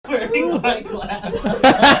my glass.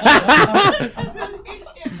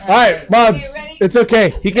 All right, Mom, it's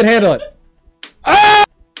okay. He can handle it.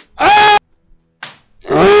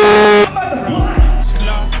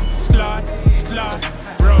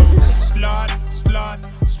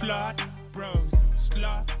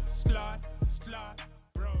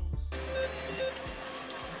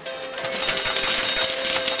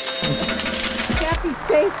 Kathy,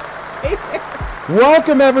 stay there.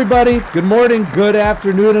 Welcome, everybody. Good morning, good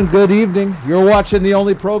afternoon, and good evening. You're watching the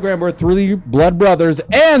only program where three blood brothers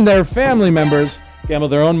and their family members gamble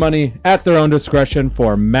their own money at their own discretion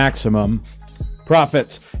for maximum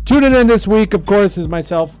profits. Tuning in this week, of course, is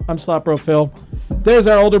myself. I'm Slop Bro Phil. There's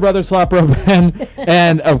our older brother, Slop Bro Ben,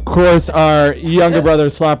 and, of course, our younger brother,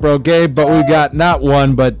 Slop Bro Gabe. But we've got not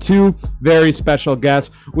one, but two very special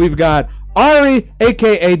guests. We've got Ari,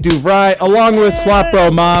 a.k.a. Duvry, along with Slop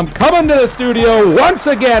Bro Mom, coming to the studio once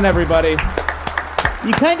again, everybody.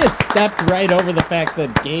 You kind of stepped right over the fact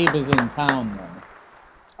that Gabe is in town, though.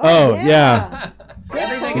 Oh, yeah. Good I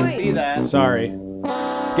think they can point. see that. Sorry.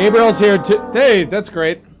 Gabriel's here too. Hey, that's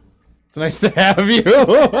great. It's nice to have you.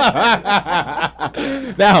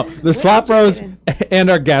 Now, the Slop Bros and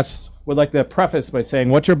our guests would like to preface by saying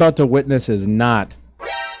what you're about to witness is not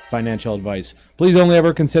financial advice. Please only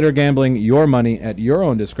ever consider gambling your money at your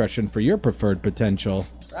own discretion for your preferred potential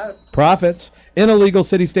profits in a legal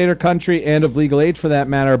city, state, or country, and of legal age for that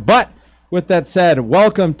matter. But with that said,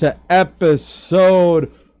 welcome to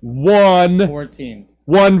episode 14.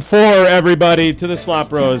 1-4, everybody, to the Slop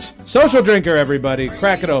Bros. Social drinker, everybody.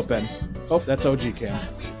 Crack it open. Oh, that's OG Cam.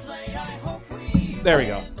 There we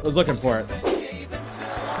go. I was looking for it.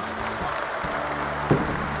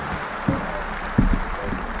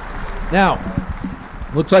 Now,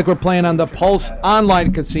 looks like we're playing on the Pulsz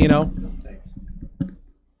online casino.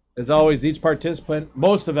 As always, each participant,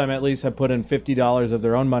 most of them at least, have put in $50 of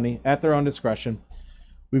their own money at their own discretion.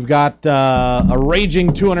 We've got a raging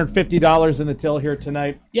 $250 in the till here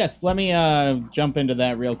tonight. Yes, let me jump into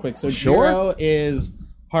that real quick. So Sure. Jiro is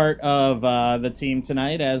part of the team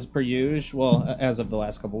tonight, as per usual, well, as of the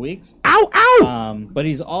last couple weeks. Ow, ow! But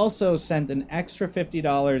he's also sent an extra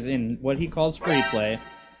 $50 in what he calls free play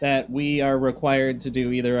that we are required to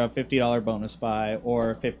do either a $50 bonus buy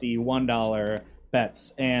or $51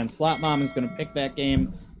 bets. And Slot Mom is going to pick that game.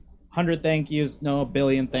 100 thank yous, no, a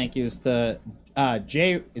billion thank yous to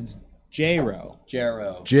it's Jero.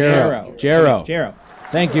 Jero.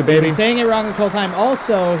 Thank you, I've baby. been saying it wrong this whole time.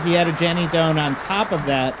 Also, he had a Jenny Doan on top of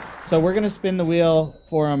that. So we're going to spin the wheel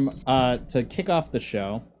for him to kick off the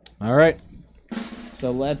show. All right. So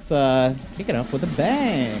let's kick it off with a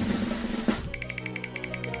bang.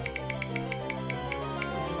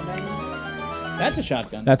 That's a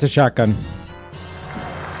shotgun. That's a shotgun.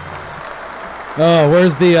 Oh,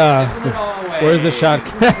 where's the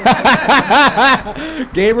shotgun?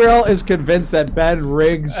 Gabriel is convinced that Ben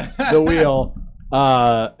rigs the wheel,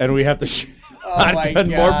 and we have to shotgun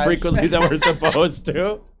more frequently than we're supposed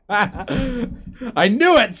to. I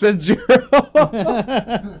knew it, said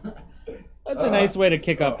Jero. That's a nice way to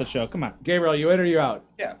kick off the show. Come on. Gabriel, you in or you out?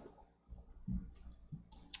 Yeah.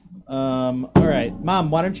 All right. Mom,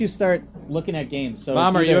 why don't you start looking at games? So Mom,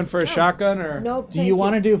 it's are either- you in for a shotgun or? Nope. Do you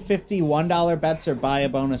want to do $51 bets or buy a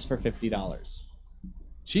bonus for $50?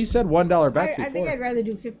 She said $1 bets I think before. I'd rather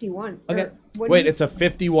do 51. Okay. Or what do Wait, you- it's a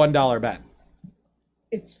 $51 bet.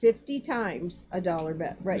 it's 50 times a dollar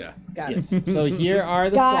bet. Right. Yeah. Got Yes. it. So here are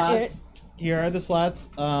the Got slots. Here are the slots.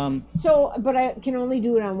 So, but I can only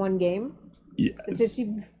do it on one game. The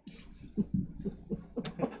 50.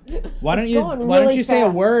 Why don't going you really say a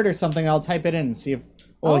fast. word or something? I'll type it in and see if.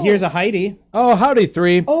 Well, Oh. here's a Heidi. Oh, howdy,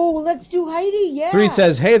 3. Oh, let's do Heidi. Yeah. 3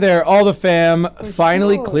 says, hey there, all the fam,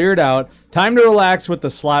 finally sure. cleared out. Time to relax with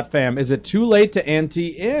the slot fam. Is it too late to ante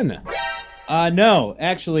in? No,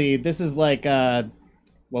 actually, this is like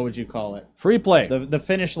what would you call it? Free play. The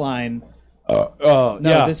finish line. No,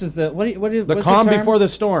 No, this is the the what's calm the term? before the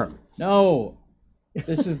storm. No,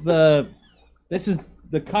 this is the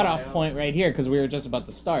cutoff point right here because we were just about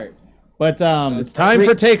to start. But It's time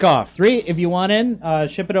for takeoff. 3. If you want in,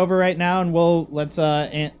 ship it over right now, and let's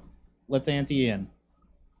ante in.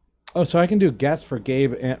 Oh, so I can do guess for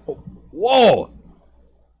Gabe and whoa!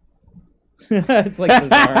 It's like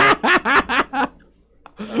Bizarro.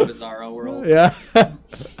 Bizarro world. Yeah.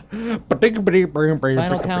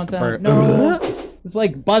 Final countdown. No, it's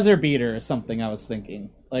like buzzer beater or something. I was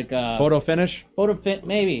thinking like Photo finish. photo fit.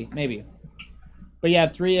 Maybe. But yeah,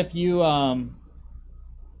 3. If you I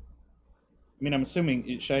mean, I'm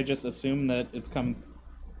assuming. Should I just assume that it's come?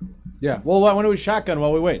 Yeah. Well, why don't we shotgun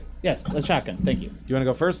while we wait? Yes, let's shotgun. Thank you. Do you want to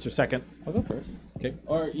go first or second? I'll go first. Okay.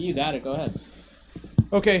 Or you got it. Go ahead.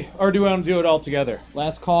 Okay, or do we want to do it all together?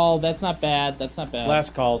 Last call. That's not bad. That's not bad.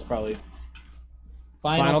 Last call is probably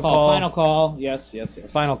final call. Final call. Yes.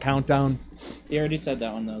 final countdown. He already said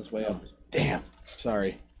that one. That was way up. Damn.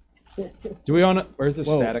 Sorry. Do we want to... Where's the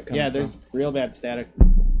Whoa. static coming Yeah, from? there's real bad static.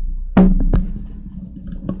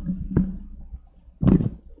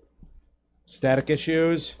 Static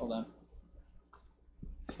issues. Hold on.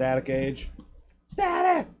 Static age.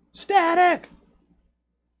 Static!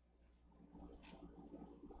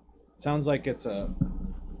 Sounds like it's a...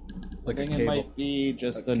 I think it might be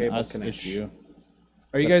just an cable us connection. issue.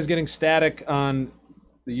 Are you guys getting static on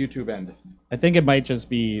the YouTube end? I think it might just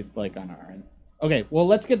be like on our end. Okay, well,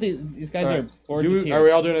 let's get these guys All are right. bored to tears. Are we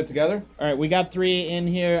all doing it together? All right, we got 3 in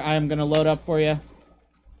here. I'm going to load up for you.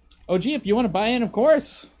 Oh, gee, if you want to buy in, of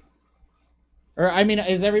course. Or, I mean,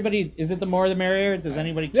 is it the more the merrier? Does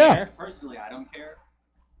anybody Yeah. care? Personally, I don't care.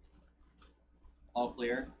 All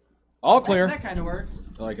clear. All clear. That kind of works.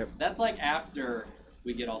 I like it. That's like after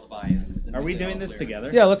we get all the buy-ins. Then Are we say doing all this clear. together?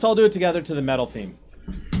 Yeah, let's all do it together to the metal theme.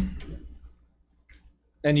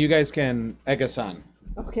 And you guys can egg us on.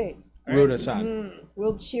 Okay. Root us on.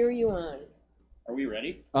 We'll cheer you on. Are we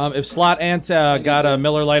ready? If Slot Ants got a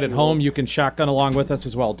Miller Lite at home, you can shotgun along with us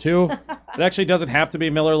as well, too. It actually doesn't have to be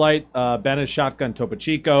Miller Lite. Ben has shotgun Topo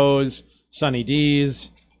Chicos, Sunny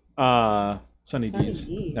D's. Sunny D's.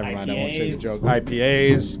 D's. Never mind, I won't say the IPAs. joke.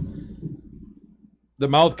 IPAs. The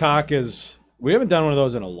mouth cock is... We haven't done one of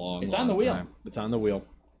those in a long It's on the wheel. time. It's on the wheel.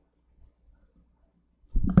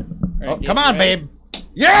 All right, Oh, Dave, come on, you ready? babe.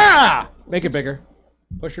 Yeah! Make it bigger.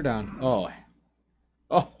 Push her down. Oh.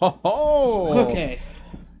 Oh, ho, ho. Okay.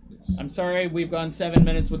 I'm sorry, we've gone 7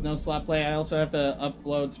 minutes with no slot play. I also have to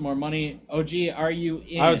upload some more money. OG, are you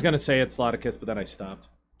in? I was going to say it's Sloticus, but then I stopped.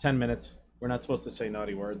 10 minutes. We're not supposed to say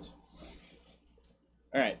naughty words.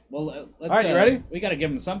 All right. Well, let's. All right, you ready? We got to give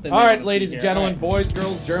them something. All they right, wanna see ladies and here. gentlemen, All right. boys,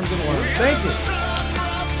 girls, germs, and worms. Thank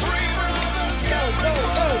you.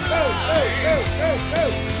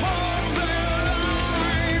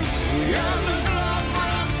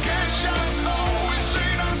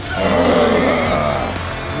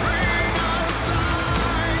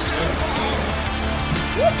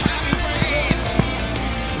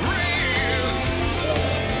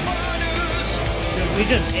 Dude, we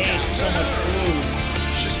just ate so much food.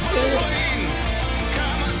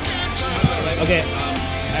 Okay,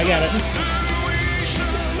 I got it.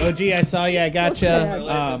 OG, I saw you. I got So you. sad. My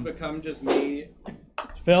life has become just me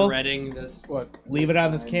Phil, dreading this. What? leave it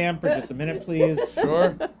on this cam for just a minute, please.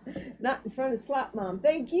 Sure. Not in front of Slot Mom.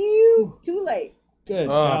 Thank you. Too late. Good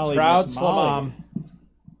golly, proud Miss Slam Molly. Mom.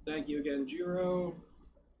 Thank you again, Jiro.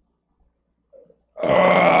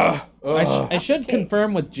 I should Okay.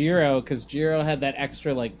 confirm with Jiro because Jiro had that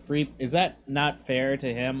extra like free. Is that not fair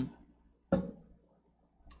to him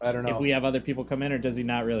I don't know. if we have other people come in, or does he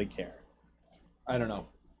not really care? I don't know.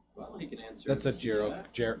 Well, he can answer. That's a us. Jero.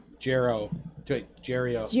 Yeah. Jero. Wait,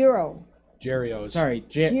 Jerio. Jiro. Jerio's. Sorry,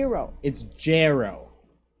 Jiro. it's Jero.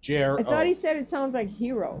 Jero. I thought he said it sounds like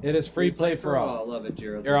hero. It is free play for all. I love it,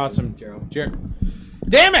 Jiro. You're awesome. Jiro.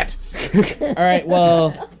 Damn it! All right, well,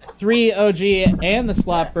 3 OG and the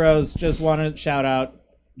Slot Bros just want to shout out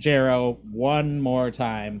Jero one more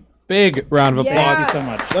time. Big round of applause. Yes. Thank you so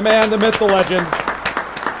much. The man, the myth, the legend.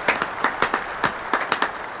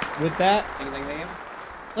 With that, Ding, ding, ding.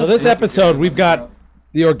 So this episode, we've got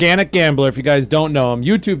The Organic Gambler. If you guys don't know him,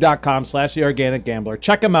 youtube.com/The Organic Gambler.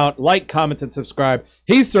 Check him out. Like, comment, and subscribe.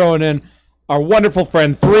 He's throwing in our wonderful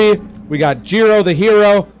friend 3. We got Jiro the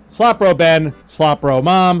Hero, Slopro Ben, Slopro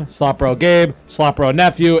Mom, Slopro Gabe, Slopro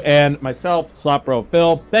Nephew, and myself, Slopro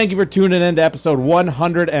Phil. Thank you for tuning in to episode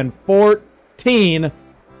 114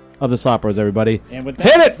 of the Slopros, everybody. and with that,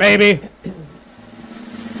 Hit it, baby!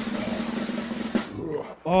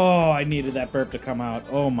 oh, I needed that burp to come out.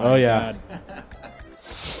 Oh my Oh, yeah.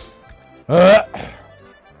 God.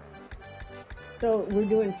 So we're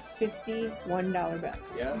doing $51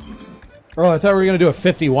 bets. Yeah. Oh, I thought we were going to do a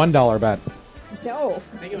 $51 bet. No.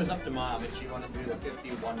 I think it was up to Mom if she wanted to do the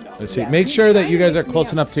 $51. Let's see. Yeah. Make sure that you guys are Makes me close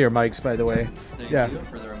up. enough to your mics, by the way. Thank Yeah. you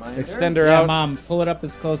for the reminder. Extend her Yeah, out. Mom, pull it up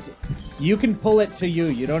as close. You can pull it to you.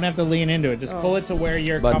 You don't have to lean into it. Just pull it to where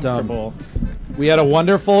you're But, comfortable. We had a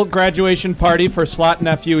wonderful graduation party for Slot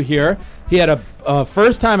Nephew here. He had a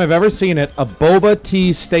first time I've ever seen it, a boba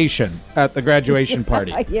tea station at the graduation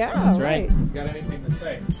party. Yeah, That's right. Got anything to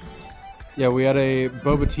say? Yeah, we had a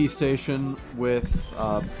boba tea station with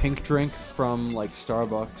pink drink from like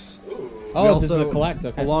Starbucks. Oh, We this is a also- collect.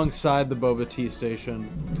 Okay. Alongside the boba tea station,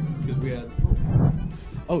 because we had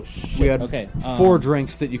Oh shit. we had okay. 4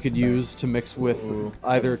 drinks that you could use to mix with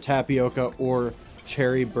either tapioca or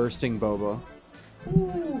cherry bursting boba.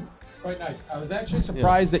 Quite nice. I was actually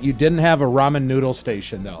surprised that you didn't have a ramen noodle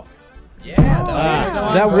station, though. Yeah,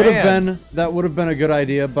 That would have been a good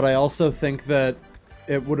idea, but I also think that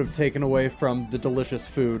it would have taken away from the delicious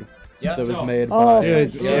food that was made Oh, by.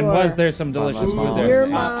 Dude, for and sure. was there some delicious food there? Your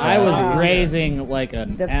mom- I was grazing like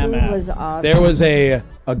an The food MF. was awesome. There was a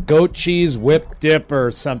goat cheese whip dip or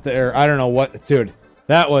something, or I don't know what. Dude,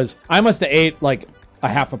 that was. I must have ate like a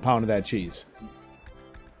half a pound of that cheese.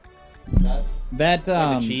 That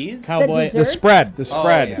cheese? cowboy. The The spread. The Oh,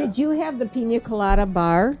 spread. yeah. Did you have the pina colada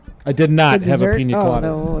bar? I did not The have a dessert? pina colada.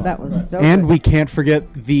 Oh, no, that was so And good. we can't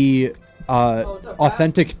forget the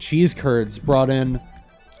authentic cheese curds brought in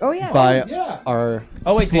Oh, yeah. by yeah. our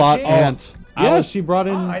Oh, wait, did slot she? aunt. I Yeah, was- she brought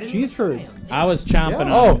in I didn't cheese even try curds. I was chomping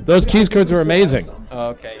Oh, on. those cheese curds were amazing.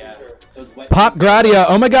 Okay, yeah. Those wet Pop cheese- Gradia.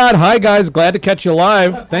 Oh my God. Hi guys. Glad to catch you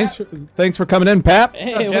live. Thanks for coming in, Pap.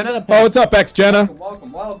 Hey, What's up, what's Jenna? up? Oh, what's up, X Jenna?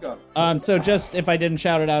 Welcome. So just if I didn't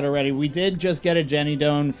shout it out already, we did just get a Jenny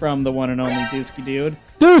Doan from the one and only Dusky Dude.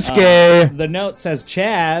 Dusky. The note says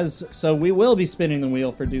Chaz, so we will be spinning the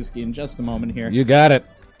wheel for Dusky in just a moment here. You got it.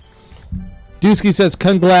 Dusky says,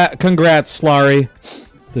 congrats, Slary.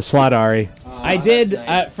 The Slotari. I did,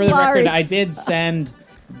 nice. for the Sorry. record, I did send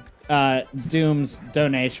Doom's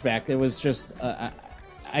donation back. It was just,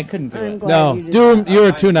 I couldn't do I'm it. glad No, you did Doom, that. you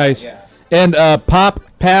were too nice. Yeah. And Pap,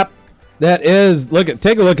 that is,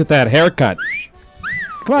 take a look at that haircut.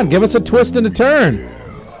 Come on, give us a twist and a turn.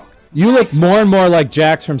 You look more and more like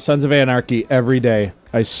Jax from Sons of Anarchy every day.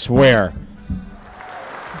 I swear.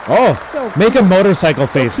 Oh, So make a motorcycle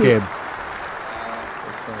face, cute. Gabe.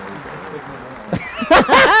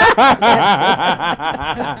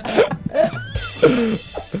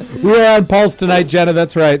 We are on Pulse tonight, Jenna.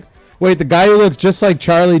 That's right. Wait, the guy who looks just like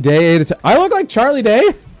Charlie Day. I look like Charlie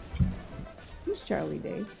Day. Who's Charlie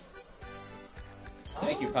Day?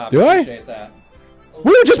 Thank you, Pop. Do I? Appreciate that.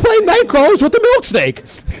 We were just playing Nightcrawlers with the milk snake.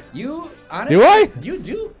 You honestly, Do I? You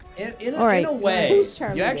do. In All right, a way, who's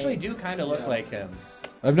Charlie you actually Day? do kind of look like him.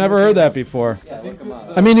 I've never heard that before. Yeah, look him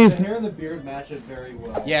up. I mean, he's. The hair and the beard match it very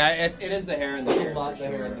well. Yeah, it is the hair and the beard. Not for the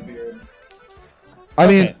hair sure. and the beard. I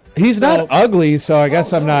mean, Okay, he's so- not ugly, so I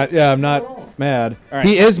guess I'm not. Yeah, I'm not mad. All right.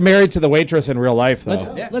 He is married to the waitress in real life, though.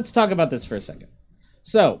 Let's talk about this for a second.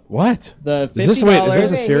 So, What? the Is this wait? Is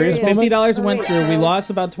this a Wait, serious here it is. moment? $50 went Wait, through. We Charles. lost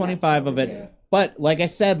about 25 of it. But like I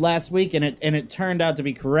said last week, and it turned out to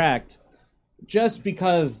be correct, just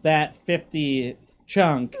because that 50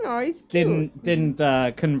 chunk Oh, he's cute.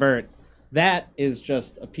 didn't convert, that is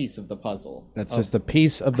just a piece of the puzzle. That's of just a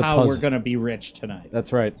piece of the how puzzle. we're gonna be rich tonight.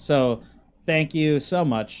 That's right. So thank you so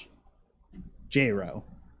much, J-Ro.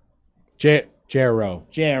 Jero. Jero.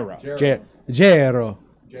 Jero.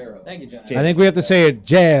 Thank you, Jenna. I think we have to say it.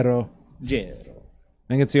 Jero. Jero. I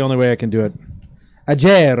think it's the only way I can do it. A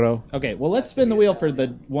Jero. Okay, well let's spin the wheel for the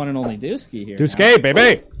one and only Dusky here. Dusky,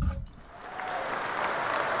 baby.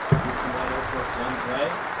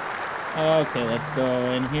 Okay, let's go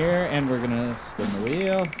in here and we're gonna spin the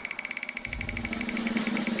wheel.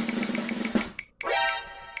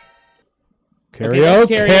 Karaoke.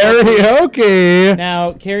 Okay, that's Karaoke.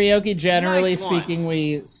 Now, karaoke, generally Nice one. speaking,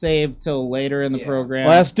 we save till later in the program.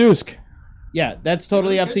 Last Dusk. Yeah, that's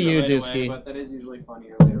totally up to you, Dusky. But that is usually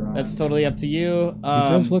funnier later on. That's totally up to you. It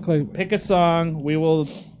does look like. Pick a song. We will.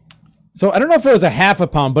 So I don't know if it was a half a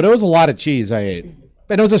pound, but it was a lot of cheese I ate.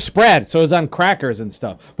 And it was a spread, so it was on crackers and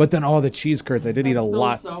stuff. But then all the cheese curds, I did eat a Still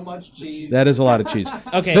lot. So much cheese. That is a lot of cheese.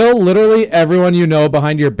 Okay. Phil, literally everyone you know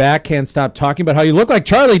behind your back can't stop talking about how you look like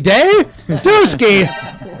Charlie Day. Dusky.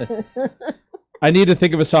 I need to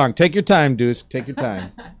think of a song. Take your time, Deuce. Take your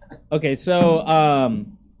time. Okay, so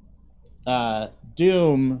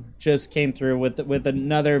Doom just came through with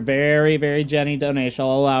another very very Jenny donation.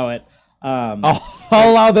 I'll allow it. I'll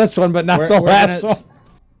allow this one, but not We're- the we're last gonna- one.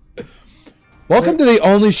 Welcome to the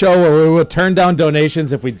only show where we will turn down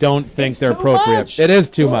donations if we don't think they're too appropriate. much. It is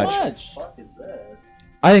too much. What is this?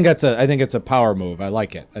 I think it's a power move. I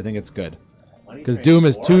like it. I think it's good because Doom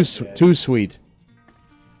is too sweet.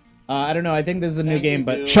 I don't know. I think this is a new game,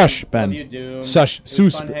 but Shush, Ben. Love you, Doom. Shush. It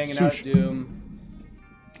was Sus- fun hanging sush. out, Doom.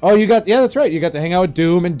 Oh, that's right. You got to hang out with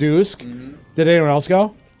Doom and Dusk. Did anyone else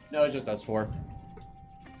go? No, it's just us four.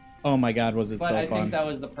 oh my god, was it But so I fun? think that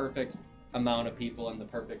was the perfect amount of people and the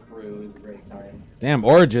perfect crew. It was a great time. Damn,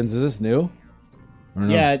 Origins. Is this new? I don't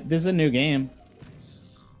know. Yeah, this is a new game.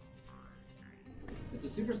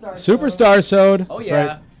 It's a superstar. Superstar Sode. Oh That's yeah.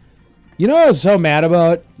 right. You know what I was so mad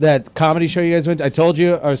about? That comedy show you guys went to? I told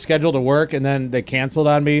you I was scheduled to work and then they canceled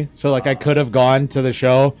on me. So like I could have gone to the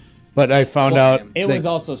show, but I found out It they, was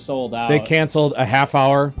also sold out. they canceled a half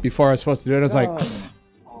hour before I was supposed to do it. I was like,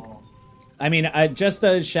 I mean, just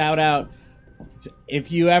a shout out.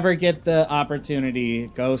 If you ever get the opportunity,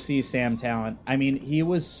 go see Sam Talent. I mean, he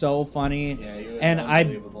was so funny. Yeah, he was and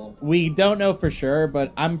unbelievable. we don't know for sure,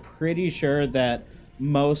 but I'm pretty sure that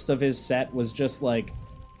most of his set was just like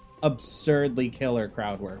absurdly killer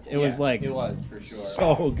crowd work. It was like it was for sure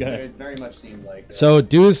so good. It very much seemed like that. So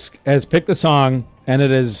Deuce has picked the song, and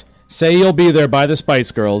it is "Say You'll Be There" by the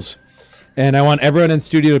Spice Girls. And I want everyone in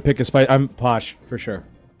studio to pick a Spice. I'm Posh for sure.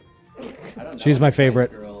 I don't know She's any my Spice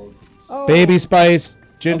favorite. Girls. Oh, Baby Spice,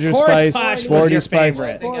 Ginger Of course Spice, Posh was Sporty your Spice.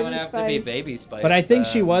 favorite. I think I'm gonna have to be Spice. Baby Spice. But I think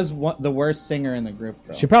she then. was the worst singer in the group,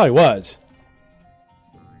 though. She probably was.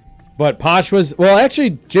 But Posh was, well,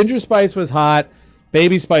 actually, Ginger Spice was hot.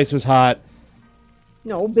 Baby Spice was hot.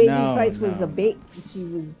 no, Baby No, Spice was no. a baby. She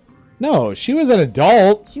was No, she was an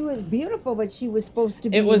adult. beautiful, but she was supposed to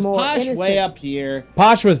be It was more Posh innocent. way up here.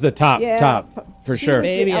 Posh was the top, Yeah, for she sure. was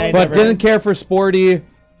the Baby, I element. But never- didn't care for Sporty.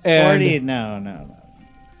 Sporty, And no.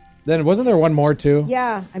 then wasn't there one more too?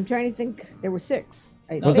 Yeah, I'm trying to think. There were 6.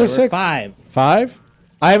 I No, think. there were six? 5. 5?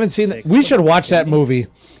 I haven't seen that. Six. We should watch that movie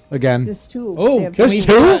again. Just 2. Oh, They have can There's we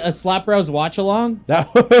two? do a Slap Bros watch along?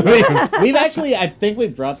 That would be, We've actually, I think we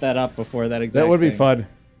brought that up before that exact that would be thing. fun.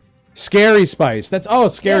 Scary Spice. That's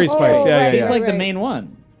Scary Yes. Spice. Oh, Yeah, right, yeah, She's yeah. like the right. main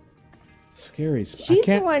one. Scary Spice. She's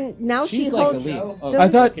the one now. She's she like hosts. the lead. Oh, doesn't- I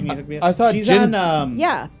thought. Can you hook me up? I thought. She's Gin- on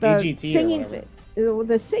Yeah, the BGT or singing. whatever.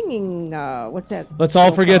 The singing. What's that? Let's all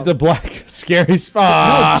show forget called? the black Scary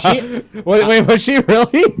Spice. No, she- wait, was she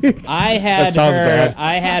really? I had That sounds her. bad.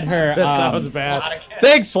 I had her. That sounds bad. Slottican.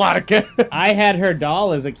 Thanks, Slottican. I had her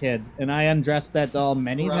doll as a kid, and I undressed that doll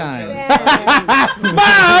many times. Yeah,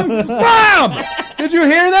 Mom! Did you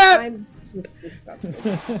hear that? I'm just disgusted.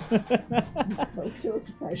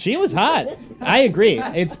 She was hot. I agree.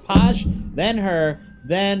 It's Posh, then her,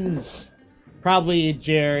 then probably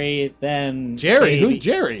Jerry, then Jerry? Baby. Who's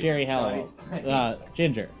Jerry? Jerry Hello. Spice.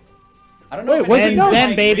 Ginger. I don't know. Wait, if was it's it no- then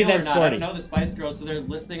like Baby, real then or not. I Sporty. don't know the Spice Girls, so they're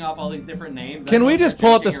listing off all these different names. I Can don't we know if just they're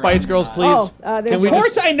pull up the joking Spice around or Girls, not. please? Oh, Can there's we Of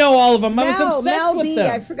course, just- I know all of them. I was obsessed Mel with B. them.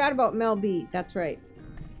 I forgot about Mel B. That's right.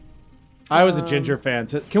 I was a Ginger fan.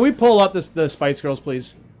 So can we pull up the Spice Girls,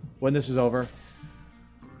 please, when this is over?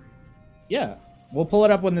 Yeah, we'll pull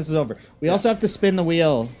it up when this is over. We also have to spin the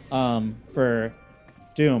wheel for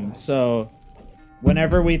Doom. So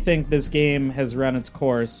whenever we think this game has run its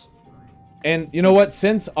course, And you know what?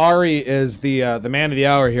 Since Ari is the man of the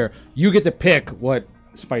hour here, you get to pick what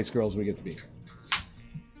Spice Girls we get to be.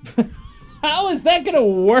 how is that gonna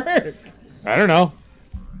work? I don't know.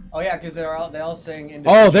 Oh yeah, because they all sing.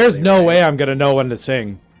 Oh, there's no individually, way right? I'm gonna know when to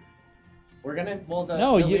sing. We're gonna. Well, the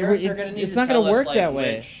No, the lyrics are it's gonna need it's to not gonna tell us, work like, that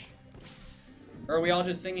way. which- Or are we all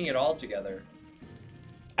just singing it all together?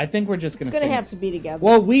 I think we're just gonna. It's gonna sing have it. to be together.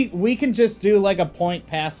 Well, we can just do like a point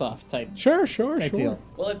pass off type Sure, deal.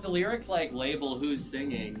 Well, if the lyrics like label who's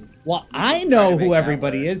singing, Well, We I can know try to make who that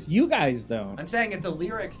everybody work. is. You guys don't. I'm saying if the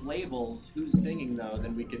lyrics labels who's singing though,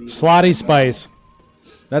 then we could. even- Slotty Spice.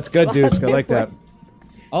 That's good, Deuce. I like that.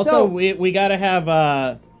 Also, So- we gotta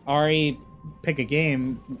have Ari pick a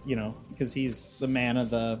game, you know, because he's the man of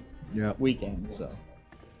the Yeah. weekend. So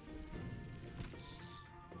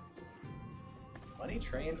Money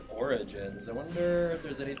Train Origins. I wonder if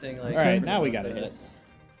there's anything like. All right, different now we about gotta hit this.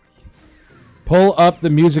 Pull up the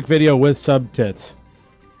music video with subtits.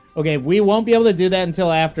 okay, we won't be able to do that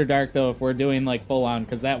until after dark, though, if we're doing like full on,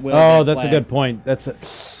 because that will. Oh, get that's a flagged. good point. That's a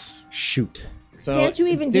shoot. So Can't you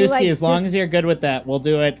even do, Dusky, like, as long just- as you're good with that, we'll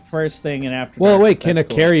do it first thing and after. Well, dark. wait. Can a That's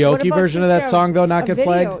cool. What karaoke about version of just that song though not a get video?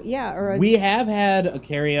 flagged? Yeah, or a, We have had a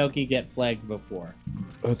karaoke get flagged before,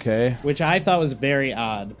 Okay. which I thought was very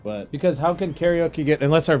odd, but Because how can karaoke get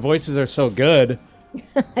unless our voices are so good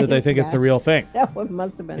that they think it's the real thing? that one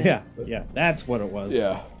must have been. it. yeah, that's what it was.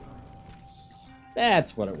 Yeah.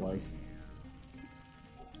 That's what it was.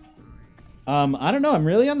 I don't know. I'm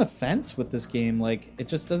really on the fence with this game. Like, it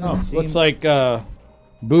just doesn't seem. Looks like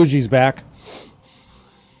Bougie's back.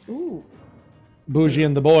 Ooh, Bougie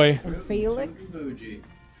and the boy. and Felix. Fuji.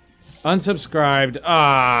 Unsubscribed.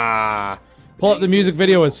 Ah. Pull up the music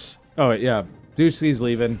video. Was oh yeah. Deucey's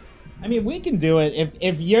leaving. I mean, we can do it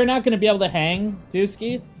if you're not going to be able to hang,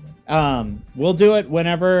 Dusky. We'll do it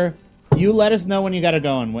whenever you let us know when you got to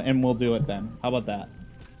go, and we'll do it then. How about that?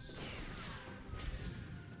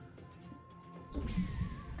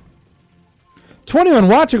 $21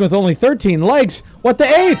 watching with only 13 likes. What the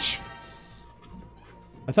H?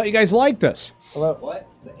 I thought you guys liked us. What?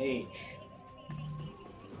 The H.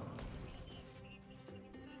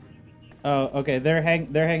 Oh, okay. They're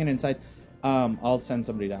hanging inside. I'll send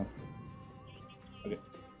somebody down. Okay.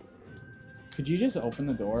 Could you just open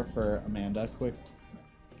the door for Amanda quick?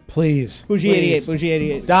 Please. Bougie Please. 88. Bougie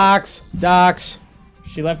 88. Docs.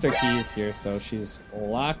 She left her keys here, so she's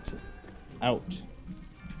locked out.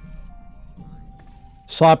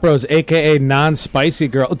 Slop Rose, a.k.a. non-spicy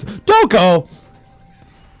girl. Don't go!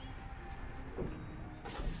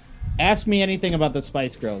 Ask me anything about the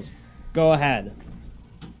Spice Girls. Go ahead.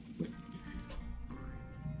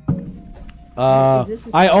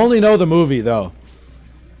 I only know the movie, though.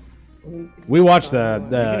 We watched the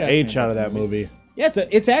ask H me out of about that movie. Yeah,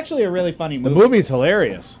 it's actually a really funny The movie. movie's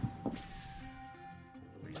hilarious.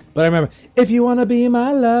 But I remember, if you want to be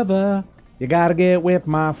my lover, you gotta get with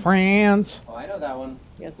my friends. Oh, I know that one.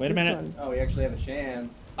 It's Wait a this minute. one. Oh, we actually have a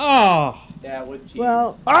chance. Oh, Yeah, with cheese.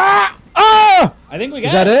 Well, Ah! Ah! I think we got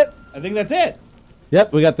Is that it? I think that's it.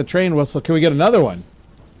 Yep, we got the train whistle. Can we get another one?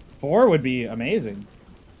 4 would be amazing.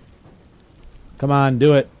 Come on,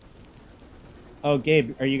 do it. Oh,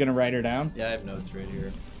 Gabe, are you going to write her down? Yeah, I have notes right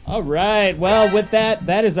here. All right. Well, with that,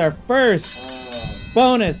 that is our first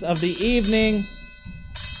bonus of the evening.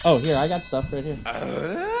 Oh, here, I got stuff right here.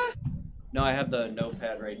 No, I have the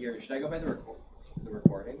notepad right here. Should I go by the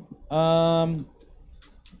recording?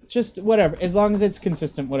 Just whatever. As long as it's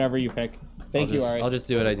consistent, whatever you pick. Thank you, Ari. I'll just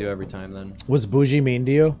do what I do every time then. Was Bougie mean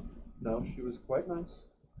to you? No, she was quite nice.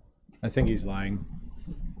 I think he's lying.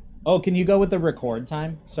 Oh, can you go with the record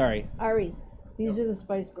time? Sorry. Ari, these are the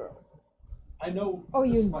Spice Girls. I know. Oh, the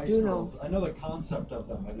you Spice do know. Girls. I know the concept of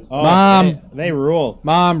them. I just. Oh, Mom. They rule.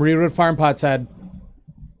 Mom, read what Farm Pot said.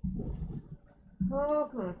 Oh,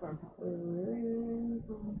 come on, Farm.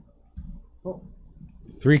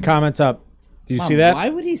 3 comments up. Do you Mom, see that? Why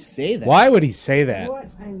would he say that? Why would he say that? What?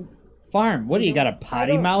 Farm, what do you got, a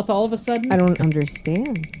potty mouth all of a sudden? I don't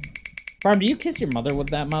understand. Farm, do you kiss your mother with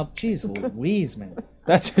that mouth? Jeez Louise, man.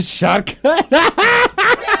 That's a shotgun.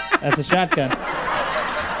 That's a shotgun. Look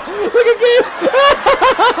at Gabe.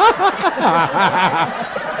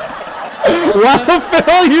 Wow,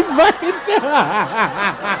 Phil, you fucking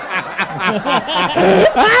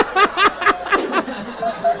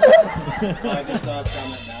Oh, I just saw it down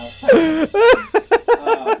my mouth.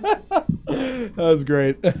 That was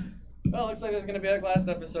great. Well, looks like there's gonna be a last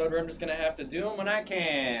episode where I'm just gonna have to do them when I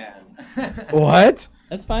can. What?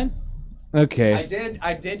 That's fine. Okay.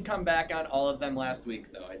 I did come back on all of them last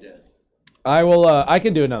week, though. I did. I will. I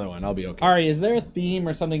can do another one. I'll be okay. Ari, is there a theme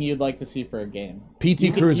or something you'd like to see for a game? PT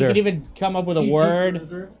You Cruiser. could even come up with a word.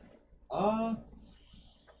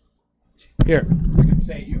 Here.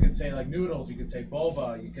 You could say like noodles. You could say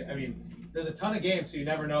boba. You could. I mean, there's a ton of games, so you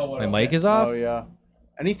never know what. My mic is off? Oh yeah.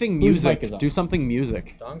 Anything Whose music. mic is off? Do something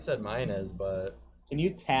music. Dong said mine is, but Can you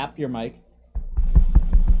tap your mic?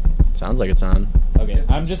 sounds like it's on. Okay,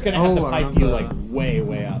 I'm just gonna have to Oh, I pipe you love like that.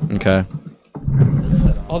 way up. Okay.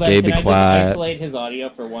 Hold on, Gabe, can be I quiet. just isolate his audio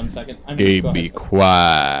for 1 second? I mean, go ahead.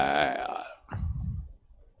 quiet.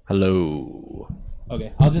 Hello.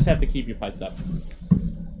 Okay, I'll just have to keep you piped up.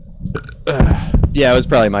 Yeah, it was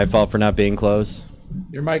probably my fault for not being close.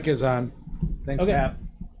 Your mic is on. Thanks, Okay. Pat.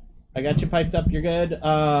 I got you piped up. You're good.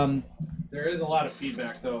 There is a lot of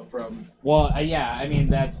feedback though from. Well, yeah. I mean,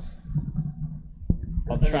 that's.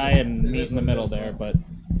 I'll try and meet in the middle there, but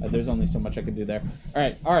there's only so much I can do there. All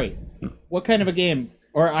right, Ari, what kind of a game?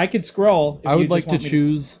 Or I could scroll. If I you would like just to want me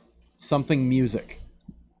choose something music.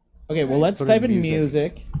 Okay, well, let's Put type in in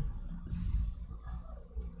music. music.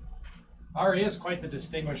 Ari is quite the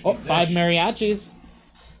distinguished. Oh, 5 mariachis.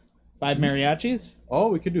 5 mariachis. Oh,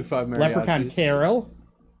 we could do 5 mariachis. Leprechaun Carol.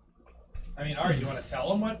 I mean, Ari, you want to tell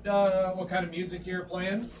them what kind of music you're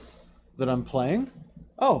playing? That I'm playing?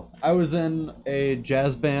 Oh, I was in a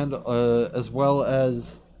jazz band as well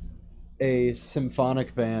as a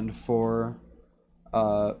symphonic band for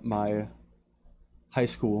my high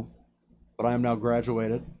school, but I am now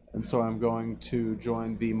graduated, and so I'm going to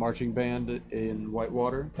join the marching band in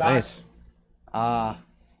Whitewater. Nice. Well,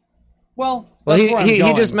 Well, that's where I'm he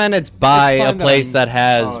going. just meant it's by It's a fine that place I'm- that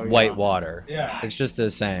has Oh, yeah. white water. Yeah. It's just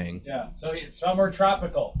a saying. Yeah. So it's somewhere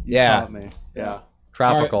tropical. Yeah. Taught me. Yeah.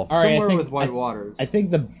 Tropical. All right, Somewhere I think, with white waters. I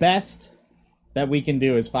think the best that we can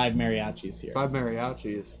do is 5 mariachis here. 5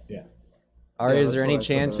 mariachis. Yeah. Ari, Yeah, is there that's any what I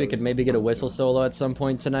said chance we that could was- maybe get a whistle solo at some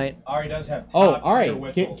point tonight? Ari does have Oh, top all tier right.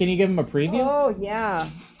 whistles. Can you give him a preview? Oh, yeah.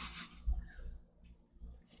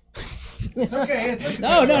 It's okay. It's okay.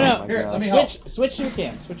 No. my Here, God. let me help. Switch to your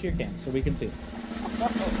cam. Switch to your cam so we can see.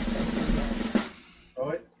 Oh,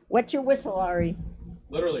 wait. What's your whistle, Ari?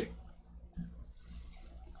 Literally.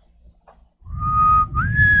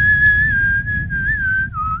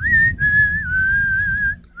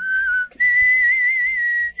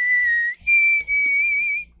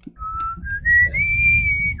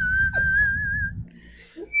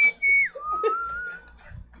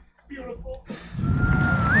 Beautiful.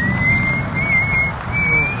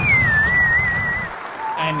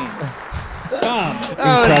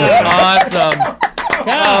 Awesome.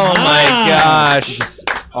 Oh my gosh.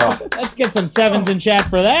 Let's get some sevens in chat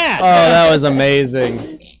for that. Oh, that was amazing.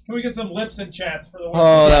 Can we get some lips and chats for the whistle?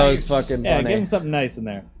 Oh, that was fucking Yeah, funny. give him something nice in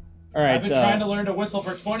there. All right. I've been trying to learn to whistle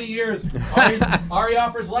for 20 years. Ari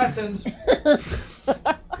offers lessons.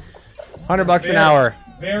 $100 an hour.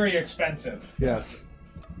 Very expensive. Yes.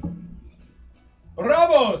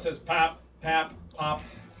 Bravo, says Pap, Pap, Pop.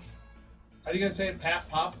 How do you guys say it? Pap,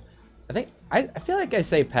 Pop? I feel like I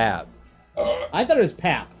say Pap. I thought it was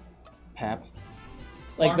pap. Pap.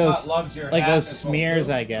 Like Farmbot those, loves your like hat those as well, smears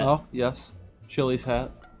too. I get. Oh, yes. Chili's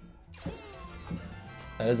hat.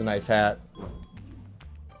 That is a nice hat.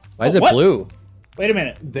 Why is it what? blue? Wait a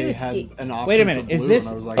minute. They had an option. Wait a minute. for Is blue,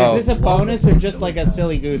 this and I was like, is this a bonus or just like a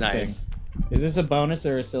silly goose Nice. thing? Is this a bonus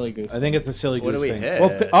or a silly goose? I think it's a silly What goose do we thing. hit?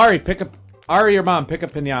 Well, Ari, pick up. Ari, your mom, pick a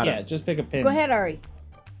pinata. Yeah, just pick a pin. Go ahead, Ari.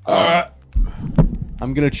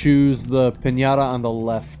 I'm gonna choose the pinata on the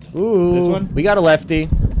left. Ooh. This one? We got a lefty.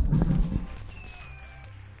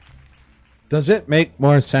 Does it make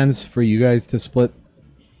more sense for you guys to split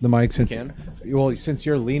the mic since can. well, since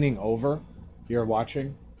you're leaning over, you're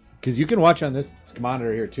watching? Because you can watch on this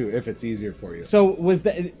monitor here too, if it's easier for you. So was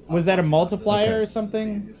that a multiplier or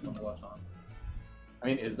something? I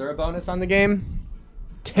mean, is there a bonus on the game?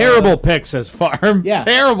 Terrible pick, says Farm. Yeah.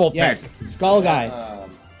 Terrible Yeah, pick. skull guy.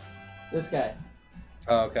 This guy.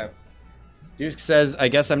 Oh, okay. Duke says, I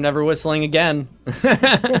guess I'm never whistling again.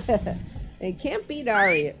 It can't beat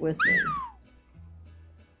Ari at whistling.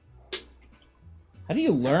 How do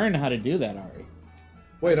you learn how to do that, Ari?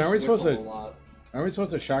 Wait, aren't we supposed Whistle a to? lot. Aren't we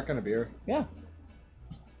supposed to shotgun a beer? Yeah.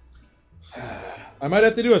 I might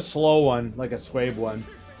have to do a slow one, like a swabe one.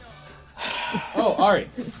 Oh, Ari.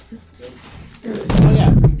 Oh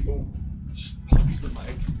yeah.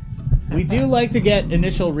 We do like to get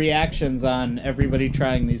initial reactions on everybody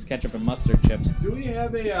trying these ketchup and mustard chips. Do we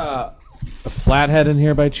have a flathead in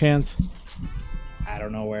here by chance? I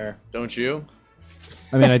don't know where. Don't you?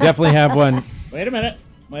 I mean, I definitely have one. Wait a minute.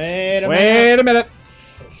 Wait a minute. Wait a minute.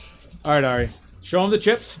 All right, Ari. Show him the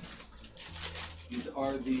chips. These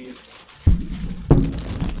are the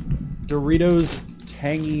Doritos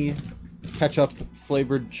tangy ketchup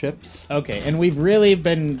flavored chips. Okay, and we've really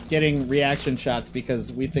been getting reaction shots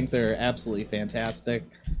because we think they're absolutely fantastic.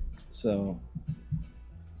 So,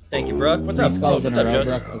 Thank you, Brooke. What's up? three skulls What's in a up, row,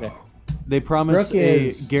 Joseph? Brooke. Okay. They promise Brooke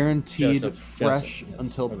is a guaranteed Joseph. fresh Joseph, yes.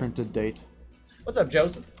 until Okay. printed date, What's up,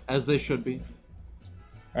 Joseph? as they should be.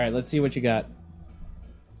 All right, let's see what you got.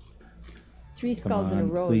 Three Come skulls in a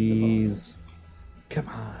on, row. please. Come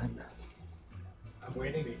on. I'm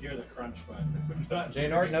waiting to hear the crunch button. Jay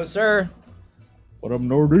Norton, no sir. What up,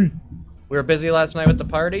 Nordy? We were busy last night with the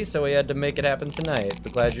party, so we had to make it happen tonight.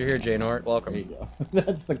 But glad you're here, Jay Nort. Welcome. There you go.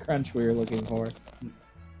 That's the crunch we were looking for.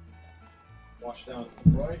 Wash down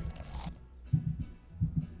Roy.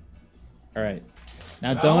 All right.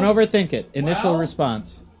 Now, don't overthink it. Initial Well-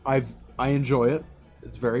 response. I enjoy it.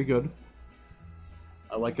 It's very good.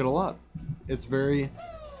 I like it a lot.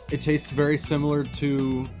 It tastes very similar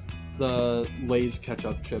to the Lay's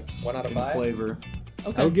ketchup chips 1 out of in 5? flavor.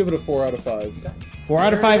 Okay. I would give it a 4 out of 5. 4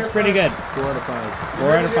 out of 5 is pretty good. 4 out of 5.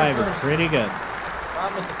 4 out of 5 is pretty good.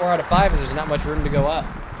 Problem with the 4 out of 5 is there's not much room to go up.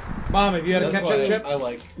 Mom, have you had a That's ketchup why chip? I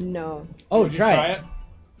like. No. Oh, Would you try it.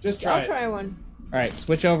 Just try I'll it. try one. All right,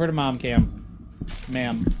 switch over to mom cam.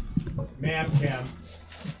 Ma'am. Ma'am cam.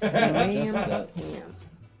 Just Ma'am, that. ham.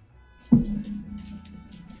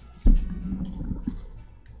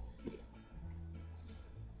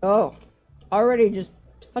 Oh, already just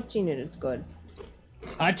touching it, it's good.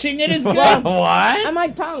 Touching it is What? good. On my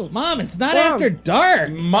tongue. Mom, it's not Mom. after dark.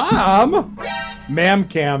 Mom! Ma'am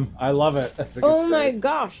cam. I love it. I think Oh it's my great.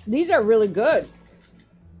 gosh, these are really good.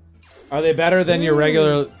 Are they better than your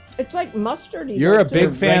regular? It's like mustardy. You're a though, big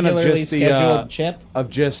too. fan of Regularly just the scheduled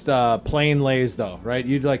chip. plain Lay's though, right?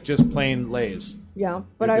 You'd like just plain Lay's. Yeah,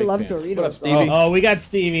 but You're a I big love fan. Doritos. What up, Stevie? Oh, we got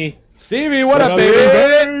Stevie. Stevie, what up, up,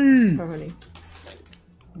 baby? though, honey.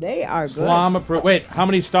 They are good. Slam approved. Wait, how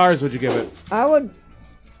many stars would you give it I would.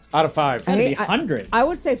 out of 5? Gotta be I- hundreds. I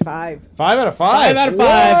would say 5. 5 out of 5. 5 out of 5.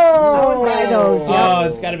 I would buy those. Yeah. Oh,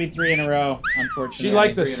 it's got to be 3 in a row. Unfortunately. She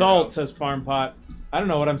liked the 3 in a salt, row. says Farm Pot. I don't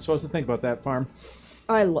know what I'm supposed to think about that, Farm.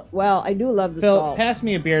 Well, I do love the Phil, salt. pass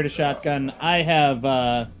me a beer to shotgun. I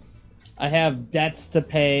have debts to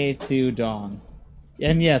pay to Dong.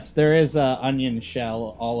 And yes, there is a onion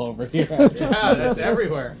shell all over here. Yeah, that's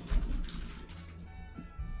everywhere.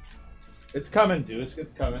 It's coming, Deuce.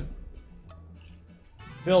 It's coming.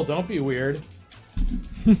 Phil, don't be weird.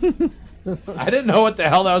 I didn't know what the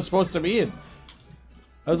hell that was supposed to mean.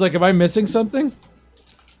 I was like, am I missing something?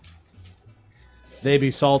 They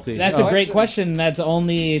be salty. That's a great question. That's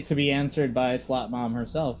only to be answered by Slot Mom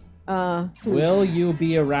herself. Will you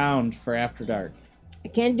be around for After Dark? I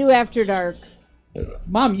can't do After Dark.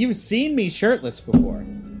 Mom, you've seen me shirtless before.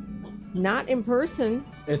 Not in person.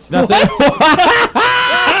 It's nothing.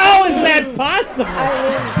 How is that possible?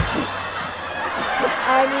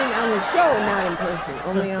 I mean on the show, not in person.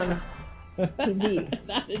 Only on TV.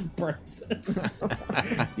 Not in person.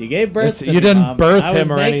 You gave birth to me, you didn't Mom. birth I was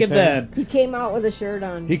him or naked anything. then. He came out with a shirt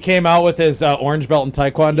on. He came out with his orange belt in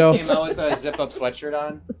Taekwondo. Came out with a zip-up sweatshirt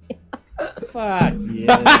on. Fuck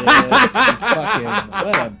yeah. Fucking,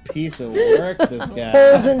 what a piece of work this guy.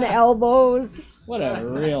 Holes in the elbows. What a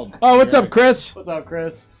real Oh, what's up, jerk. Chris? What's up,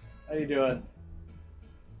 Chris? How you doing?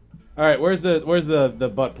 All right, where's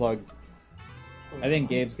the butt plug? I think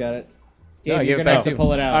Gabe's got it. Gabe, No, you're give it gonna back have to you.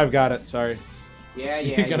 pull it out. I've got it. Sorry. Yeah,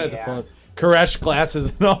 You're gonna have to pull it. Koresh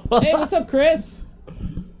glasses and all. Hey, what's up, Chris?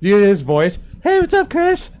 Do you hear his voice? Hey, what's up,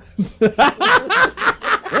 Chris?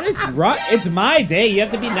 What is wrong? It's my day. You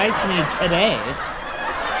have to be nice to me today.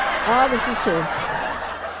 Oh, this is true.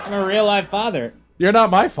 I'm a real life father. You're not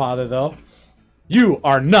my father, though. You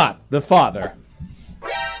are not the father.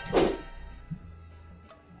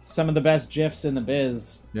 Some of the best GIFs in the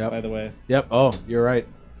biz, Yep. by the way. Yep. Oh, you're right.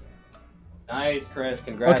 Nice, Chris.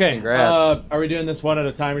 Congrats. Okay. Congrats. Are we doing this one at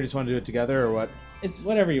a time, or just want to do it together, or what? It's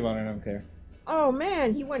whatever you want. I don't care. Oh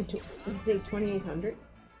man, he went to. Does it say 2,800?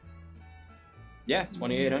 Yeah,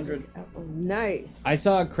 2,800. Oh, nice. I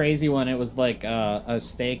saw a crazy one. It was like a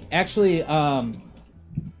steak. Actually,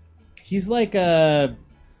 he's like a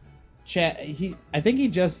chat. I think he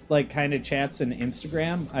just like kind of chats in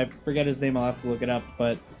Instagram. I forget his name. I'll have to look it up.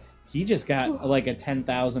 But he just got like a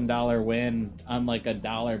 $10,000 win on like a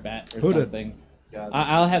dollar bet or Who did? something.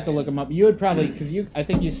 I'll have to look him up. You would probably because I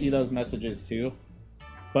think you see those messages too.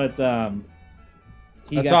 But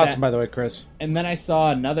he That's got awesome, that. by the way, Chris. And then I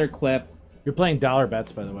saw another clip. You're playing dollar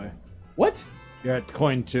bets, by the way. What? You're at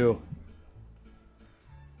coin 2.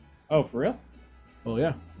 Oh, for real? Oh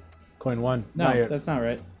yeah, coin 1. No, Now you're- that's not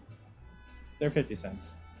right. They're 50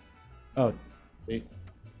 cents. oh See?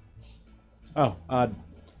 oh odd.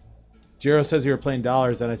 Jiro says you were playing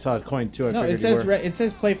dollars, and I saw a coin 2. I No, figured it says you were. it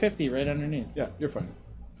says play 50 right underneath. Yeah, you're fine.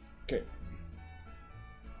 Okay.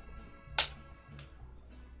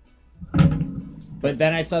 But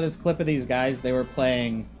then I saw this clip of these guys. They were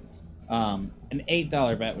playing an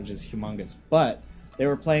 $8 bet, which is humongous. But they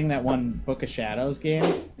were playing that one Book of Shadows game,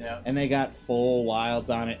 Yeah. and they got full wilds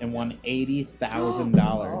on it and won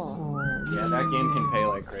 $80,000. Yeah, that game can pay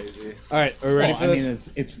like crazy. All right, are we ready for I this?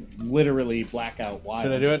 mean, it's literally blackout wild.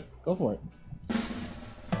 Should I do it? Go for it.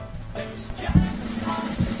 There's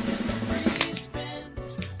jackpots and free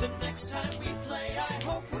spins. The next time we play, I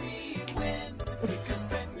hope we win. Because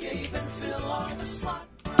Ben, Gabe, and Phil are the slot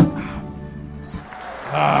bros.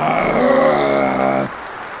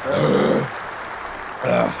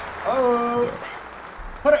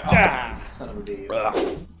 Son of a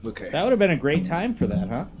beeb. Okay. That would have been a great time for that,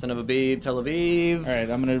 huh? Son of a beeb, Tel Aviv. All right,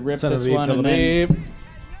 I'm gonna rip Son of this a one, Tel and then Aviv.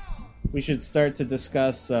 we should start to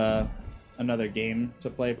discuss another game to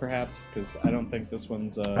play, perhaps, because I don't think this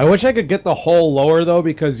one's. I wish I could get the hole lower though,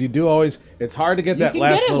 because you do always. It's hard to get You that can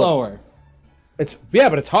last get it little. lower. It's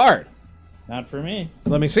but it's hard. Not for me.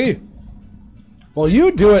 Let me see. Well,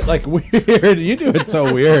 you do it like weird. You do it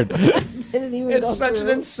so weird. Didn't even go It's such an through.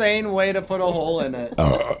 insane way to put a hole in it.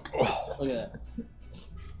 Look at that.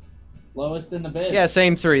 Lowest in the bid. Yeah,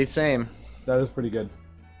 same 3, same. That is pretty good.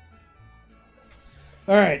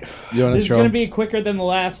 All right. You want This to is show? gonna be quicker than the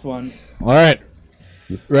last one. All right.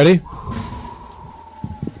 Ready?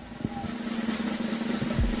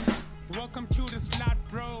 Welcome to the Slot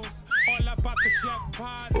Bros. All about the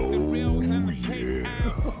jackpot, the reels and the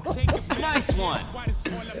payout. Take the nice one. What it's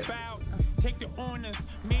all about. Take the honors.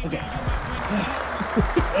 Maybe you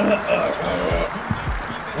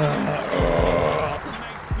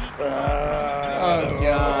Oh,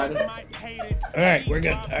 God. might hate it. All right, we're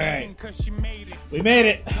good. All right, Cause you made it. we made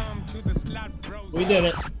it. Come to the Slot Bros. We did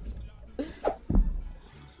it.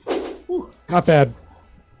 Not bad.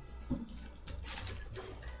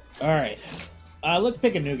 All right. Let's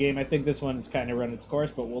pick a new game. I think this one has kind of run its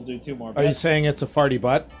course, but we'll do 2 more. Are you bets. saying it's a farty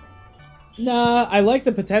butt? Nah, I like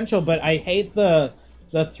the potential, but I hate the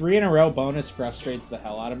 3 in a row bonus frustrates the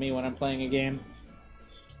hell out of me when I'm playing a game.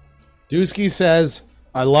 Dusky says,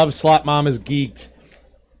 "I love Slot Mom is geeked,"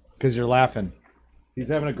 because you're laughing. He's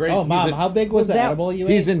having a great. Oh, Mom, how big was the that- edible you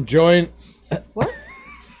He's ate? enjoying What?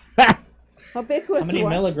 How big was How many what?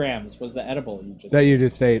 milligrams was the edible you just that you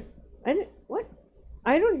just ate I didn't, what?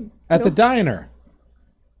 I don't at know. the diner.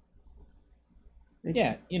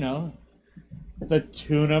 Yeah, you know. The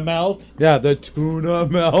tuna melt. Yeah, the tuna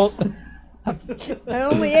melt. I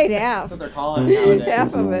only ate half. That's what they're calling it nowadays.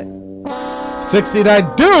 Half of it.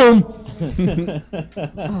 69 Doom.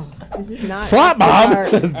 This is not Slot after bomb. dark.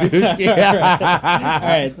 Says Dusky. All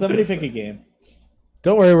right, somebody pick a game.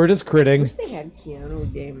 Don't worry, we're just critting. Wish they had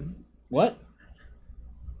Keanu game. What?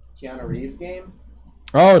 Keanu Reeves game?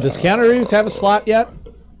 Oh, does Keanu Reeves have a slot yet?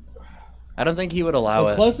 I don't think he would allow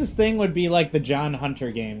The it. closest thing would be like the John Hunter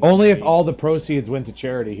games. Only if all the proceeds went to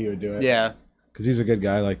charity, he would do it. Yeah. Because he's a good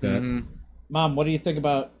guy like that. Mhm. Mom, what do you think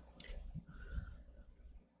about?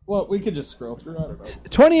 Well, we could just scroll through. I don't know.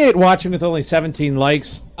 28 watching with only 17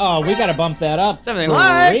 likes. Oh, we gotta bump that up. 17 for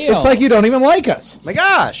likes? real. It's like you don't even like us. My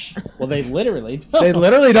gosh. Well, they literally don't. They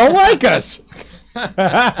literally don't like us.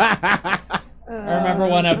 I remember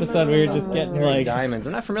one episode we were just getting like Diamonds.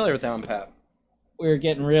 I'm not familiar with that one, Pat. we were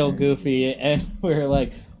getting real goofy, and we were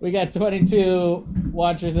like, we got 22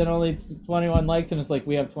 watchers and only 21 likes, and it's like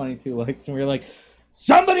we have 22 likes, and we were like,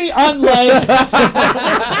 somebody unlike.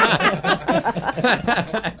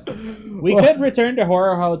 We could return to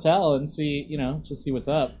Horror Hotel and see, just see what's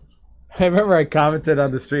up. I remember I commented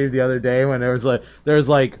on the stream the other day when there was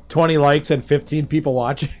like 20 likes and 15 people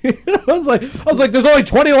watching. I was like, there's only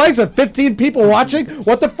 20 likes and 15 people watching.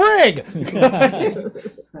 What the frig?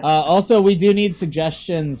 Also, we do need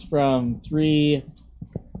suggestions from 3.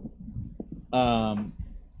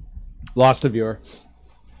 Lost a viewer.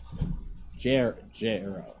 Jero.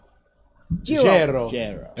 Gero.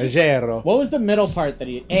 What was the middle part that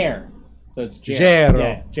he air? So it's Jero. Gero.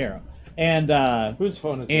 Yeah, Jero. And Whose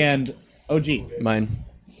phone is this? and OG. Mine.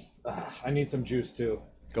 I need some juice too.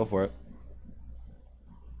 Go for it.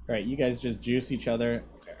 All right, you guys just juice each other.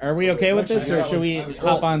 Are we okay with this, or should we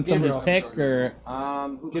hop on somebody's pick? Or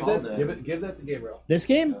Who Give called that, it? give that to Gabriel. this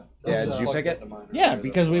game? Yeah, did you pick it? Yeah,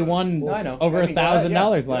 because we won I know. over I mean, go ahead,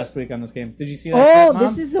 $1,000 last week on this game. Did you see that? Oh, clip, Mom?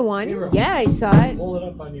 this is the one? Yeah, I saw it. Pull it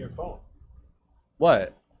up on your phone.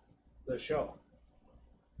 What? The show.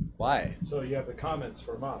 Why? So you have the comments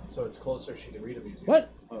for Mom, so it's closer. She can read them easier. What?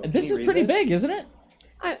 This you is read pretty this? big, isn't it?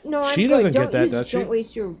 No, I'm She good. doesn't get Don't that, use- does she? Don't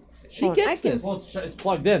waste your She phone. gets I can- this. Well, it's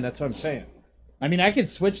plugged in. That's what I'm saying. I mean, I could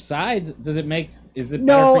switch sides. Is it better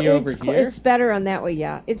No, for you over it's, here? it's better on that way,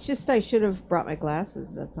 yeah. It's just I should have brought my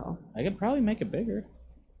glasses, that's all. I could probably make it bigger.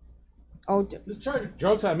 Oh, This charger.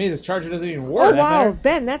 Joke's on me. This charger doesn't even oh work. wow, better?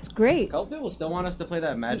 Ben, that's great. A couple people still want us to play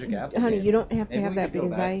that Magic Apple Honey, game. you don't have to Maybe have we that could go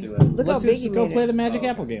because back I... to it. Look Let's how big just you go made play it. the Magic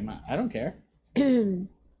Apple game. I don't care. This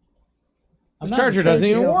I'm not charger in doesn't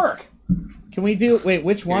charge. even work. Can we do... Wait,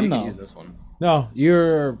 which Here, one, you can though? use this one. No,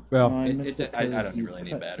 you're well. I It- missed it- it I 'cause don't you really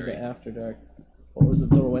need cut to battery. the After Dark. What was the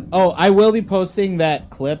total win? Oh, I will be posting that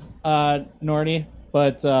clip, Norty.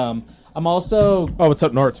 But I'm also... Oh, what's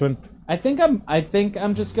up, Nortsman? I think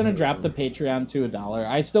I'm just gonna drop the Patreon to $1.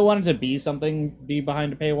 I still want it to be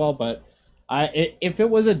behind a paywall, but if it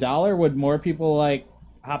was $1, would more people like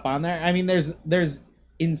hop on there? I mean, there's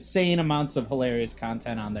insane amounts of hilarious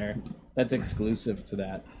content on there that's exclusive to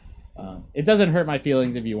that. It doesn't hurt my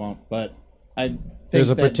feelings if you won't, but I think There's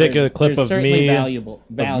a that particular clip there's of certainly me value.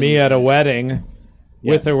 Of me at a wedding,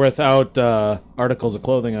 with Yes. or without articles of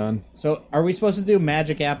clothing on. So, are we supposed to do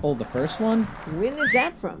Magic Apple, the first one? When is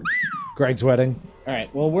that from? Greg's wedding. All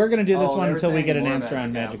right. Well, we're gonna do this Oh, one they were until we saying get an more answer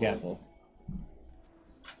on Magic Magic Apple.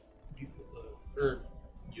 Apple.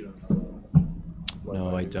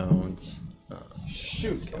 No, I don't.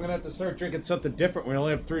 Shoot, I'm gonna have to start drinking something different. We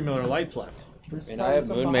only have 3 Miller Lights left. And I have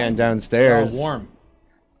Moon Man All downstairs. warm.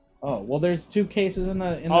 Oh well, there's 2 cases in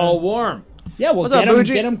the. All warm. Yeah, well, What's up, get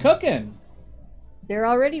Bougie? them cooking. They're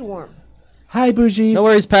already warm. Hi, Bougie. No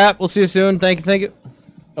worries, Pat. We'll see you soon. Thank you.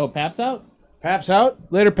 Oh, Pap's out. Pap's out.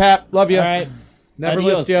 Later, Pap. Love you. All right. Never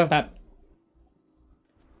Adios, list you. Pap.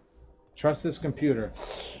 Trust this computer.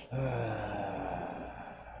 I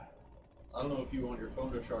don't know if you want your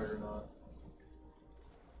phone to charge or not.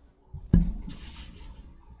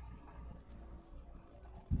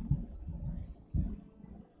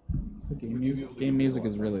 The game music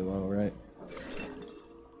is really low, right?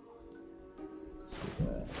 Let's do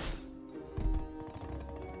that.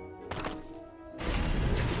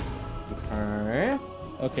 Alright.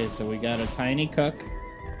 Okay, so we got a tiny cook.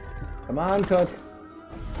 Come on, Cook.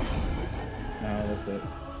 No, that's it.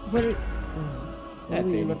 What are,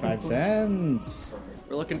 That's are you 85 looking cents.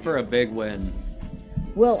 We're looking for a big win.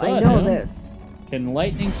 Well, I Son, know huh? this. Can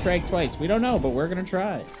lightning strike twice? We don't know, but we're gonna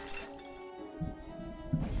try.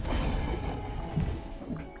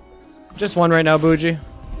 Just one right now, Bougie.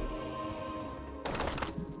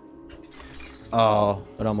 Oh,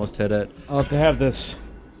 it almost hit it. I'll have to have this.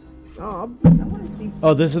 Oh, I want to see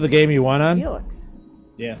Oh, this is the game you won on? Felix.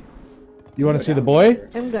 Yeah. You want to see the boy?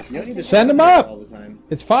 I'm good. You don't need to Send talk him about up. it all the time.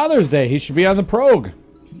 It's Father's Day. He should be on the prog.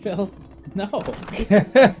 Phil, no.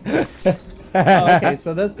 Oh, okay,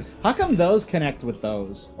 so those. How come those connect with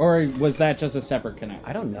those, or was that just a separate connect?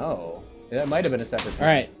 I don't know. That might have been a separate. All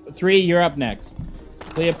right, 3. You're up next.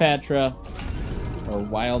 Cleopatra or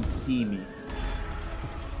Wild Themey.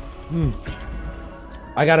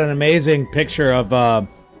 I got an amazing picture of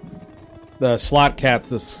the slot cats,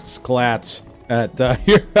 the sklats, at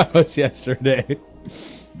your house yesterday.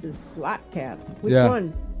 The slot cats. Which Yeah.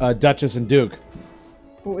 ones? Duchess and Duke.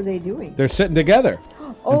 What were they doing? They're sitting together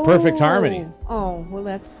in perfect harmony. Oh, well,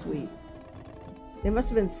 that's sweet. They must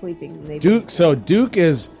have been sleeping. When they Duke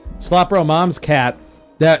is Slopro Mom's cat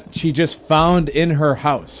that she just found in her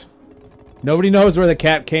house. Nobody knows where the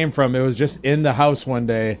cat came from. It was just in the house one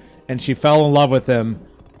day, and she fell in love with him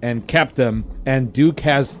and kept him. And Duke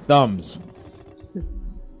has thumbs.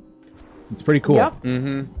 It's pretty cool.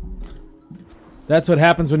 Yep. That's what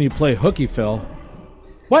happens when you play hooky, Phil.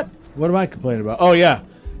 What? What am I complaining about? Oh yeah.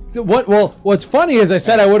 What's funny is I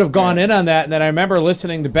said I would have gone in on that, and then I remember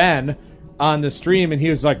listening to Ben on the stream, and he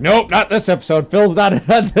was like, "Nope, not this episode. Phil's not in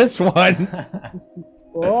on this one."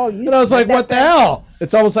 Oh, you And I was said like, that "What the hell?"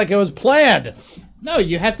 It's almost like it was planned. No,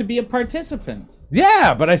 you have to be a participant.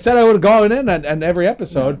 Yeah, but I said I would have gone in on every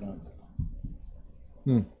episode.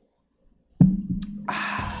 No.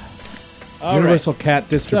 All Universal cat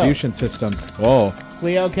distribution system. Whoa. right.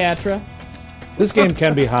 Cleopatra, This game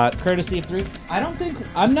can be hot. courtesy of 3.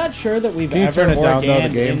 I'm not sure that we've Can you ever turn it down, though, the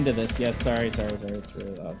organized game? into this. Yes, sorry. It's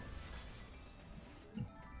really loud.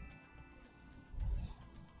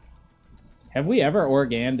 Have we ever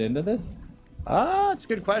organized into this? That's a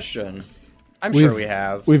good question. I'm sure we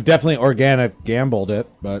have. We've definitely organic gambled it,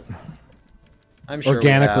 but I'm sure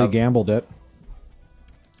organically we have. gambled it.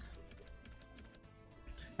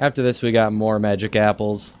 After this, we got more magic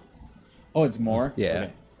apples. Oh, it's more? Yeah.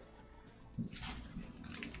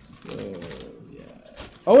 Okay.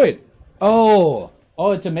 Oh wait. Oh,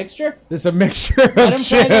 Oh, it's a mixture? there's a mixture of didn't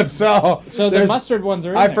try that. chips. Oh, So the there's- mustard ones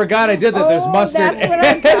are in I there. forgot I did that. There's Oh, mustard that's what and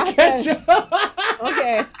I got. ketchup.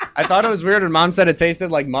 Okay. I thought it was weird when Mom said it tasted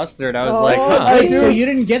like mustard. I was Oh, like, huh. I Wait, do. so you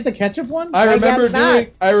didn't get the ketchup one? I remember guess not.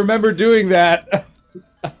 doing. I remember doing that.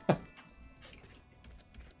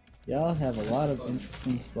 Y'all have a lot of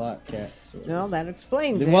interesting slot cat stories. Well, that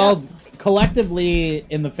explains it. Well, collectively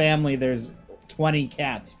in the family, there's 20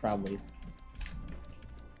 cats probably.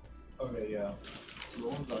 Okay, yeah.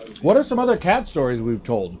 What are some other cat stories we've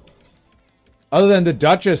told? Other than the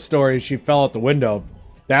Duchess story, she fell out the window.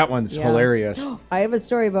 That one's Yeah. hilarious. I have a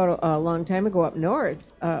story about a long time ago up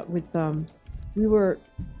north. Dad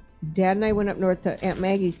and I went up north to Aunt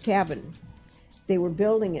Maggie's cabin. They were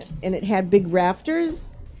building it, and it had big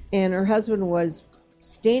rafters, and her husband was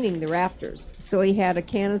staining the rafters. So he had a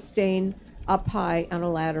can of stain up high on a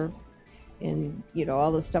ladder, and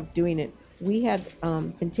all the stuff doing it. We had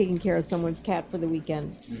been taking care of someone's cat for the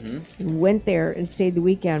weekend. And went there and stayed the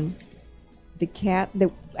weekend. The cat,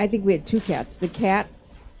 I think we had 2 cats. The cat,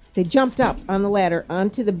 they jumped up on the ladder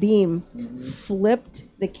onto the beam, flipped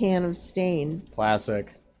the can of stain.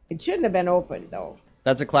 Classic. It shouldn't have been opened though.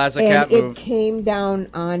 That's a classic And cat it move. came down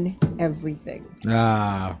on everything.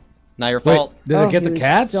 Ah. Not your Wait, fault. did it get he the was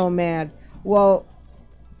cats? So mad. Well,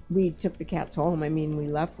 we took the cats home. I mean, we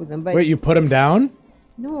left with them. But Wait, you put them down?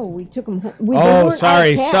 No, we took them home. They Oh, weren't our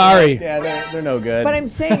sorry, cats. sorry. Yeah, they're no good. But I'm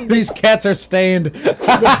saying These cats are stained.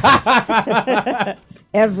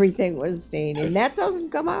 everything was stained, and that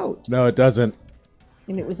doesn't come out. No, it doesn't.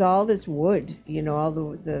 And it was all this wood, all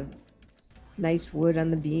the nice wood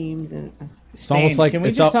on the beams, and It's almost Stained. like Can we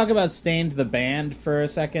it's just all- talk about Stained the band for a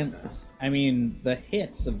second? I mean, the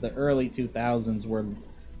hits of the early 2000s were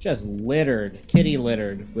just kitty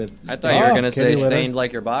littered with I thought you were going to say kitty litter. stained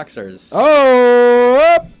like your boxers.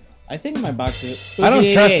 Oh! I think my boxers. I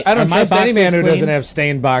don't trust. I Are don't my trust any boxers man who clean? doesn't have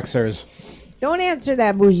stained boxers. don't answer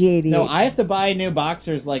that, Bougie. No, I have to buy new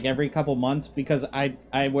boxers like every couple months because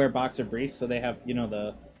I wear boxer briefs, so they have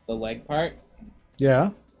the leg part.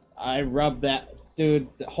 Yeah. I rub that, dude.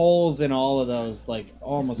 Holes in all of those, like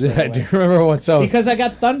almost. Yeah. Right Do away. you remember what? So Because I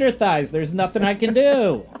got thunder thighs. There's nothing I can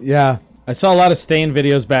do. yeah, I saw a lot of stain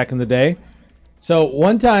videos back in the day. So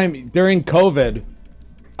one time during COVID,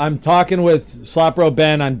 I'm talking with Slopro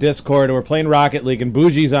Ben on Discord, and we're playing Rocket League, and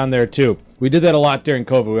Bougie's on there too. We did that a lot during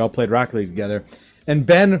COVID. We all played Rocket League together. And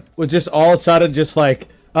Ben was just all of a sudden just like,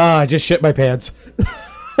 I just shit my pants.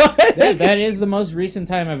 That is the most recent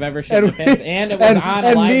time I've ever shit my pants, and it was on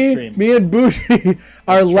a live stream. Me and Bougie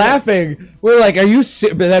are laughing. We're like, "Are you?"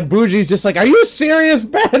 But then Bougie's just like, "Are you serious,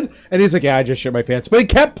 Ben?" And he's like, "Yeah, I just shit my pants." But he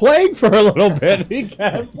kept playing for a little bit. He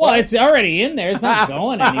kept. Well, it's already in there. It's not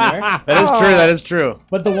going anywhere. That is true. That is true.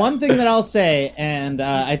 But the one thing that I'll say, and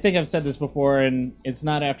I think I've said this before, and it's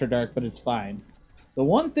not after dark, but it's fine. The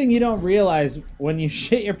one thing you don't realize when you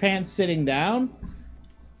shit your pants sitting down,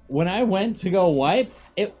 when I went to go wipe,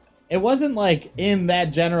 it wasn't like in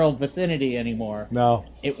that general vicinity anymore. No.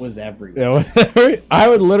 It was everywhere. I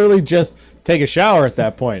would literally just take a shower at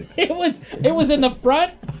that point. It was in the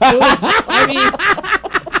front. It was, I mean,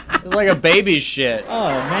 It's like a baby shit. oh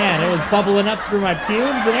man, it was bubbling up through my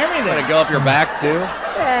pubes and everything. Gonna go up your back too.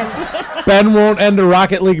 Ben, Ben won't end a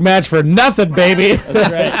Rocket League match for nothing, baby.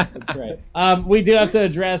 That's right. That's right. We do have to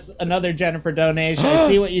address another Jennifer donation. I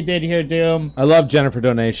see what you did here, Doom. I love Jennifer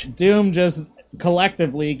donation. Doom just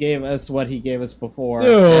collectively gave us what he gave us before.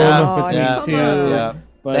 Doom. Oh, Between yeah. two. Yeah.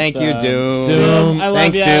 But, Thank you, Doom. Doom. I love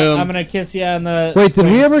Thanks, you. Doom. I'm gonna kiss you on the. Wait, did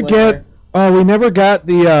we spring ever sliver. get? We never got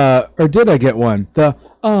the. Or did I get one? The.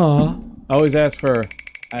 I always ask for.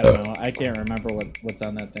 I don't know. I can't remember what's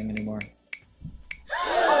on that thing anymore.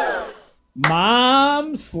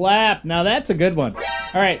 Mom slap. Now that's a good one.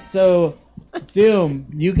 All right, so Doom,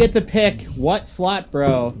 you get to pick what slot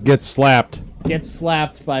bro Get slapped. gets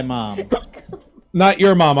slapped by mom. Not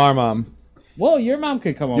your mom, our mom. Well, your mom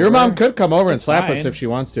could come over. Your mom could come over and That's slap us fine. if she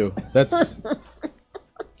wants to. That's.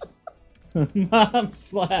 Mom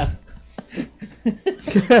slap.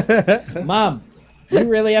 Mom, you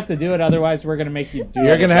really have to do it, otherwise we're gonna make you do it.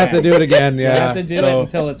 You're gonna have to do it again. Yeah. You have to do it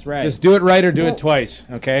until it's right. Just do it right or do it twice.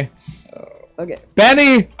 Okay. okay.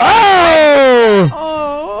 Benny. Oh.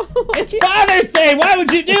 Oh. It's Father's Day. Why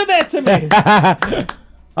would you do that to me?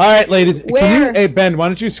 All right, ladies. Can Where? you, hey Ben, why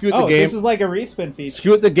don't you scoot the Oh, game? this is like a respin feature.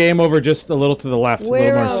 Scoot the game over just a little to the left, Where, a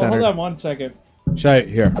little more oh, centered. Hold on 1 second.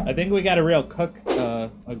 Here. I think we got a real cook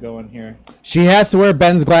going here. She has to wear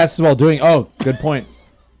Ben's glasses while doing. Oh, good point.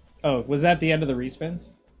 Oh, was that the end of the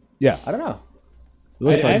respins? Yeah. I don't know. It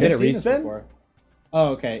looks I like haven't it. seen this respin? before. Oh,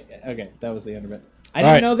 okay. Okay, that was the end of it. I All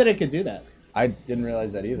didn't right. know that it could do that. I didn't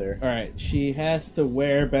realize that either. All right, she has to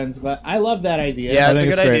wear Ben's glass. I love that idea. Yeah, I it's a think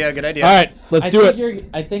good it's great. idea. Good idea. All right, let's do it.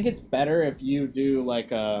 I think it's better if you do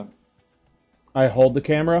like a. I hold the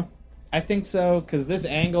camera. I think so, because this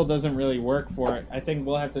angle doesn't really work for it. I think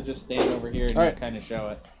we'll have to just stand over here and All right. kind of show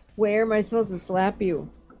it. Where am I supposed to slap you?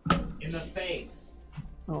 In the face.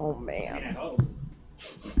 Oh man. Oh.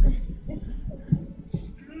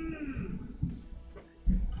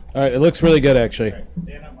 All right, it looks really good actually. All right,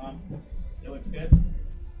 stand up, Mom. It looks good.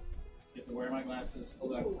 Get to wear my glasses.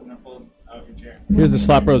 Hold on. I'm going to pull out your chair. Here's the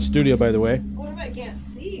Slop Bros studio, by the way. What if I can't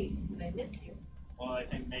see? I miss you. Well, I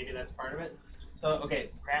think maybe that's part of it. So, okay,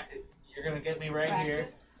 you're going to get me right here.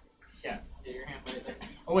 Yeah, get your hand right there.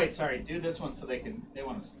 Oh, wait, sorry. Do this one so they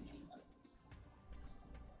want to see this.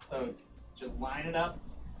 So, just line it up,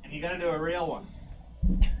 and you got to do a real one.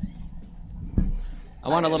 I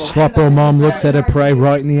want a little. Slop Bro mom looks at it, pray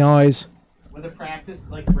right in the eyes. With a practice,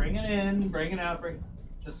 like bring it in, bring it out,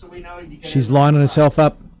 just so we know you get She's it. lining herself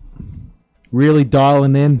up, really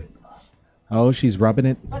dialing in. Oh, she's rubbing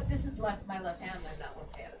it. But this is my left hand. I'm not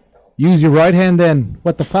left handed. So. Use your right hand then.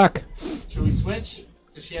 What the fuck? Should we switch?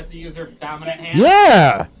 Does she have to use her dominant hand?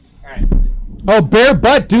 Yeah. All right. Oh, bare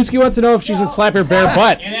butt. Dusky wants to know if she should slap her bare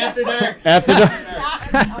butt. And after dark. After the.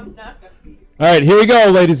 I'm not gonna be. All right, here we go,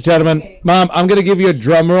 ladies and gentlemen. Mom, I'm going to give you a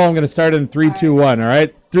drum roll. I'm going to start in 3, 2, 1, all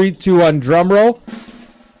right? 3, 2, 1, drum roll.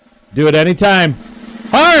 Do it anytime.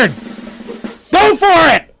 Hard! Go for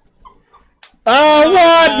it! Oh,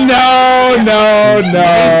 what? No. Needs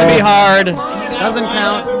to be hard. Doesn't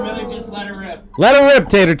count. Really just let her rip. Let her rip,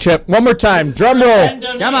 Tater Chip. One more time. Drum roll.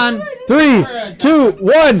 Come on. 3, 2,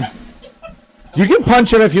 1. You can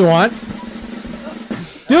punch him if you want.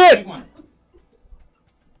 Do it. Big one.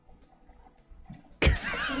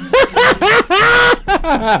 You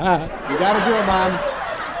gotta do it, Mom.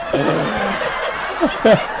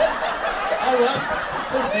 I love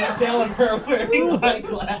the detail of her wearing my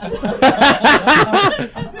glass.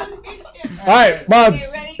 All right, Mom. Okay,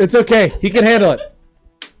 ready? It's okay. He can handle it.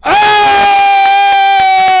 Oh!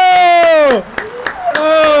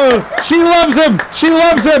 Oh! She loves him. She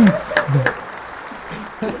loves him.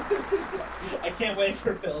 I can't wait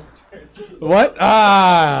for Phil's turn. What?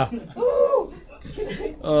 Ah.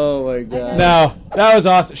 Oh my god. No, that was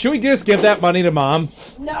awesome. Should we just give that money to Mom?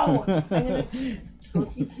 No. I'm gonna go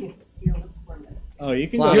see Felix for a minute. Oh, you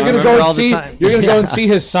can Slap go. You're I gonna remember go and all the see. time. You're gonna go and see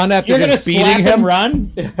his son after You're gonna just slap beating him, him.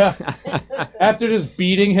 run. After just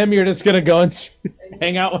beating him, you're just gonna go and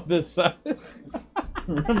hang out with his son.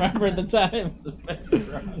 Remember the times that Ben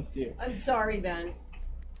wronged you. I'm sorry, Ben.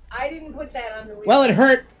 I didn't put that on the wheel. Well, it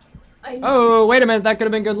hurt. I know. Oh, wait a minute. That could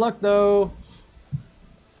have been good luck, though.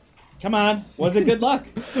 Come on. Was it good luck?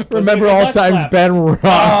 Was it a Remember good all luck times slap? Ben robbed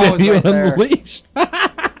Oh, it's you right there. unleashed.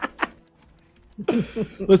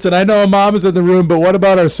 Listen, I know Mom is in the room, but what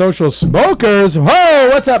about our social smokers? Whoa,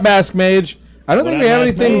 what's up, Mask Mage? I don't What think up, we have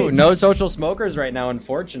Mask anything. Mage? No social smokers right now,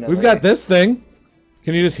 unfortunately. We've got this thing.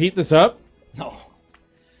 Can you just heat this up? No.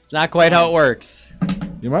 It's not quite how it works.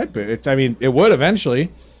 You might be. I mean, it would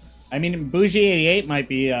eventually. I mean, Bougie 88 might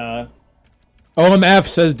be. OMF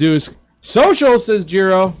says Deuce. Social says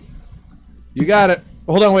Jiro. You got it.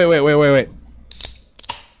 Hold on, wait.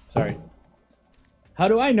 Sorry. How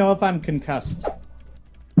do I know if I'm concussed?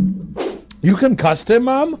 You concussed him,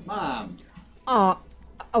 Mom? Mom.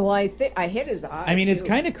 Well, I think I hit his eye. I mean, it's too.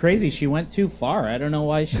 kind of crazy. She went too far. I don't know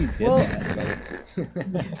why she did Well- that.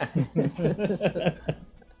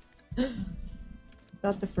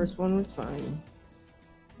 Thought the first one was fine.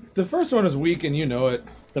 The first one is weak, and you know it.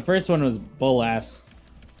 The first one was bull ass.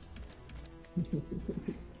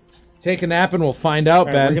 Take a nap, and we'll find out, All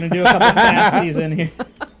right, Ben. we're gonna do a couple fasties in here.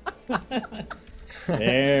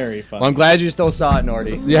 Very fun. Well, I'm glad you still saw it,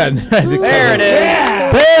 Nordy. Yeah, There it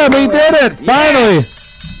is. Bam! He did it! Finally.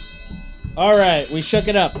 All right, we shook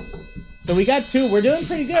it up. So we got 2. We're doing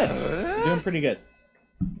pretty good. We're doing pretty good.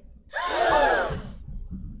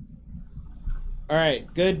 All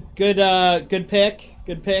right, good pick.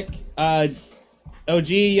 Good pick. OG,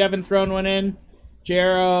 you haven't thrown one in.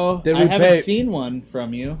 Jero, Did I we haven't pay- seen one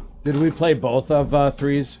from you. Did we play both of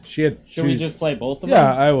threes? Should we just play both of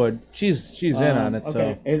Yeah, them? I would. She's in on it.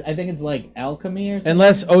 Okay. So I think it's like alchemy or something.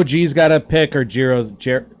 unless OG's got a pick or Jiro's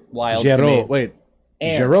Wild Jero. Chemie. Wait,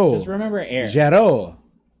 Air. Jero. Just remember air. Jero.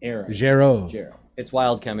 Air. Jero. Jero. It's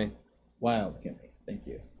Wild Chemie. Wild Kimmy. Thank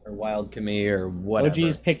you. Or Wild Chemie or whatever.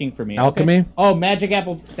 OG's picking for me. Alchemy? Okay. Oh, Magic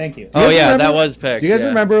Apple. Thank you. Oh, guys yeah, remember- that was picked. Do you guys yes.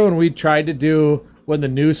 remember when we tried to do when the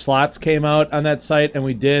new slots came out on that site and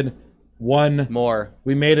we did one? More.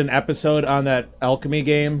 We made an episode on that alchemy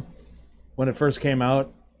game when it first came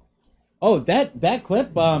out. Oh, that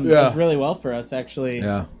clip does really well for us, actually.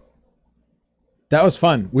 Yeah. That was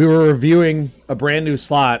fun. We were reviewing a brand new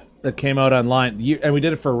slot that came out online, and we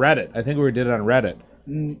did it for Reddit. I think we did it on Reddit.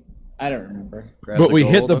 I don't remember. Grab But the we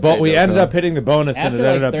hit gold. the Okay, we ended Doko. up hitting the bonus, and After it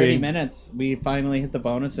ended like up 30 being minutes, we finally hit the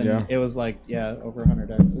bonus, and Yeah. it was like, yeah, over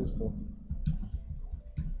 100x. It was cool.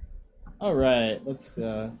 All right, let's.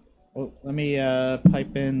 Well, let me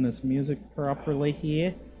pipe in this music properly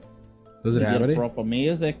here. Does it Get have any? proper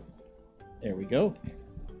music. There we go.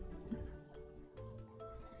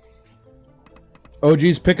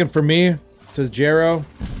 OG's picking for me, says Jero.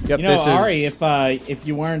 Yep, You know, this Ari, is... if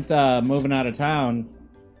you weren't moving out of town,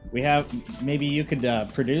 we have maybe you could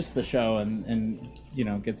produce the show and you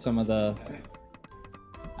know get some of the.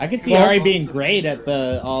 I could see Well- Ari being great at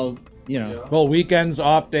the all. You know, Well, weekends,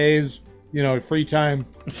 off days, free time,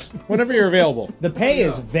 whenever you're available. the pay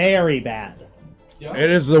is very bad, It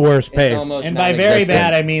is the worst pay. It's almost and by very non-existent.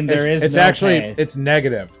 bad I mean there is It's no actually pay. it's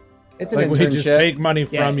negative. It's an Like we internship. just take money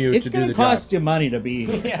Yeah, from you it's to do gonna the cost job. you money to be.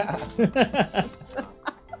 here.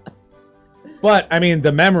 But I mean,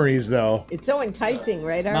 the memories though. It's so enticing,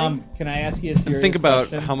 right, Ari? Can I ask you a serious Think about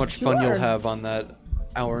question? how much fun Sure. you'll have on that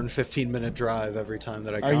hour and 15-minute drive every time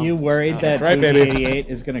that I Are come. you worried that right, Bougie baby. 88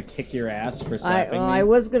 is gonna kick your ass for I, slapping well, me? I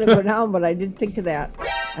was going to go down, but I did think of that.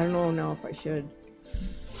 I don't know now if I should.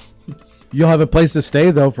 You'll have a place to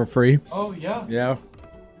stay though for free. Oh, yeah. Yeah.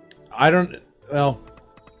 I don't. Well,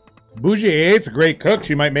 Bougie 88's a great cook.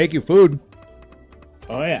 She might make you food.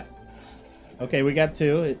 Oh yeah. Okay, we got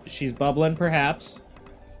 2. She's bubbling, perhaps.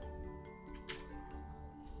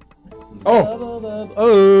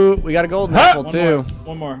 Oh, We got a golden Ha! apple, too.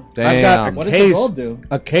 One more. Damn. I've got What a does the case. gold do?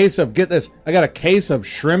 A case of get this. I got a case of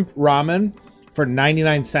shrimp ramen for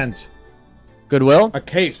 99 cents. Goodwill? A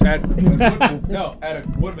case at no at a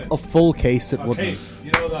Woodman. A full case at A Woodman. case.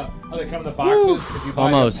 You know how they come in the boxes if you buy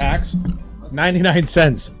Almost. the packs. 99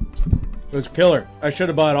 cents. It was killer. I should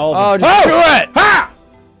have bought all Oh, of them. just do it! Ha!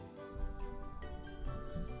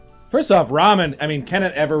 First off, ramen. I mean, can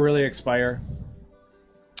it ever really expire?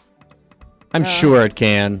 I'm sure it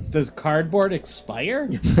can. Does cardboard expire?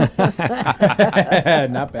 Not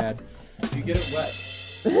bad. You get it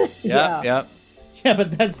wet. Yep, yep. Yeah,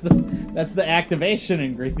 but that's the activation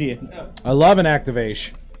ingredient. I love an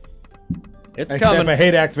activation. It's Except coming. I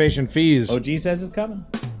hate activation fees. OG says it's coming.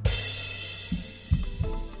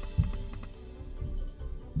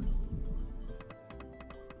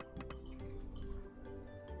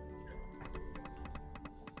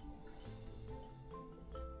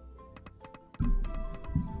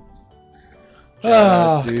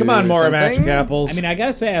 Come on, more something. magic apples. I mean, I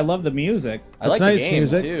gotta say, I love the music. I like nice the game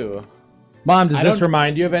music. too. Mom, does I this don't-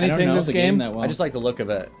 remind you of I don't anything? know This the game? that well. I just like the look of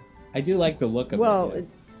it. I do like the look of Well, it. it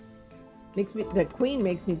makes me the Queen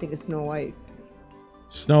makes me think of Snow White.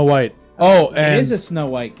 Snow White. Oh, It and is a Snow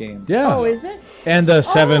White game. yeah. Oh, is it? And the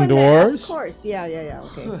Seven oh, and Dwarfs. Of course, yeah.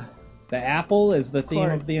 Okay. The apple is the theme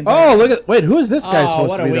course. of the entire. Oh, look at wait. Who is this guy Oh, supposed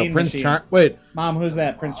what to a be? Though? weed Prince machine. Wait, Mom, who's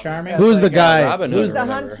that? Prince Charming. who's the like, guy? Robin Hood He's or the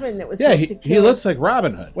whatever. huntsman that was Yeah, supposed to kill. he looks like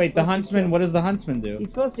Robin Hood. Wait, the supposed to huntsman. kill- What does the huntsman do? He's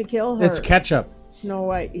supposed to kill her. It's ketchup. Snow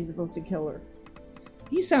White. He's supposed to kill her.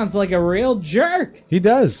 He sounds like a real jerk. He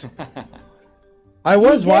does. I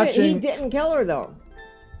was He watching. didn't kill her though.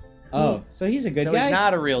 Oh, so he's a good So guy. he's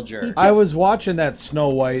not a real jerk. I was watching that Snow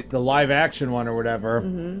White, the live action one or whatever.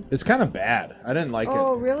 It's kind of bad. I didn't like it.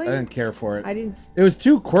 Oh, really? I didn't care for it. I didn't. It was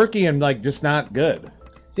too quirky and like just not good.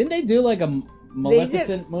 Didn't they do like a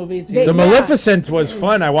Maleficent movie too? they- The Yeah. Maleficent was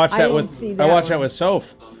fun. I watched I that didn't with see I that watched one. that with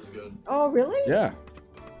Soph. Oh, really? Yeah.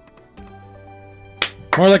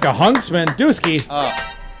 More like a hunksman. Dusky.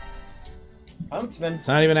 Huntsman. It's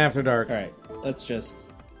not even after dark. All right, let's just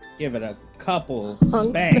give it a couple Hunks.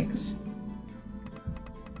 spanks.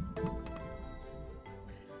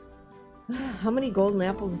 How many golden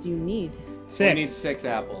apples do you need We need 6. 6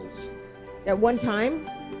 apples. at one time?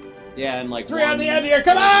 Yeah, and like 3 on the end here.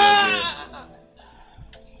 Come on!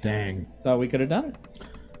 Dang. Thought we could have done it.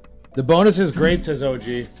 The bonus is great, says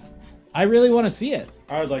OG. I really want to see it.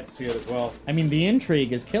 I would like to see it as well. I mean, the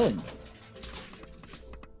intrigue is killing me.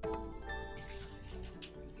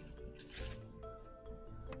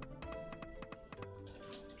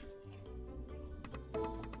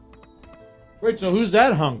 Wait, so who's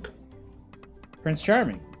that hunk? Prince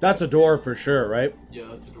Charming. That's a door for sure, right? Yeah,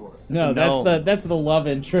 that's a door. No, a that's gnome. that's the love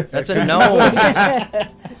interest. That's a gnome.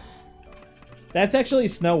 That's actually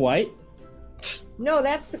Snow White. No,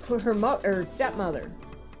 that's her stepmother,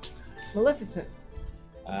 Maleficent.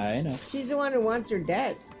 I know. She's the one who wants her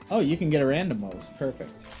dead. Oh, you can get a randomos.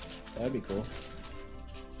 Perfect. That'd be cool.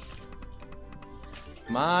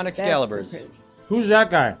 Come on, That's the Excaliburs. prince. Who's that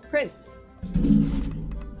guy? Prince.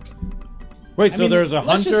 Wait, I so mean, there's a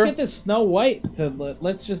let's hunter. just get this Snow White to.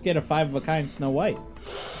 Let's just get a 5 of a kind Snow White.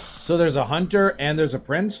 So there's a hunter and there's a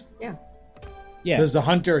prince. Yeah. Yeah. Does the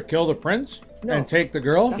hunter kill the prince No. and take the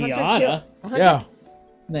girl? The He hunter oughta. killed- the hunter- Yeah.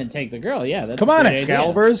 And then take the girl. Yeah, that's Come a on, great idea.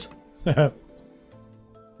 Excaliburs.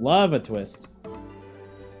 Love a twist.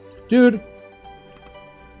 Dude.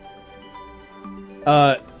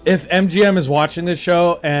 If MGM is watching this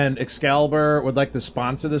show and Excalibur would like to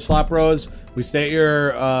sponsor the Slop Bros, we stay at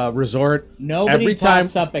your resort. Nobody every time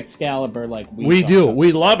talks up Excalibur like we talk do. up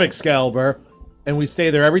We love Excalibur, and we stay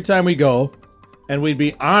there every time we go. And we'd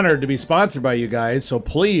be honored to be sponsored by you guys. So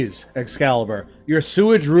please, Excalibur, your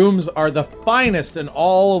sewage rooms are the finest in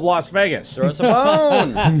all of Las Vegas. Throw us a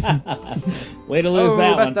bone. Way to lose Oh,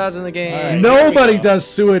 that best one. odds in the game. All right. Nobody Here we go. does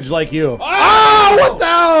sewage like you. Oh, what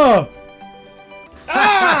the?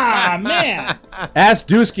 Ah, man! Ask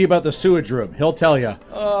Dusky about the sewage room. He'll tell you.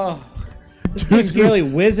 This game's really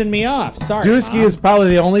whizzing me off. Sorry. Dusky Mom. is probably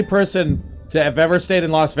the only person to have ever stayed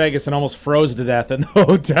in Las Vegas and almost froze to death in the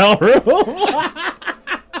hotel room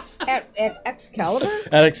At Excalibur?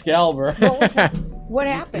 at Excalibur. What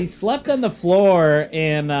happened? He slept on the floor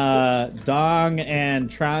in Dong and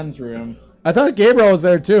Tron's room. I thought Gabriel was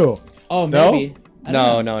there too. Oh, No? maybe. I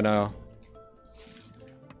don't know. No.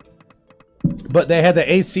 But they had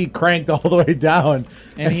the AC cranked all the way down.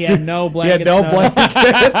 And he had no He blankets. had no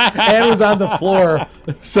blanket and was on the floor.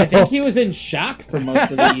 So I think he was in shock for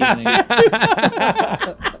most of the evening.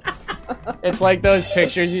 It's like those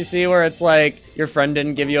pictures you see where it's like your friend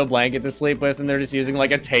didn't give you a blanket to sleep with and they're just using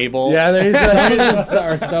like a table. yeah, there you Some of go. those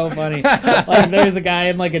are so funny. Like there's a guy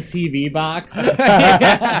in like a TV box.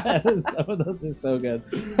 Some of those are so good.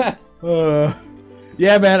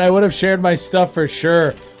 Yeah, man, I would have shared my stuff for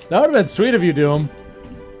sure. That would have been sweet of you, Doom.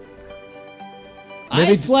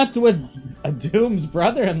 I slept with a Doom's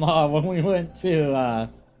brother-in-law when we went to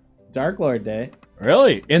Dark Lord Day.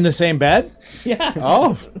 Really? In the same bed? Yeah.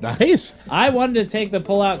 Oh, nice. I wanted to take the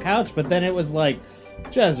pull-out couch, but then it was like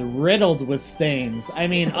just riddled with stains. I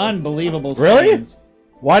mean, unbelievable Really? stains.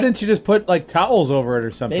 Why didn't you just put like towels over it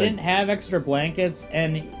or something? They didn't have extra blankets,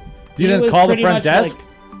 and You didn't call the front desk?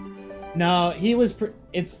 No, he was. Or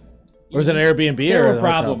was it an Airbnb? There or were the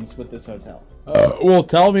hotel? problems with this hotel. Well,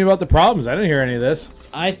 tell me about the problems. I didn't hear any of this.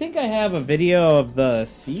 I think I have a video of the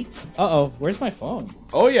seat. Uh-oh, where's my phone?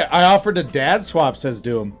 Oh, yeah. I offered a dad swap, says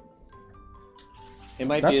Doom. It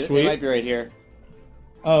might That's be. sweet. It might be right here.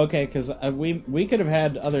 Oh, okay, because we could have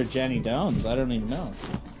had other Jenny Downs. I don't even know.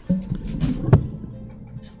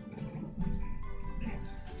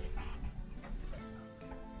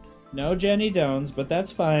 No Jenny Dones, but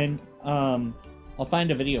that's fine. I'll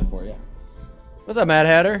find a video for you. What's up, Mad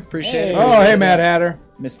Hatter? Appreciate Hey. it. Oh, hey, Mad Hatter.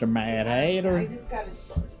 Mr. Mad Hater. just got it.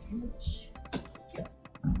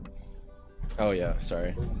 Oh yeah,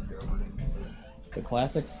 sorry. The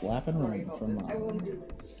classic slapping ring from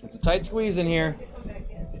It's a tight squeeze in here.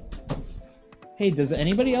 Hey, does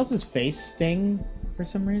anybody else's face sting for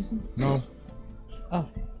some reason? No. Oh.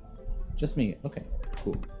 Just me. Okay.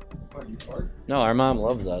 Cool. No, our mom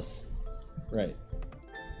loves us. Right.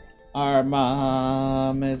 Our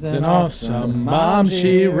mom is An awesome mom,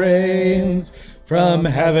 she reigns from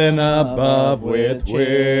heaven above with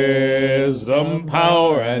wisdom,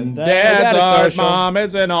 power, and dad's got a our social. mom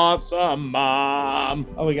is an awesome mom.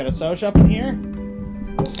 Oh, we got a social up in here?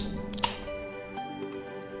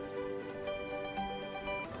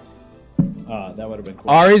 Oh, that would have been cool.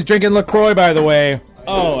 Ari's drinking LaCroix, by the way,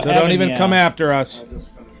 Oh, so don't heaven, even yeah. come after us.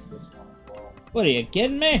 What are you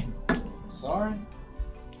kidding me? Sorry.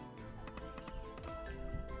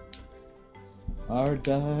 Our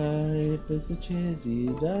diaper's a cheesy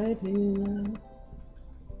diaper.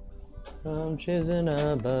 I'm chizzing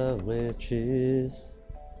above with cheese.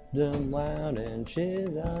 Dumb loud and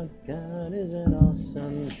cheese. Our God is an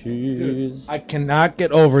awesome cheese. I cannot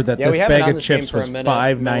get over that Yeah, we this haven't bag on of this game chips for a was minute. No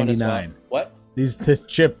one has $5.99. What? This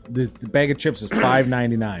bag of chips is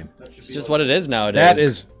 $5.99. It's just what it is nowadays. That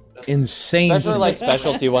is insane. Especially like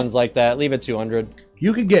specialty ones like that. Leave it 200.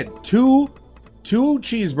 You could get two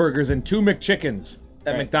cheeseburgers and 2 McChickens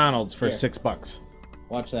at Right. McDonald's for Here. $6.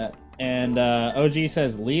 Watch that. And OG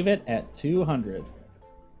says leave it at 200.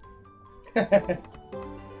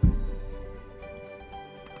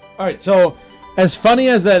 All right, so as funny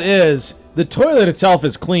as that is, the toilet itself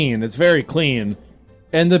is clean. It's very clean.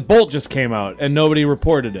 And the bolt just came out and nobody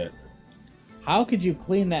reported it. How could you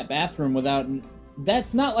clean that bathroom without...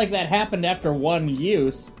 That's not like that happened after one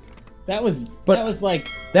use. That was like...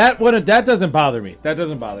 That doesn't bother me. That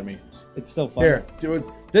doesn't bother me. It's still fun. Here,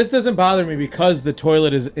 this doesn't bother me because the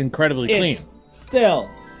toilet is incredibly clean. It's still...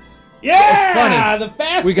 Yeah! funny. The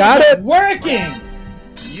fast We got is it? working!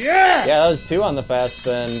 Yes! Yeah, that was 2 on the fast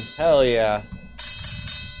spin. Hell yeah.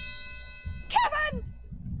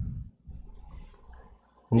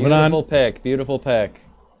 Moving Beautiful on. pick. Beautiful pick.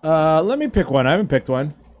 Let me pick one. I haven't picked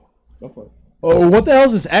one. Go for it. Oh, what the hell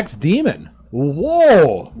is this X-Demon?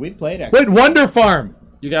 Whoa! We played it. Wait, Wonder Farm!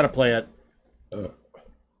 You gotta play it.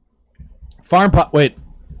 Farm Pot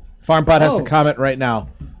has to Oh. comment right now.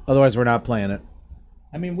 Otherwise, we're not playing it.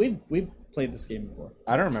 I mean, we've played this game before.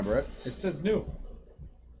 I don't remember it. It says new.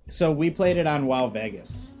 So we played it on WoW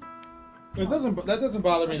Vegas. That doesn't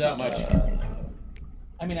bother me that much.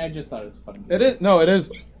 I mean, I just thought it was fun. It is. No, it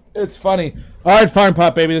is. It's funny. All right, Farm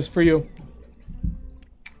Pot, baby. This is for you.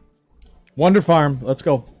 Wonder Farm. Let's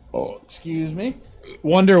go. Oh, excuse me.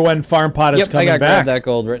 Wonder when Farm Pot is Yep, I coming got back. grabbed that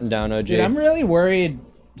gold written down, OG. Dude, I'm really worried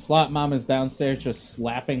Slot Mama's downstairs just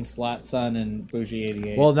slapping Slot Son and Bougie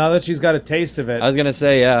 88. Well, now that she's got a taste of it. I was gonna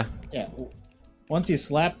say, yeah. yeah. Once you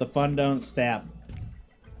slap, the fun don't stab.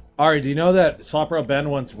 Ari, do you know that Slopro Ben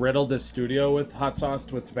once riddled his studio with hot sauce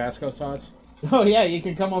with Tabasco sauce? Oh yeah, you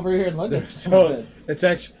can come over here and look at So it's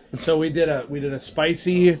actually we did a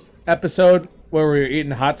spicy episode where we were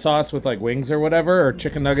eating hot sauce with like wings or whatever, or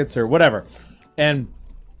chicken nuggets or whatever, and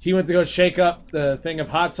he went to go shake up the thing of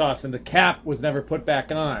hot sauce, and the cap was never put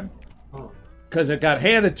back on because it got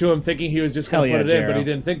handed to him, thinking he was just gonna Hell put yeah, it in, but Jero. he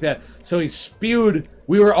didn't think that. So he spewed.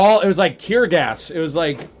 We were all. It was like tear gas. It was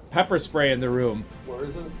like pepper spray in the room. Where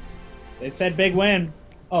is it? They said big win.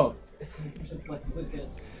 Oh. Just like look at.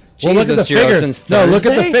 Well, look at the Jesus, Jiro, figures. since No, look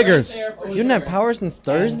at the Thursday? figures. You didn't have power since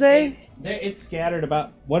Thursday? It's scattered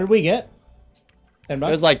about. What did we get? $10.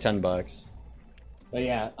 It was like $10. But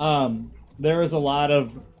yeah, there was a lot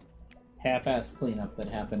of half-ass cleanup that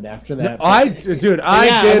happened after that. I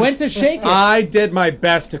I went to shake it. I did my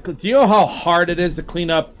best to. Do you know how hard it is to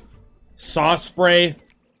clean up sauce spray?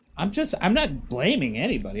 I'm not blaming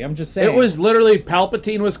anybody. I'm just saying It was literally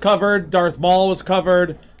Palpatine was covered, Darth Maul was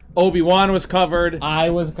covered, Obi-Wan was covered.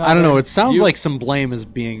 I was. I don't know. It sounds You- like some blame is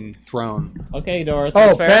being thrown. Okay, Dorothy.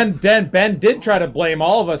 Oh, fair. Ben did try to blame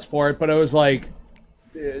all of us for it, but it was like,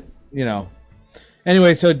 you know.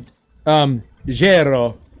 Anyway, so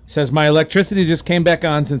Jero says my electricity just came back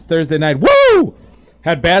on since Thursday night. Woo!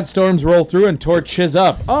 Had bad storms roll through and tore Chiz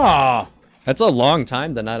up. Ah. That's a long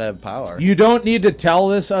time to not have power. You don't need to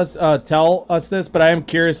tell us this, but I am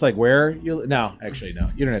curious, like where you. No, actually, no.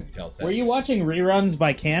 You don't have to tell us that. Were you watching reruns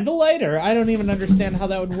by candlelight, or I don't even understand how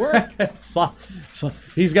that would work?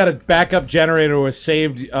 He's got a backup generator with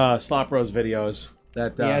saved Slop Rose videos.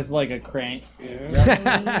 That He has like a crank.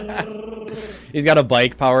 He's got a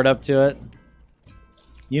bike powered up to it.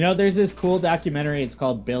 You know, there's this cool documentary. It's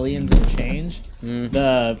called Billions and Change.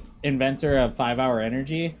 The inventor of 5 Hour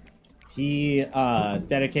Energy, he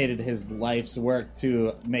dedicated his life's work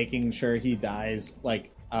to making sure he dies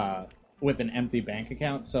like with an empty bank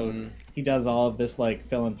account. So he does all of this like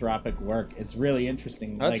philanthropic work. It's really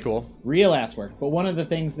interesting. That's like, cool. Real ass work. But one of the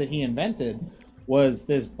things that he invented was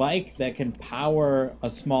this bike that can power a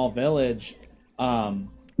small village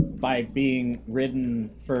by being ridden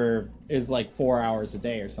for like 4 hours a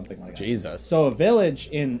day or something like that. Jesus. So a village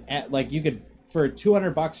like you could for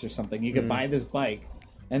 $200 or something, you could buy this bike,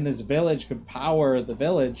 and this village could power the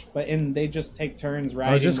village. And they just take turns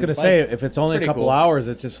riding. I was just this gonna bike. say, if it's only a pretty couple cool. hours,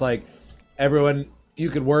 it's just like everyone you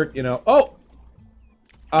could work. You know,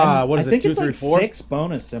 what is I think it? 2, it's 3, like 4? 6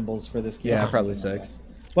 bonus symbols for this game. Yeah, or probably something like 6.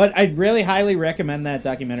 that. But I'd really highly recommend that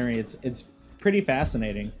documentary. It's pretty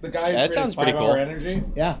fascinating. The guy who That created sounds pretty 5 cool. Hour Energy.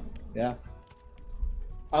 Yeah, yeah.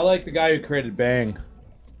 I like the guy who created Bang.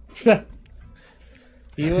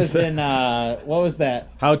 He was in what was that?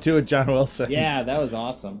 How to with John Wilson. Yeah, that was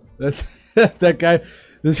awesome. That's that guy.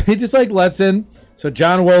 He just like lets in. So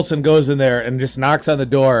John Wilson goes in there and just knocks on the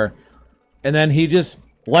door, and then he just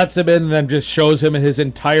lets him in, and then just shows him his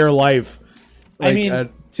entire life. I mean,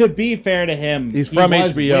 to be fair to him, He's from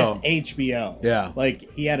was HBO. With HBO. Yeah.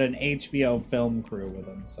 Like he had an HBO film crew with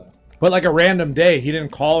him. So but like a random day, he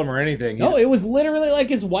didn't call him or anything. no, it was literally like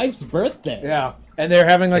his wife's birthday. Yeah, and they're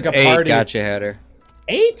having like It's a 8 party. gotcha hatter.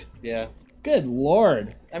 8? Yeah. Good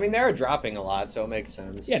lord. I mean, they're dropping a lot, so it makes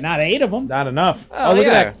sense. Yeah, not 8 of them. Not enough. Oh, look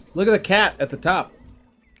yeah. at that! Look at the cat at the top.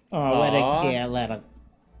 Oh, let Aw. a cat, let a.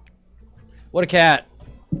 What a cat.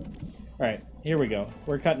 All right, here we go.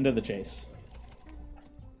 We're cutting to the chase.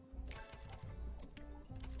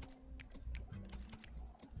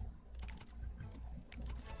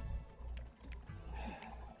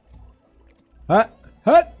 Hut,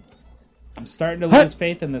 hut. I'm starting to Hut. lose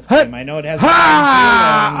faith in this Hut. game. I know it hasn't been too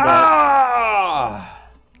long, but Ah!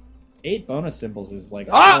 8 bonus symbols is like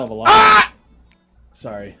a hell of a lot.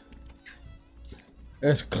 Sorry.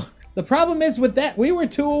 There's. The problem is with that, we were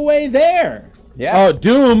 2 away there. Yeah. Oh,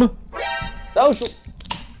 Doom. Social.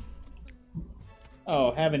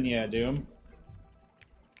 Oh, haven't you, Doom?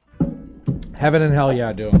 Heaven and hell,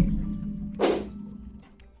 yeah, Doom.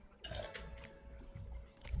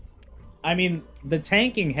 I mean, the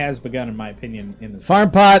tanking has begun, in my opinion, in this. Farm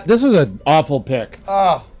pot. This was an awful pick.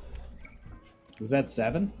 Oh. Was that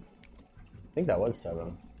 7? I think that was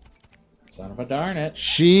 7. Son of a darn it.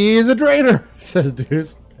 She's a traitor, says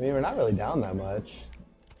Deuce. I mean, we're not really down that much.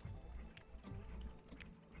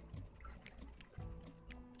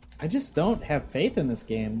 I just don't have faith in this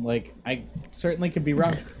game. Like, I certainly could be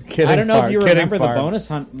wrong. Kidding, I don't know Farm, if you kidding, remember the Farm. bonus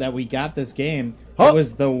hunt that we got this game. Oh. It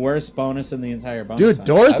was the worst bonus in the entire bonus Dude, hunt.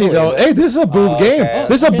 Dorothy, I believe though. it. Hey, this is a boob Oh, game. okay.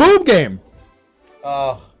 This is a boob game. Oh.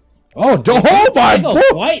 Oh, oh my Jiggle God.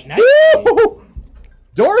 quite nicely. Woo!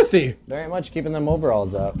 Dorothy. Very much keeping them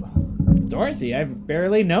overalls up. Dorothy, I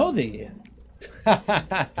barely know thee.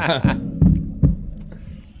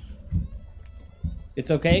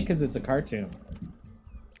 It's okay because it's a cartoon.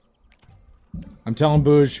 I'm telling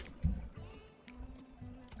Booge.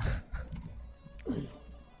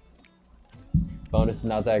 Bonus is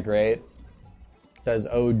not that great. Says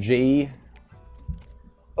OG.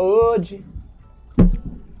 OG.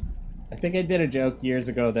 I think I did a joke years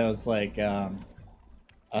ago that was like,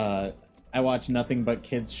 I watch nothing but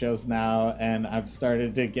kids shows now, and I've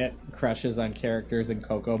started to get crushes on characters in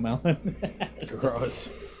Coco Melon. Gross.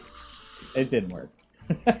 It didn't work.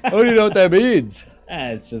 I don't even know what that means.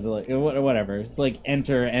 It's just like whatever. It's like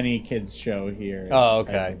enter any kids show here. Oh,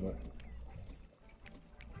 type okay. of-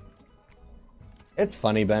 It's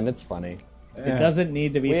funny, Ben. It's funny. It doesn't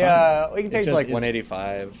need to be. We fun. we can It take just like is-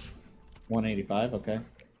 185. 185. Okay.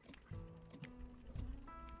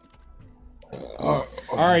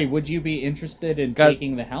 Ari, would you be interested in Got-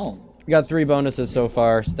 taking the helm? We got 3 bonuses so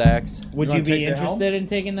far. Stacks. Would wanna you take be the helm? interested in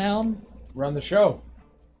taking the helm? Run the show.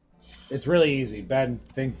 It's really easy. Ben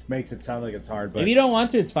makes it sound like it's hard, but If you don't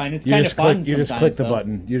want to, it's fine. It's you kind of just fun. click. You just sometimes, click the though.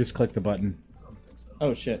 button. You just click the button.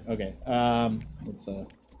 Oh shit. Okay. Let's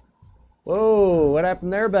Whoa, what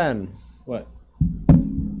happened there, Ben? what?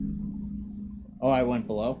 Oh, I went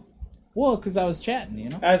below. Well, because I was chatting, you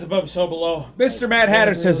know. As above, so below. Mr. Mad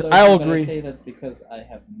Hatter says, But "I'll I agree." say that because I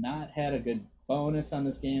have not had a good bonus on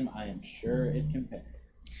this game. I am sure it can pay.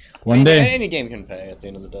 One day. Any game can pay at the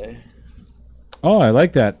end of the day. Oh, I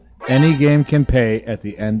like that. Any game can pay at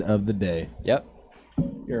the end of the day. Yep.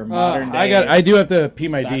 You're a modern day. I do have to pee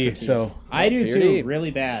my D. Socrates. So I do Your too. D.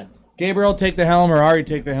 Really bad. Gabriel, take the helm, or Ari,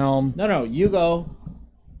 take the helm. No, you go.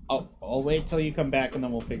 I'll wait till you come back and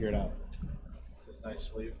then we'll figure it out. This is nice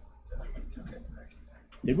sleeve.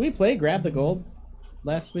 Did we play Grab the Gold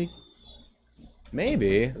last week?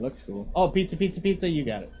 Maybe. It looks cool. Oh, pizza, pizza, pizza. You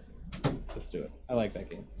got it. Let's do it. I like that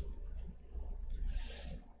game.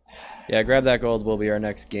 Yeah, Grab That Gold will be our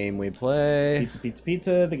next game we play. Pizza, pizza,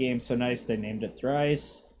 pizza. The game's so nice they named it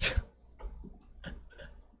thrice.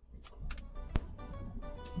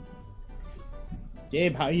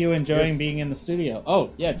 Gabe, how are you enjoying being in the studio?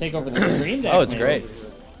 Oh, yeah, take over the stream deck. Oh, it's maybe. great.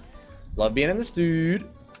 Love being in the studio.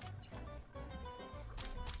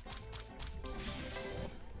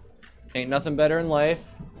 Ain't nothing better in life.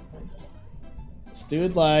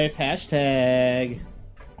 Stewed life, hashtag.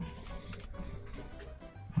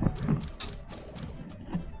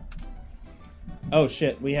 Oh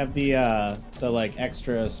shit, we have the like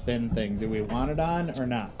extra spin thing. Do we want it on or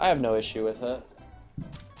not? I have no issue with it.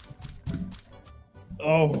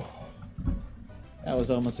 Oh. That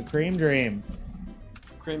was almost a cream dream.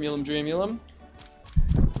 Cremulum dreamulum.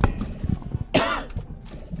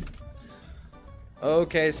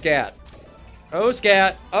 Okay, scat. Oh,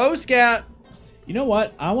 scat. Oh, scat. You know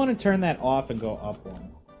what? I want to turn that off and go up one.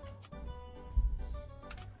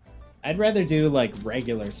 I'd rather do like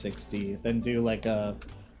regular 60 than do like a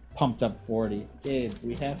pumped up 40. Gabe,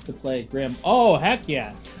 we have to play Grim. Oh, heck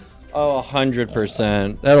yeah. Oh,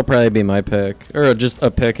 100%. That'll probably be my pick. Or just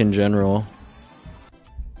a pick in general.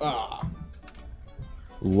 Ah.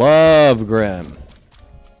 Love Grim.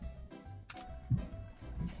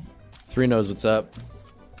 3 knows what's up.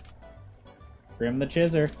 Grim the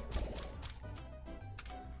Chizzer.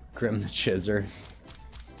 Grim the Chizzer.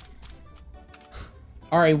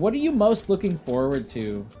 All right, what are you most looking forward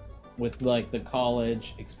to with like the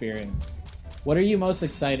college experience? What are you most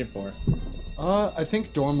excited for? I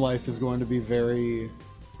think dorm life is going to be very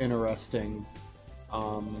interesting.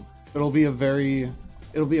 It'll be a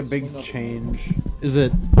big change. Is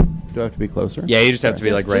it? Do I have to be closer? Yeah, you just have to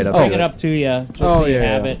be like right up. Bring to it up to you, just so you yeah,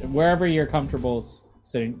 have yeah. it wherever you're comfortable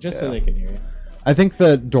sitting, just so they can hear you. I think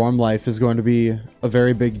that dorm life is going to be a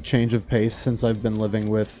very big change of pace since I've been living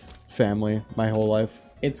with family my whole life.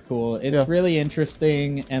 It's cool. It's Yeah. really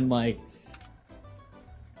interesting, and like,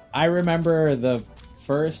 I remember the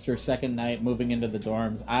first or second night moving into the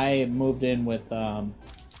dorms. I moved in with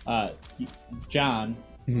John.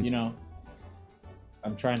 Mhm. You know,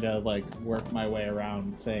 I'm trying to like work my way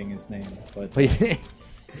around saying his name, but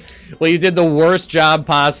Well, you did the worst job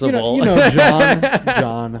possible. You know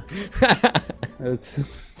John. It's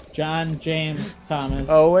John, James, Thomas.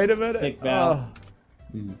 Oh, wait a minute. Dick Val.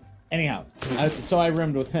 Oh. Anyhow, so I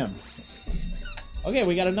roomed with him. Okay,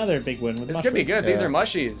 we got another big win with This could be mushrooms. good. These Yeah. are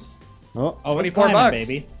mushies. oh, Oh, it's 24 climbing, bucks.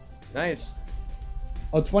 baby. Nice.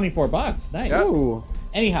 Oh, $24. Nice. Yeah. ooh.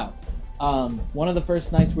 Anyhow, one of the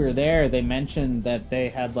first nights we were there, they mentioned that they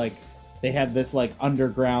had this like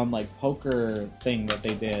underground like poker thing that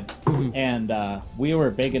they did, and we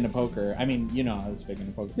were big into poker. I mean, you know, I was big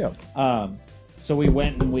into poker. Yeah. So we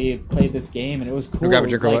went and we played this game, and it was cool. grab a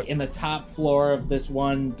It was drink or like what? in the top floor of this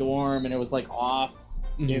one dorm, and it was like off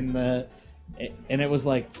in the, and it was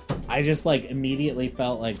like I just like immediately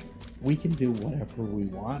felt like we can do whatever we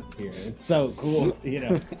want here. It's so cool, you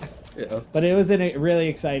know. Yeah. But it was a really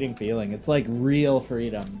exciting feeling. It's like real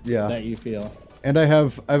freedom Yeah. that you feel. And I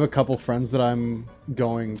have a couple friends that I'm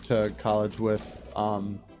going to college with.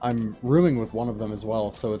 I'm rooming with one of them as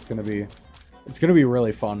well, so it's gonna be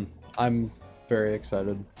really fun. I'm very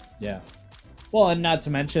excited. Yeah. Well, and not to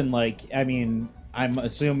mention, like, I mean, I'm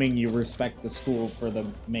assuming you respect the school for the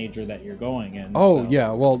major that you're going in. Oh so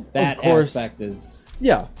yeah, well that of course. aspect is.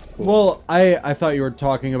 Yeah. Well, I thought you were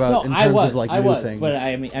talking about in terms of like new things. but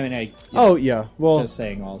I mean, Oh yeah. Well, just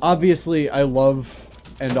saying also. obviously I love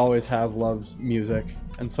and always have loved music,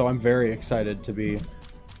 and so I'm very excited to be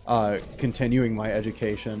continuing my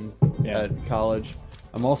education Yeah. at college.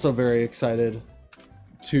 I'm also very excited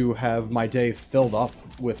to have my day filled up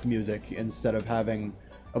with music instead of having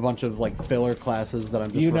a bunch of like filler classes that I'm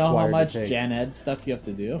just Do you know how required much to take. gen ed stuff you have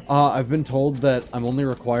to do? I've been told that I'm only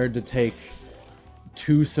required to take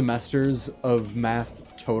 2 semesters of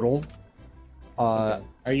math total. Are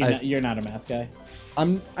you? I- Not, you're not a math guy.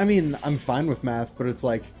 I'm fine with math, but it's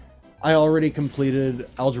like I already completed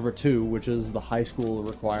Algebra 2, which is the high school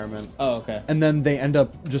requirement. Oh, okay. And then they end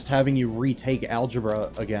up just having you retake algebra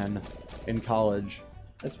again in college.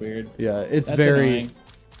 That's weird. Yeah, it's That's very annoying.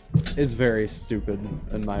 it's very stupid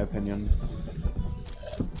in my opinion.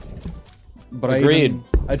 But Agreed.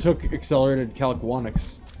 I took accelerated Calc 1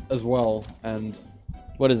 as well, and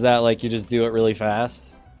What is that like? You just do it really fast?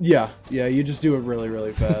 yeah, you just do it really,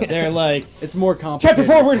 really fast. They're like, It's more complicated.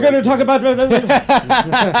 chapter 4, we're going to talk about.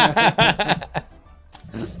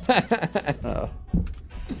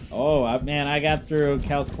 Oh, Man, I got through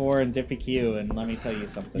Calc 4 and Diffie Q, and let me tell you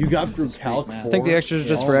something. You got It's through discrete Calc math. 4? I think the extras are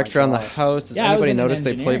just Oh for my extra on the gosh. house. Does Yeah, I was anybody in an notice they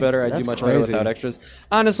play engineering better? I school. do That's much better crazy. without extras.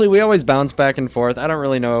 Honestly, we always bounce back and forth. I don't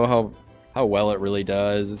really know how well it really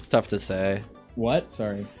does. It's tough to say. What?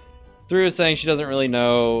 Sorry. Drew was saying she doesn't really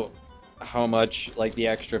know how much like the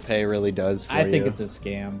extra pay really does for I think you. it's a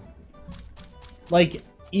scam. Like,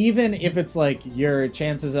 even if it's like your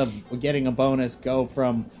chances of getting a bonus go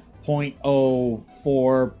from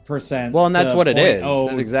 0.04%. Well, and that's to what it is.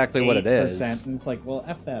 That's exactly what it is. 0.08%, and it's like, well,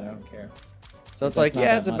 F that, I don't care. So it's That's like, not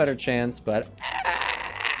yeah, that it's a much. better chance, but.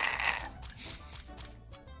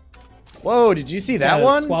 Whoa! Did you see that Yeah,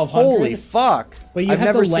 one? it's 1,200. Holy fuck! But you I've have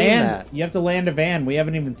never to seen land. that. You have to land a van. We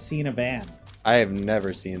haven't even seen a van. I have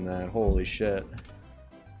never seen that. Holy shit!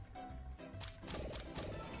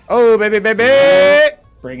 Oh baby, baby!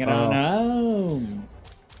 Bring it on home.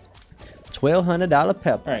 $1,200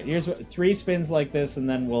 pep. All right, here's 3 spins like this, and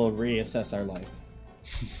then we'll reassess our life.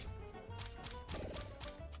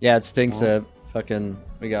 Yeah, it stinks that fucking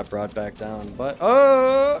we got brought back down, but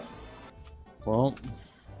oh. Well,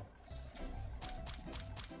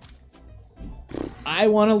 I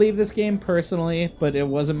want to leave this game personally, but it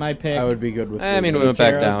wasn't my pick. I would be good with I mean, we leaving. went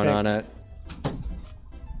back Jared's down pick. on it.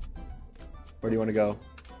 Where do you want to go?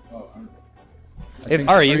 If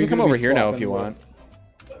Ari, you Are can you come gonna be over here now if swapping you the- want.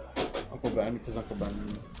 Uncle Ben, because Uncle Ben is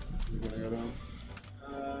gonna go down.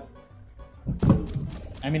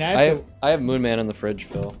 I mean, I have Moon Man in the fridge,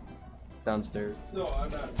 Phil, downstairs. No,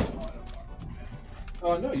 I'm not.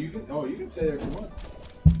 Oh no, you can. Oh, you can stay there if you want.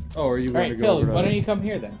 Oh, are you All going right, to go Phil, over to why don't you come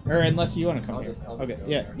here then? Or unless you want to come I'll here. just Okay, go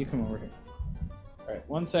yeah, there. you come over here. All right,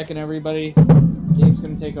 1 second, everybody. Gabe's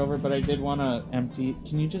gonna take over, but I did want to empty.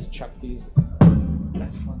 Can you just chuck these?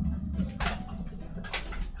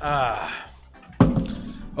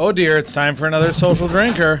 Oh dear, it's time for another social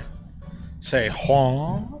drinker. Say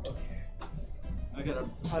honk. I gotta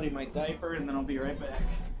putty my diaper, and then I'll be right back.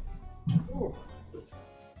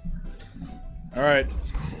 All right,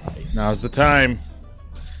 now's the time.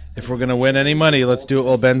 If we're gonna win any money, let's do it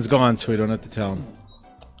while Ben's gone, so we don't have to tell him.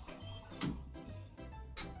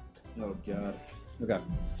 Oh god. Okay.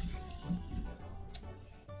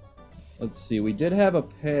 Let's see. We did have a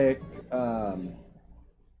pick.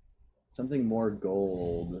 Something more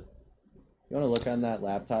gold. You want to look on that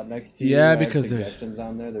laptop next to you? Yeah, I have because there's- suggestions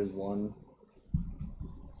on there. There's one.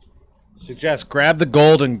 Suggest grab the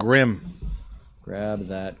gold and Grim. Grab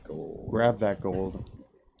that gold. grab that gold?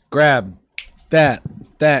 Grab that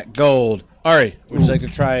gold. Ari, would you like to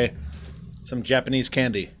try some Japanese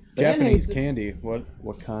candy? Japanese candy. What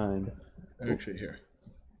kind? Actually, here.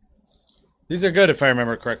 These are good if I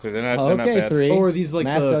remember correctly. They're not Okay, bad. 3. Oh, are these like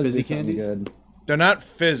Matt the does fizzy do something candies? good. They're not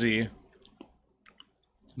fizzy.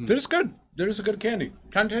 They're just good. They're just a good candy.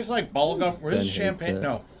 Kind of tastes like bubblegum. Or is Ben it hates champagne? it.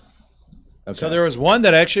 No. Okay. So there was one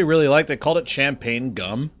that I actually really liked. They called it champagne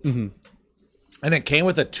gum, and it came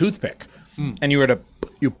with a toothpick. And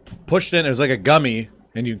you pushed it in. It was like a gummy,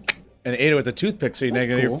 and you ate it with a toothpick, so you didn't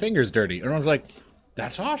get your cool. fingers dirty. And I was like,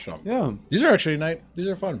 "That's awesome." Yeah. These are actually nice. These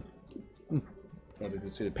are fun. Oh, did you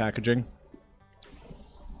see the packaging?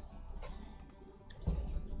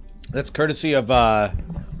 That's courtesy of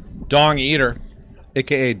Dong Eater,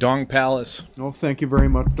 aka Dong Palace. Oh, thank you very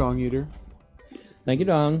much, Dong Eater. Thank you,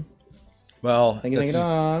 Dong. Well, Thank you,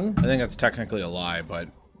 Dong. I think that's technically a lie, but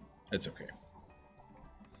it's okay.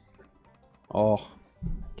 Oh,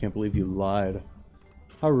 can't believe you lied.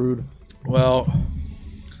 How rude. Well,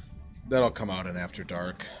 that'll come out in After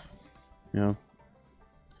Dark. Yeah.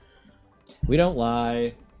 We don't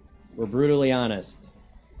lie. We're brutally honest.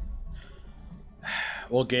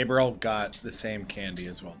 Well, Gabriel got the same candy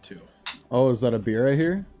as well, too. Oh, is that a beer I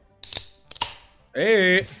hear?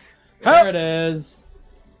 Hey! There it is.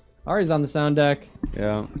 Ari's on the sound deck.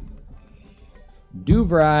 Yeah.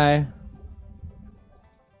 Duvry.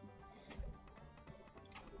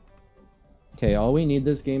 Okay, all we need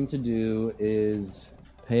this game to do is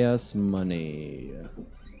pay us money.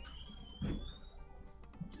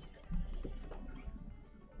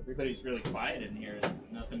 Everybody's really quiet in here.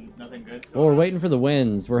 Nothing good's Well, we're waiting for the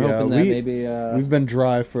wins. We're Yeah, hoping that we- maybe We've been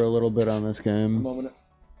dry for a little bit on this game.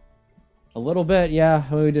 a little bit.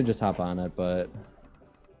 Yeah, we did just hop on it, but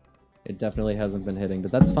it definitely hasn't been hitting.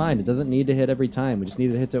 But that's fine. It doesn't need to hit every time. We just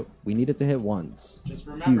need it to hit once. Just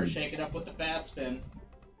remember, Huge. shake it up with the fast spin.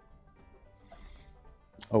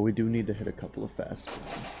 Oh, we do need to hit a couple of fast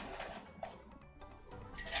spins.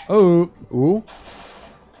 Oh, Ooh.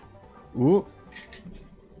 Ooh.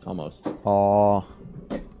 almost. Aw.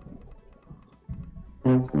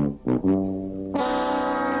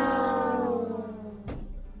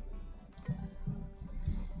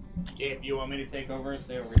 Gabe, you want me to take over or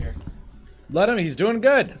stay over here? Let him. He's doing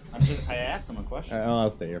good. I asked him a question. All right, I'll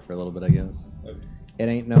stay here for a little bit, I guess. It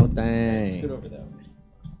ain't no Scoot thing. over that way.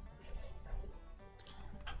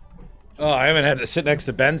 Oh, I haven't had to sit next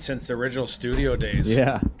to Ben since the original studio days.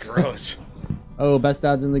 Yeah. Gross. Oh, best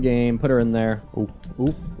odds in the game. Put her in there. Oop.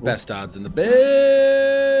 Best odds in the biz.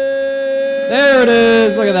 There it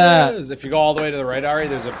is. Look at that. If you go all the way to the right, Ari,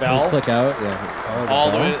 there's a bell. Just click out. Yeah.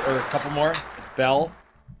 All the way, or a couple more. It's bell.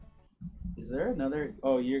 Is there another?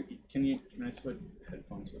 Oh, can I switch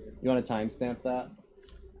headphones with you? You want to timestamp that?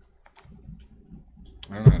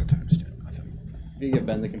 I don't know how to timestamp nothing. If you give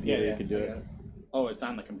Ben the computer, Yeah, you could do I it. got it. Oh, it's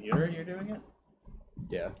on the computer. You're doing it.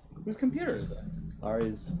 Yeah. Whose computer is that?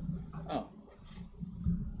 Ari's. Oh,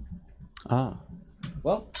 Ah.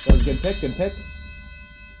 Well, that was a good pick. Good pick.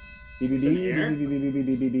 Is it here?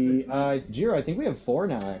 Jiro, I think we have 4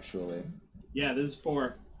 now, actually. yeah. This is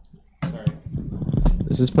 4. Sorry.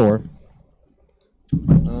 This is 4.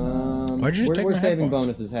 Why'd you just take we're my saving headphones?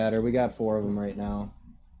 bonuses, Hatter. We got 4 of them right now.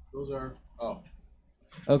 Those are. Oh.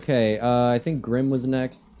 Okay, I think Grim was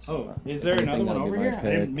next. Oh, is there I think another one that'll be over my here? I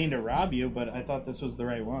pick. didn't mean to rob you, but I thought this was the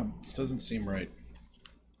right one. This doesn't seem right.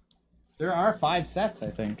 There are 5 sets, I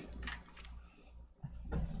think.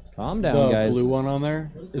 Calm down, The guys. blue one on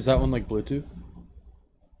there, is that one like Bluetooth?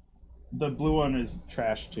 The blue one is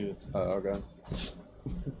Trash Tooth. Oh, okay.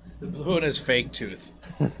 The blue one is fake tooth.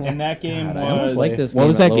 And that game I almost was like this. What game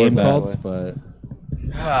was at that game lower called? bets, but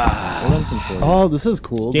we'll run some for you. Oh, this is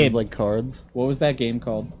cool. Gabe. These, like cards. What was that game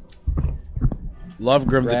called? Love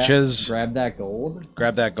Grim the Chiz. Grab that gold.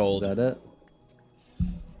 Grab that Is gold. that it?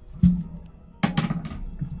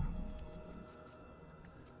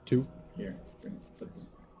 Two. Here. Put this.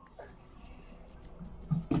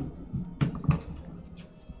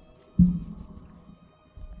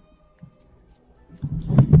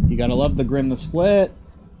 You gotta love the Grim the Split.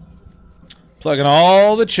 Plugging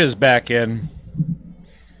all the chiz back in.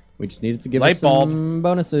 We just needed to give Light us some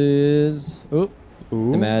bonuses. Oop.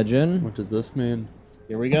 Ooh. Imagine. What does this mean?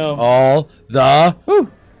 Here we go. All the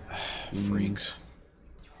freaks.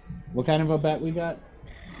 What kind of a bet we got?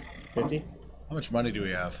 50? How much money do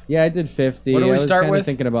we have? Yeah, I did 50. What do we I was start kinda with?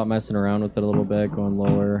 thinking about messing around with it a little bit, going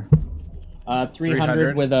lower.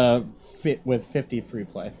 300 with a with 50 free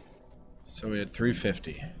play. So we had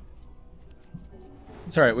 350.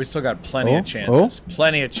 It's all right. We still got plenty Oh, of chances.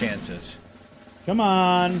 Plenty of chances. Come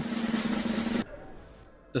on.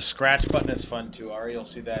 The scratch button is fun too, Ari. You'll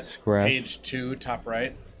see that. Scratch. Page 2, top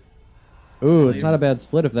right. Ooh, it's not a bad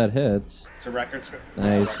split if that hits. It's a record scratch.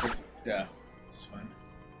 Nice. Yeah, it's fine.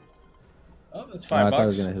 Oh, that's Oh, I $5. thought it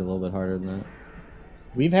was going to hit a little bit harder than that.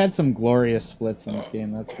 We've had some glorious splits in this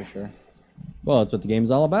game, that's for sure. Well, that's what the game's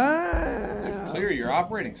all about. Clear your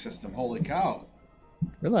operating system. Holy cow.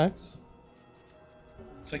 Relax.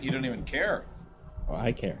 It's like you don't even care. Oh,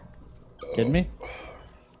 I care. Kidding me?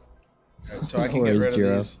 Right, so I can No get worries, rid of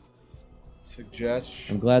Jiro. these.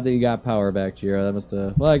 Suggestion. I'm glad that you got power back, Jiro. That must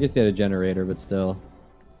have... Well, I guess you had a generator, but still.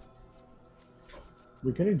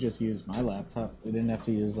 We could have just used my laptop. We didn't have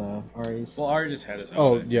to use Ari's. Well, Ari just had his own.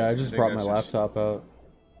 Oh, think. yeah, I just think brought my that's just- laptop out.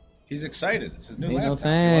 He's excited. It's his new Ain't no laptop.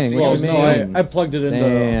 thing. He What wants you to no, use it. mean? I plugged it into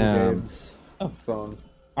Damn. Uncle Gabe's phone.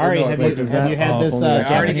 Ari, no, have, wait, you, does have that- you had oh, this if only I already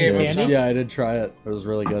Japanese gave him candy? Yeah, I did try it. It was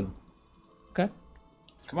really good. Okay.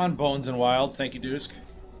 Come on, Bones and Wilds. Thank you, Dusk.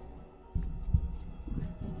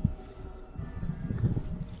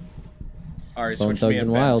 Ari, Bone switch me Thugs and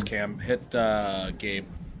and Ben's Wilds. cam. Hit Gabe.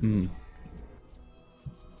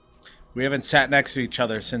 We haven't sat next to each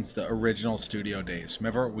other since the original studio days.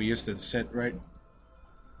 Remember, we used to sit right.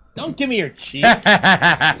 Don't give me your cheek.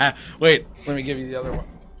 Wait, let me give you the other one.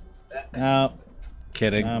 No.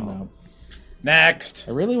 Kidding. No. Next.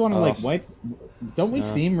 I really want to like wipe. Don't we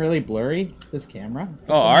seem really blurry? This camera.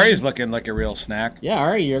 Oh, Ari's looking like a real snack. Yeah,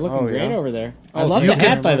 Ari, you're looking Oh, great yeah? over there. I love you the can-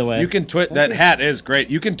 hat, by the way. You can twist that hat is great.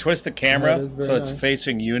 You can twist the That camera is very so it's nice.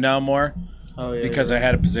 facing you now more Oh yeah. because I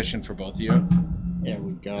had a position for both of you. There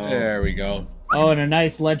we go. There we go. Oh, and a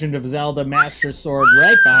nice Legend of Zelda Master Sword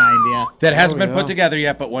right behind you. That hasn't been yeah. put together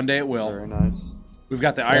yet, but one day it will. Very nice. We've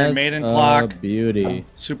got the Iron Just Maiden a clock, beauty.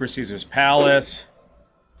 Super Caesar's Palace.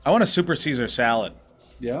 I want a Super Caesar salad.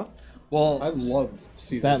 Yeah. Well, I love.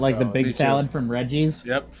 Is that like the big Me too. salad from Reggie's?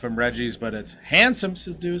 Yep, from Reggie's, but it's handsome,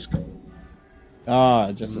 says Dusk.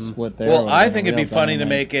 Oh, just a split there. Well, with I a think it'd be real funny to dynamite.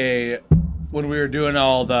 make a. When we were doing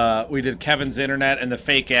we did Kevin's Internet and the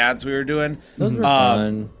fake ads we were doing. Those were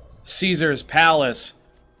fun. Caesar's Palace,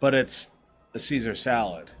 but it's a Caesar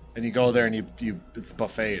salad, and you go there and you it's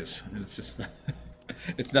buffets, and it's just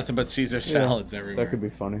it's nothing but Caesar salads everywhere. That could be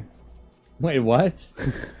funny. Wait, what?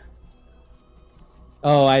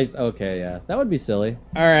 Oh, okay, yeah. That would be silly.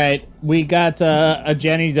 All right, we got a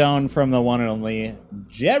Jenny Doan from the one and only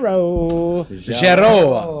Jero.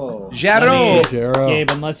 Jero. Let me- Jero. Gabe,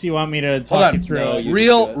 unless you want me to Hold talk on. you through it.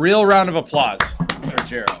 Real round of applause for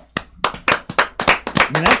Jero.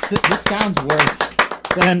 I mean, this sounds worse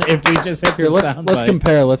than if we just hit Here, the let's sound let's bite.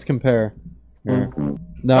 compare. Let's compare. Here.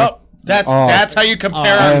 No. Oh, that's how you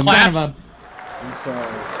compare Oh, our son claps. of I'm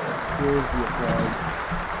sorry. Here's the applause.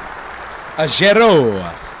 A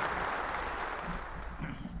Jero.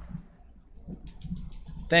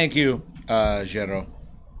 Thank you, Jero.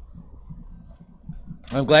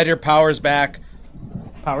 I'm glad your power's back.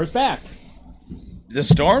 Power's back. The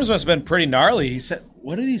storms must have been pretty gnarly. He said,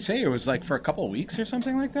 what did he say? It was like for a couple of weeks or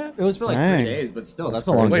something like that? It was for like Dang. 3 days, but still, that's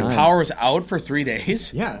a long Wait, time. power was out for 3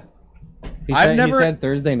 days? Yeah. He I've said, never- he said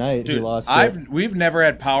Thursday night he Dude, lost it. we've never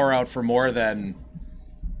had power out for more than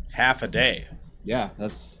half a day. Yeah,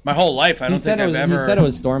 that's... My whole life, I don't He said, think I've ever... he said it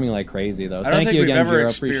was storming like crazy, though. I don't Thank think you we've again, ever Jiro.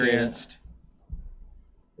 Appreciate it. experienced...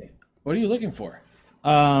 What are you looking for?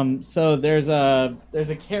 So there's a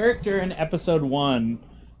character in episode 1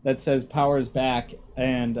 that says Power's back,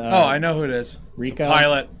 and Oh, I know who it is. It's Rico? the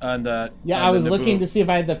pilot on the yeah, on I the was Naboo- looking to see if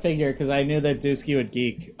I had the figure because I knew that Dusky would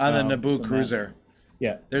geek on the from Naboo that. cruiser.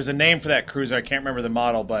 Yeah, There's a name for that cruiser. I can't remember the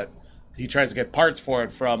model, but he tries to get parts for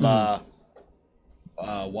it from Waba.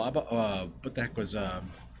 What the heck was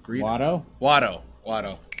Greed? Watto.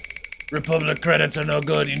 Watto. Republic credits are no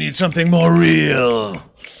good. You need something more real.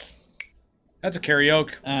 That's a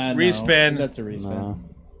karaoke. No, Respin. that's a respin.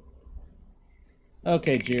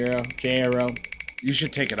 Okay, Jiro. You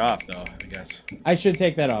should take it off, though, I guess. I should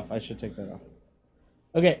take that off.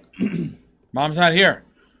 Okay, Mom's not here.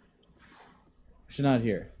 she's not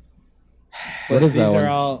here. What is that These one? are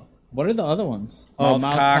all. What are the other ones? Mouth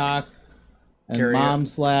Mouth cock, cock and karaoke. Mom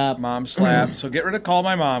slap. Mom slap. So get rid of Call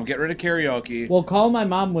My Mom. Get rid of karaoke. Well, Call My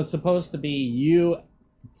Mom was supposed to be you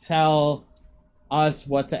tell us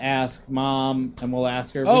what to ask Mom, and we'll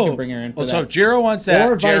ask her. We can bring her in for well, that. so if Jiro wants that,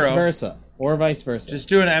 or vice Jiro, versa. Or vice versa. just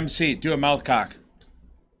do an MC. Do a mouth cock.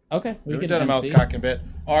 Okay, we We've can done a mouth MC. cock a bit.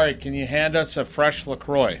 All right, can you hand us a fresh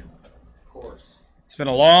LaCroix? Of course. It's been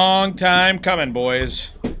a long time coming,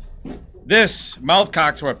 boys. This mouth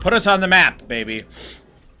cock's what put us on the map, baby.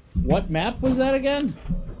 What map was that again?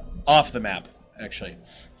 Off the map, actually.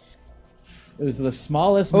 It was the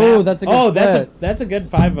smallest Oh, map. that's a good split. that's a good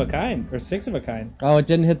 5 of a kind or 6 of a kind. Oh, it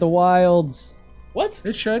didn't hit the wilds. What?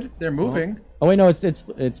 It should. They're moving. Oh, wait, no, it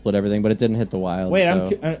split everything, but it didn't hit the wilds. Wait,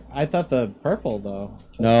 so. I thought the purple though.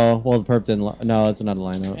 No, well, the perp didn't... No, it's not a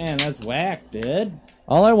lineup. Man, that's whack, dude.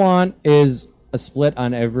 All I want is a split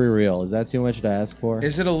on every reel. Is that too much to ask for?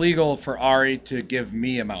 Is it illegal for Ari to give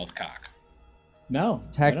me a mouth cock? No,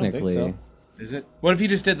 Technically. I don't think so. Is it? What if he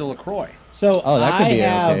just did the LaCroix? So Oh, that could be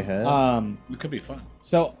I okay, have, huh? It could be fun.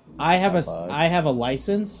 So I have bugs. I have a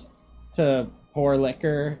license to pour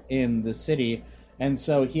liquor in the city, and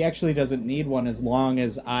so he actually doesn't need one as long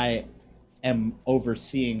as I am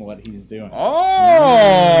overseeing what he's doing.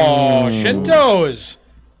 Oh, Shintos.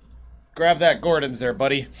 Grab that Gordon's there,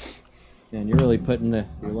 buddy. Man, you're really putting your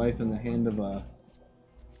life in the hand of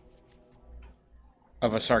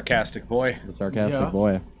a Sarcastic boy. sarcastic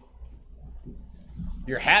boy.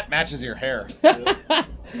 Your hat matches your hair.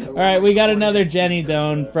 All right, we got another Jenny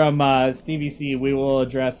Doan from Stevie C. We will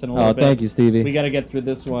address in a little Oh, bit. thank you, Stevie. We got to get through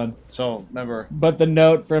this one. So remember, But the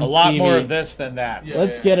note from a lot Stevie, more of this than that.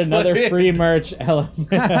 Let's get another free merch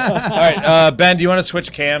element. All right, Ben, do you want to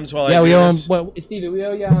switch cams while I Yeah, do we owe him. this? What, Stevie, we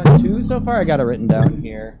owe you on 2 so far. I got it written down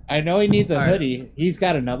here. I know he needs a All right. hoodie. He's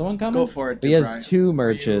got another one coming. Go for it. He has 2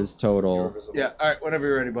 merches total. Yeah. All right. Whenever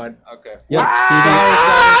you're ready, bud. Okay. Yep,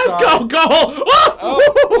 Ah, let's go! Go!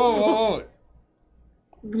 Oh!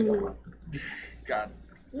 God.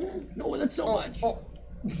 No, that's so much.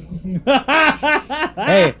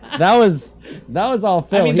 Hey, that was all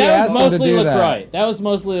Phil. I mean, He that asked was him to mostly do LaCroix. That was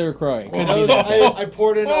mostly LaCroix. Could I, be was, that. I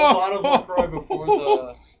poured in a lot of LaCroix before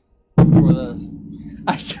this.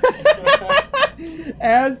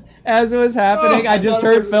 As it was happening, I just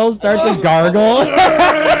heard Phil start to gargle.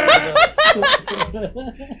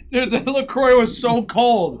 Dude, the LaCroix was so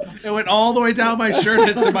cold. It went all the way down my shirt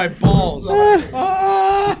into my balls.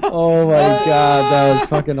 Oh my god, that was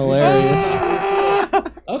fucking hilarious.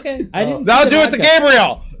 Okay, I didn't. Now see do the it to vodka.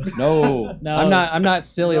 Gabriel. No, No. I'm not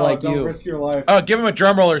silly like don't you. risk your life. Oh, give him a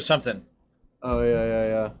drum roll or something. Oh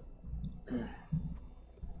yeah.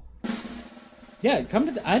 Yeah,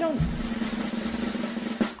 come to. I don't.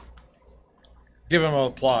 Give him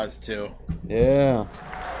applause too. Yeah.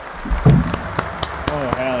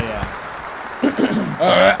 Oh hell yeah!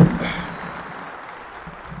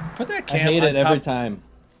 Put that I can hate on it top. every time.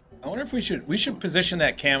 I wonder if we should position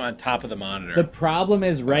that cam on top of the monitor. The problem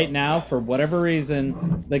is right now, for whatever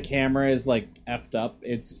reason, the camera is like effed up.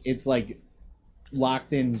 It's like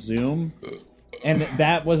locked in zoom, and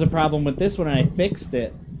that was a problem with this one. And I fixed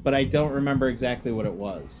it, but I don't remember exactly what it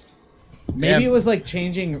was. Maybe Damn. it was like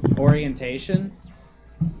changing orientation.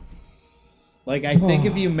 Like I think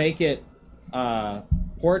if you make it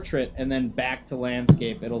portrait and then back to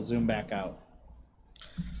landscape, it'll zoom back out.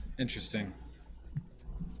 Interesting.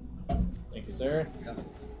 Thank you, sir.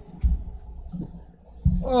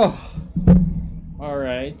 Oh, All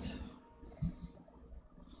right.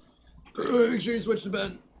 Make sure you switch to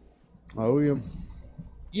Ben. oh yeah.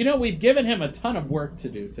 You know, we've given him a ton of work to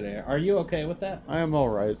do today. Are you okay with that? I am all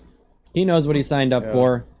right. He knows what he signed up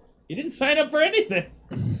for. He didn't sign up for anything.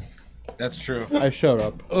 That's true. I showed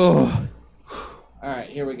up. All right,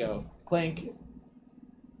 here we go. Clink.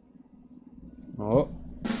 Oh.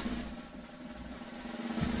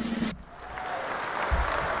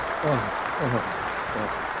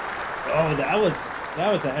 Oh, that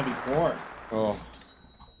was a heavy pour. Oh.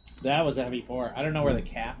 That was a heavy pour. I don't know where the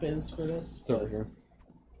cap is for this. It's over here.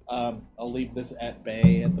 I'll leave this at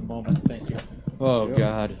bay at the moment. Thank you. Oh,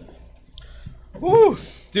 God. Woo!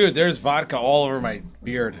 Dude, there's vodka all over my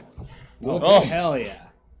beard. Oh, hell yeah.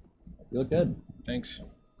 You look good. Thanks.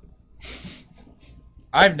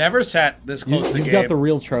 I've never sat this close to the You've game. got the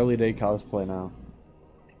real Charlie Day cosplay now.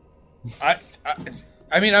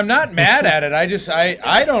 I mean, I'm not mad at it.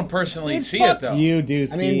 I don't personally Dude, see fuck it though. you,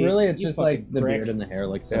 Dusky. I mean, really, it's You just fucking like the prick. beard and the hair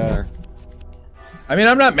look similar. I mean,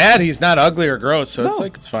 I'm not mad. He's not ugly or gross, so it's No.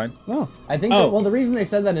 like it's fine. No. I think, Oh. that, well, the reason they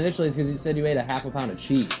said that initially is because you said you ate a half a pound of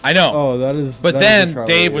cheese. I know. Oh, that is. But that is a then Charlie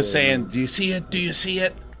Dave Day was thing. saying, "Do you see it? Do you see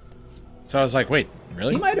it?" So I was like, "Wait,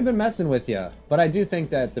 really?" He might have been messing with you, but I do think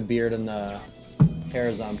that the beard and the hair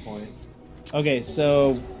is on point. Okay,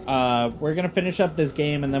 so we're gonna finish up this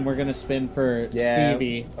game and then we're gonna spin for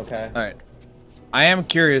Stevie. Okay. All right. I am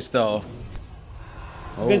curious though.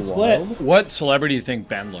 It's a good split. What celebrity do you think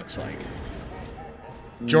Ben looks like?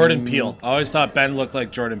 Jordan Peele. I always thought Ben looked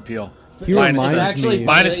like Jordan Peele. He Minus reminds the, me.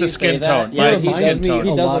 minus the skin tone. Yeah, Minus he the skin does, tone.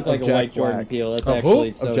 he A does lot look like of a white Jack Jordan Black. Peele. That's Of who? actually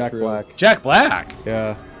Of so Jack true. Black. Jack Black.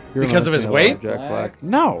 Yeah. He Because of reminds his me a lot weight? of Jack Black? Black.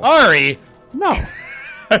 No. Ari. No.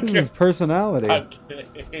 This is his personality. What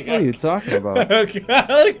are you talking about?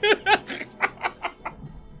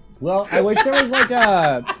 Well, I wish there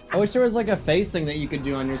was like a face thing that you could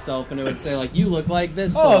do on yourself, and it would say like, "You look like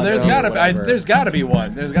this." Oh, there's celebrity," gotta or be. whatever. There's gotta be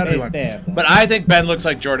one. There's gotta be one. They have that. But I think Ben looks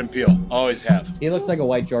like Jordan Peele. Always have. He looks like a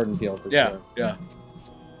white Jordan Peele for Yeah, sure. yeah.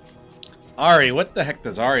 Ari, what the heck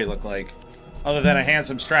does Ari look like? Other than a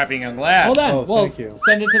handsome, strapping young lad. Hold on. Oh, well, thank you.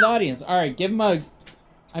 send it to the audience. All right, give him a.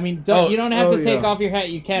 I mean, you don't have to take off your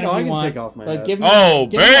hat. You can No, if I you can want. take off my but hat. give him, Oh,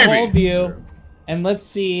 give him the baby. whole view, and let's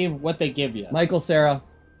see what they give you. Michael Cera.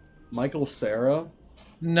 Michael Cera?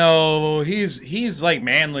 No, he's like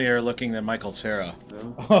manlier looking than Michael Cera.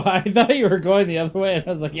 Oh, I thought you were going the other way, and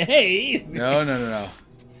I was like, "Hey, easy." No.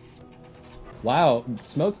 Wow,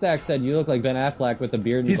 Smokestack said you look like Ben Affleck with a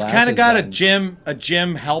beard and He's glasses. kind of got Ben. a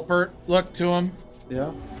gym helper look to him.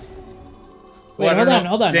 Yeah. Wait, Well, I hold don't on, know.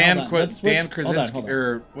 hold on, Dan hold on. Let's switch- Dan hold on, Krasinski, hold on.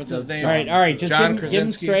 or what's his name? All right. Just John give him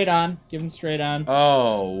Krasinski? straight on. Give him straight on.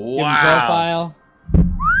 Oh Give him wow! profile.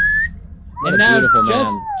 What And a now, beautiful man.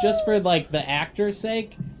 just for like the actor's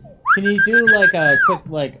sake, can you do like a quick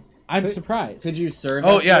like? I'm surprised. Could you serve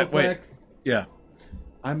Oh us yeah, real wait, quick? yeah.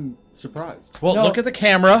 I'm surprised. Well, No. look at the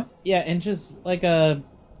camera. Yeah, and just like a.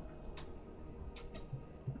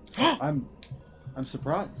 I'm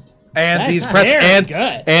surprised. And That's these very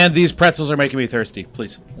good. and these pretzels are making me thirsty.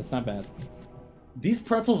 Please. That's not bad. These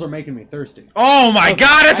pretzels are making me thirsty. Oh my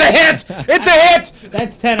God! It's a hit! It's a hit!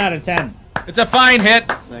 That's 10 out of 10. It's a fine hit.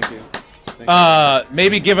 Thank you.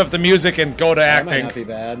 Maybe give up the music and go to That might acting. not be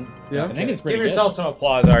bad. Yeah. I think it's pretty Give good. yourself some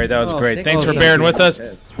applause, Ari. That was Oh, great. Thanks for thank bearing you. with us.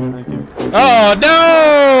 Thank you. Oh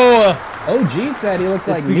no! OG said he looks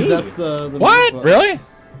like Because me. that's the What? Really?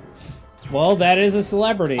 Well, that is a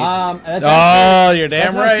celebrity. That's Oh, you're that's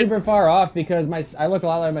damn not right. super far off because I look a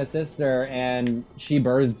lot like my sister, and she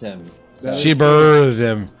birthed him. So. She birthed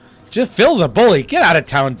him. Just Phil's a bully. Get out of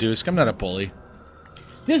town, Dusk. I'm not a bully.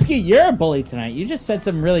 Dusky, you're a bully tonight. You just said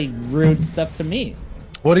some really rude stuff to me.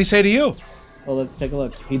 What'd he say to you? Well, let's take a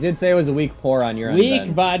look. He did say it was a weak pour on your Weak end.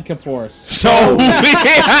 Ben. vodka pour. So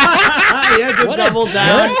What double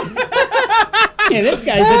down. Yeah, this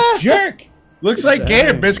guy's a jerk. looks like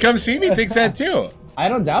Gator. Biz Come See Me thinks that too. I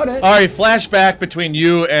don't doubt it. All right, flashback between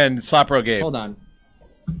you and Slopro Gabe. Hold on.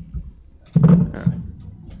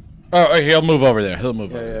 Oh, he'll move over there. He'll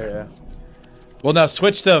move over there. Yeah. Well, now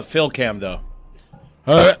switch to Phil cam though.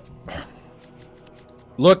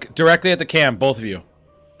 Look directly at the cam, both of you.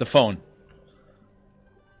 The phone.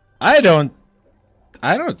 I don't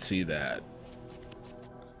see that.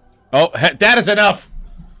 Oh, that is enough.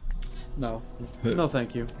 No. No,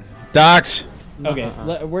 thank you. Docs. Okay,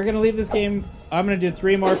 we're gonna leave this game. I'm gonna do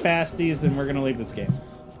 3 more fasties, and we're gonna leave this game.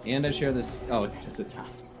 And I share this. Oh, it's a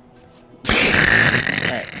Thomas.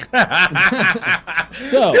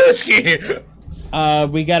 So, Dusky.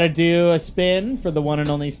 we gotta do a spin for the one and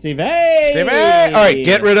only Steve. Hey! Steve. All right,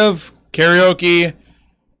 get rid of karaoke.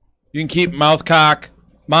 You can keep mouth cock.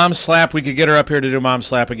 Mom slap. We could get her up here to do mom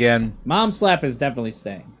slap again. Mom slap is definitely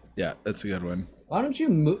staying. Yeah, that's a good one. Why don't you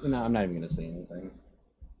move? No, I'm not even gonna say anything.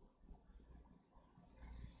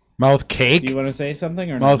 Mouth cake. Do you want to say something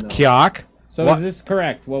or Mouth no? kiock. So What? is this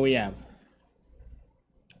correct? What we have?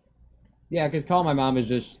 Yeah, because call my mom is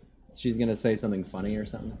just she's gonna say something funny or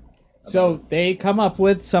something. So they come up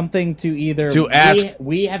with something to either To ask-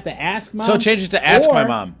 We have to ask mom. So change it to ask my or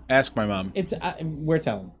mom. Ask my mom. It's we're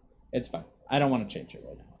telling. It's fine. I don't want to change it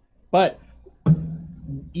right now. But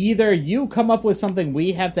either you come up with something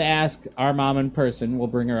we have to ask our mom in person. We'll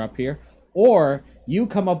bring her up here, or you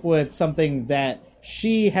come up with something that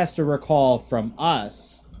she has to recall from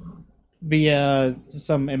us via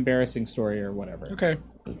some embarrassing story or whatever. Okay.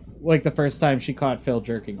 Like the first time she caught Phil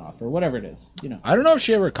jerking off or whatever it is, you know. I don't know if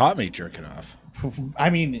she ever caught me jerking off. I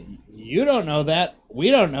mean, you don't know that.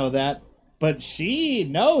 We don't know that. But she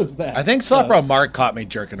knows that. I think Slap Mark caught me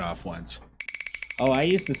jerking off once. Oh, I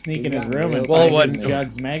used to sneak He's in his got room and real find Well, his what-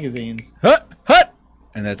 Jugs magazines. Hut, hut.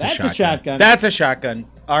 And that's That's a a shotgun. That's a shotgun.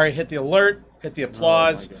 All right, hit the alert. Hit the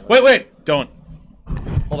applause. God. Wait. Don't.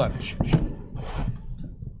 Hold on. Shh.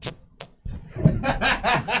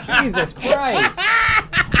 Jesus Christ!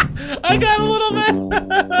 I got a little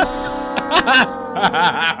bit.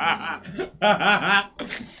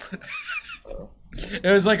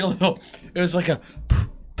 It was like a little. It was like a.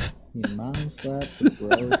 Your mom slapped, your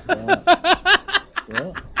bro slapped.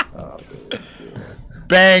 What?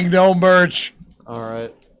 Bang, no merch. All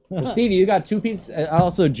right. Well, Stevie, you got 2 pieces.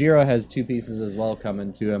 Also, Jiro has 2 pieces as well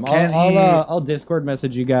coming to him. Can I'll Discord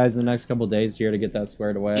message you guys in the next couple days here to get that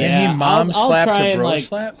squared away. Can he mom I'll slap try to and, bro like,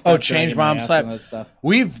 slap? stop Oh, change dragging my mom ass slap. on that stuff.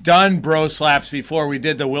 We've done bro slaps before. We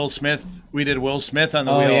did the Will Smith. We did Will Smith on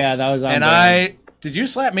the Oh, wheel. yeah, that was on And brand. did you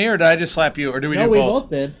slap me or did I just slap you or did we No, do we both? both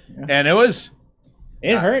did. Yeah. And it was.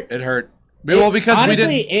 It hurt. It hurt. Well, because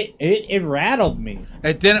honestly, we didn't. it rattled me.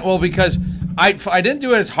 It didn't. Well, because I didn't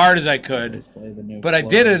do it as hard as I could. Play the new But I flow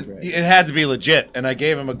did and it. drag. It had to be legit, and I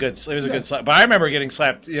gave him a good. It was a good slap. But I remember getting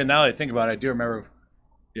slapped. Yeah, now that I think about it, I do remember.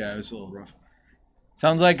 Yeah, it was a little rough.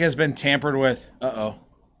 Sounds like it's been tampered with. Did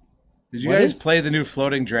you What guys is- play the new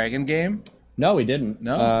floating dragon game? No, we didn't.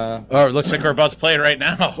 No. Or it looks like we're about to play it right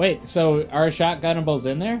now. Wait, so are shotgunables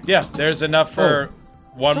in there? Yeah, there's enough for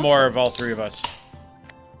one more of all 3 of us.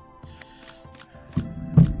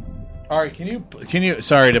 All right, can you?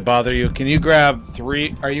 Sorry to bother you. Can you grab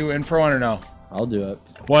 3? Are you in for one or no? I'll do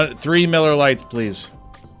it. 3 Miller Lights, please.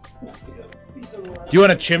 Do you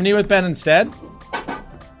want a chimney with Ben instead?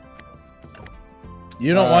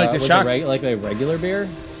 You don't like the with shot. like a regular beer?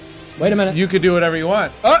 Wait a minute. You could do whatever you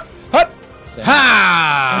want. Hut!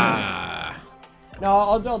 Ha! No,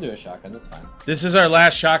 I'll do a shotgun. That's fine. This is our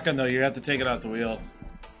last shotgun, though. You have to take it off the wheel.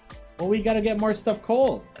 Well, we got to get more stuff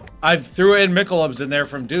cold. I threw in Michelob's in there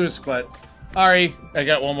from Deuce, but Ari, I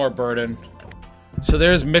got one more burden. So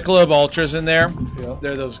there's Michelob Ultras in there. Yep.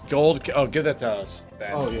 They're those gold. Oh, give that to us.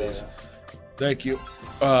 Ben, Oh, yeah. please. Thank you.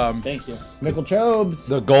 Thank you. Mickle Chobes.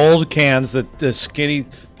 The gold cans, the skinny.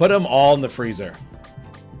 Put them all in the freezer.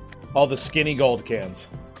 All the skinny gold cans.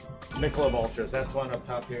 Michelob Ultras. That's one up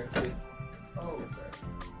top here. See? Oh, okay.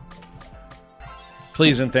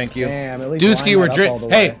 Please and thank you. Damn, at least Dusky, line we're that up all drinking.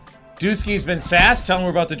 the Hey, way. Dusky's been sassed. Tell him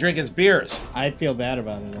we're about to drink his beers. I feel bad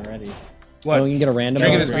about it already. What? Oh, you can get a random.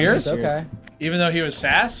 Drinking one? his beers? Okay. Even though he was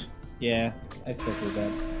sass? Yeah, I stick with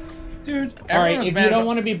that. Dude, All right, if you don't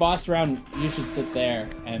want to be bossed around, you should sit there,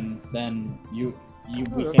 and then we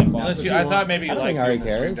can't boss Unless you. I thought maybe you I don't liked think Ari doing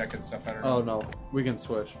the stream cares. deck and stuff. I don't know. Oh no, we can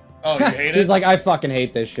switch. Oh, you hate it? He's like, I fucking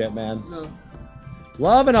hate this shit, man.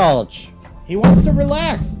 Love and Ulch. He wants to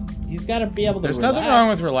relax. He's got to be able to There's relax. nothing wrong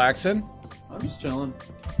with relaxing. I'm just chilling.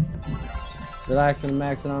 Relaxing,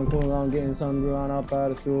 maxing on, cooling on, getting some grew on up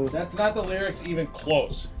out of school. That's not the lyrics even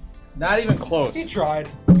close. Not even close. He tried.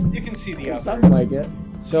 You can see the effort. Something like it.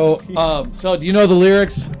 So, so do you know the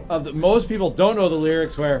lyrics of the? Most people don't know the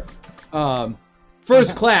lyrics where,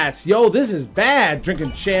 first class, yo, this is bad.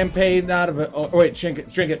 Drinking champagne out of a,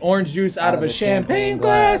 drinking orange juice out of a champagne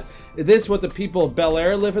glass. Is this what the people of Bel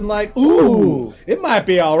Air living like? Ooh, it might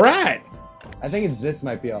be all right. I think it's this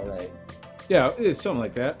might be all right. Yeah, it's something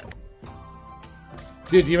like that.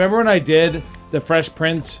 Dude, do you remember when I did the Fresh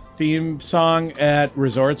Prince theme song at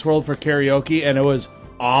Resorts World for karaoke, and it was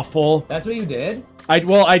awful. That's what you did?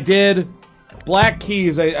 I did Black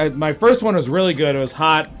Keys. My first one was really good. It was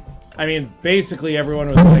hot. I mean, basically everyone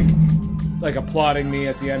was like applauding me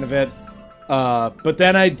at the end of it. But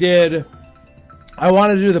then I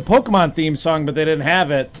wanted to do the Pokemon theme song, but they didn't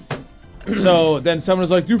have it. So then someone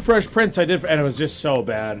was like, do Fresh Prince. I did, and it was just so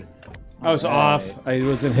bad. I was off. I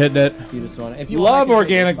wasn't hitting it. You just want to. If you Love want, I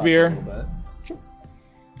can organic take beer. a little bit.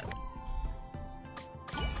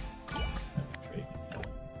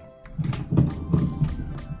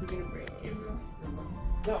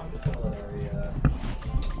 No, I'm just gonna let Ari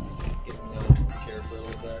get in the chair for a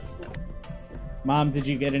little bit. Mom, did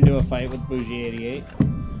you get into a fight with Bougie88?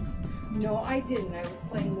 No, I didn't. I was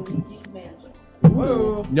playing Luigi's Mansion.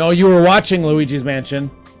 Whoa. No, you were watching Luigi's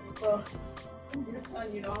Mansion. Well, your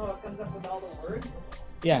son, you know how it comes up with all the words?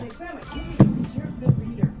 Yeah. I say, Grandma, you read it because you're a good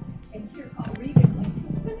reader. And here, I'll read it. Like,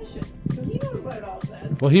 you'll finish it. So he knows what it all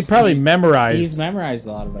says. Well, he probably memorized. He's memorized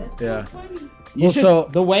a lot of it. That's Yeah. so funny. You Well, should, so-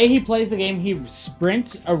 the way he plays the game, he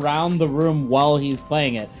sprints around the room while he's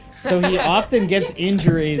playing it. So he often gets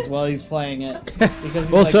injuries while he's playing it because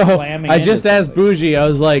he's Well, like so slamming. I into just asked something. Bougie. I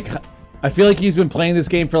was like, I feel like he's been playing this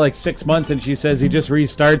game for like 6 months, and she says he just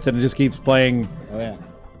restarts and it just keeps playing. Oh yeah,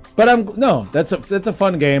 But that's a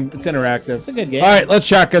fun game. It's interactive. it's a good game. All right, let's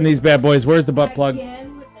shotgun these bad boys. Where's the butt plug?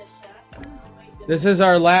 Again with the shotgun. Oh, my God. This is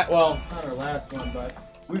our not our last one, but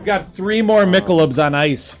we've got 3 more Michelobs on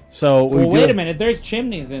ice. So Well, wait a minute. There's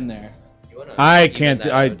chimneys in there. You wanna I even can't.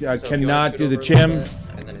 that I out. So if you wanna cannot scoot do the over a chim. little bit,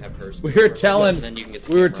 and then have her scoot We were over a little bit, telling and then you can get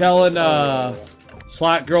the we were camera. telling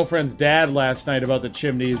Slot Girlfriend's dad last night about the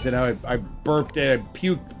chimneys and how I burped and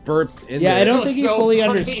I burped in Yeah, there. I don't was think you so fully funny.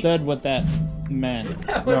 understood what that meant.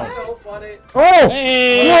 That was so funny. Oh!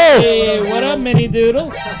 Hey, what up, Mini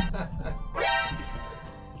Doodle?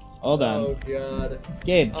 Hold on, Oh god.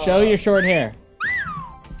 Gabe. Show your short hair.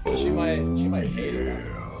 She might hate it.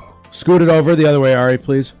 Scoot it over the other way, Ari,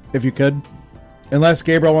 please, if you could. Unless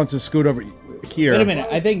Gabriel wants to scoot over here. Wait a minute.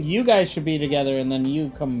 I think you guys should be together, and then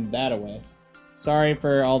you come that way. Sorry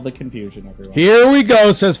for all the confusion, everyone. Here we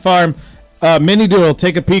go, says Farm. Mini Doodle,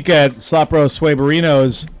 take a peek at Slopro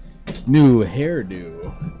Swaberino's new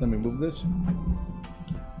hairdo. Let me move this.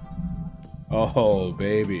 Oh,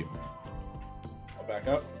 baby. I'll back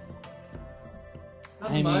up.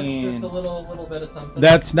 Not I much, mean- just a little bit of something.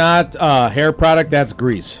 That's not hair product, that's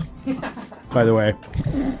grease. By the way.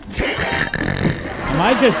 Am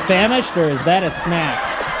I just famished, or is that a snack?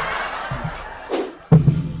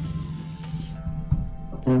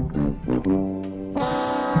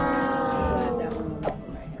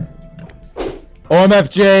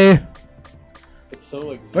 OMFJ. It's so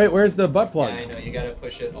like. Wait, where's the butt Yeah, plug? I know. You gotta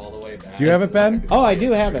push it all the way back. Do you have it, Ben? Oh, I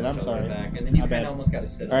do have it. I'm All the way sorry. back, and then you My kind bad. of almost gotta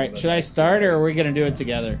sit. All right, should I start, or are we gonna do it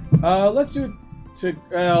together? Let's do it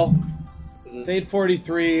it's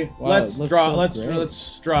 8:43. Wow, let's it looks draw so let's great.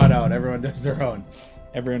 let's draw it out. Everyone does their own.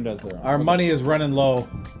 Everyone does their own. Our money is running low.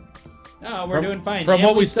 No, we're from- doing fine. from And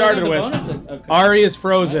what we still got started the with. bonus of- Ari is Might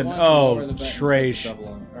frozen. want to lower Oh, the bet and trash. put the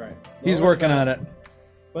double on. All right. He's Lower working the on bet, it.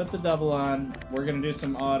 Put the double on. We're gonna do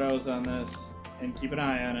some autos on this, and keep an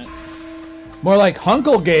eye on it. More like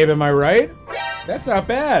Hunkle Gabe, am I right? That's not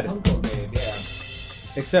bad. Uncle Gabe, yeah.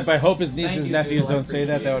 Except I hope his nieces Thank and you, nephews Doodle, I don't say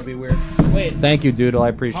that. That would be weird. Wait, Thank you, Doodle. I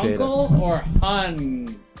appreciate Uncle or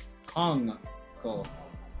Uncle?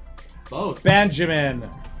 Both. Benjamin, your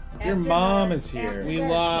After mom the- is here. after We that-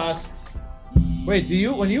 lost. Wait, do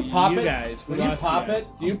you when you pop You it? guys, we when you lost pop you it, guys.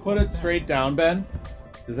 do you put it straight down, Ben?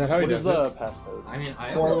 Is that how he What does is the it? passcode? I mean,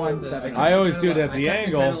 I 417. I always do it at the Kind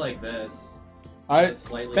angle. of like this. I It's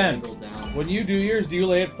slightly Ben, angled down. when you do yours, do you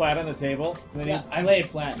lay it flat on the table? Yeah, I lay it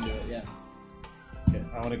flat and do it. Yeah. Okay,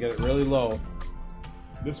 I want to get it really low.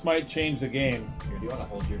 This might change the game. Here, do you want to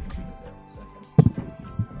hold your computer for a second?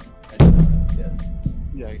 I just want to get.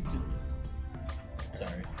 Yeah. I can-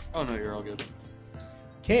 Sorry. Oh no, you're all good.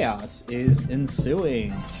 Chaos is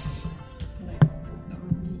ensuing.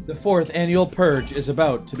 The 4th annual purge is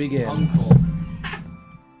about to begin. Uncle.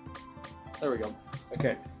 There we go.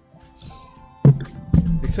 Okay.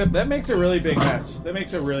 Except that makes a really big mess. That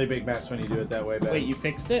makes a really big mess when you do it that way, Ben. Wait, you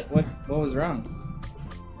fixed it? What was wrong?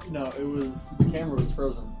 No, it was the camera was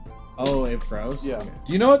frozen. Oh, it froze? Yeah. Okay.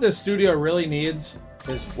 Do you know what this studio really needs?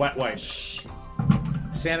 Is wet wipes.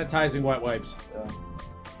 Sanitizing wet wipes.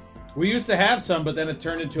 We used to have some, but then it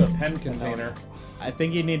turned into a pen container. I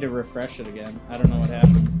think you need to refresh it again. I don't know what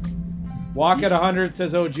happened. Walk at 100,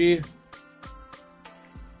 says OG.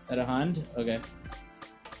 At a hand? Okay.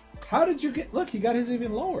 How did you get... Look, he got his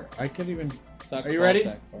even lower. I can't even... Sucks. Are you ball ready?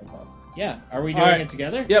 sack for a ball. Yeah. Are we All doing right. it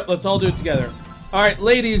together? Yep, let's all do it together. All right,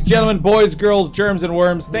 ladies, gentlemen, boys, girls, germs, and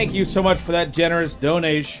worms, thank you so much for that generous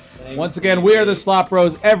donation. Once again, we are the Slop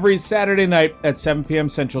Bros every Saturday night at 7 p.m.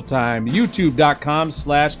 Central Time.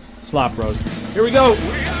 YouTube.com/Slop Bros. Here we go.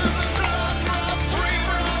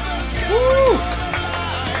 Woo!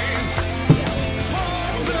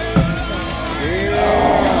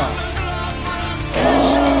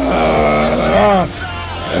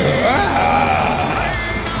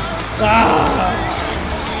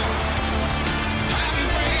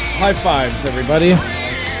 High fives, everybody.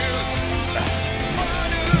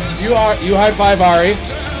 You high five Ari.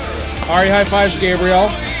 Ari high fives Gabriel.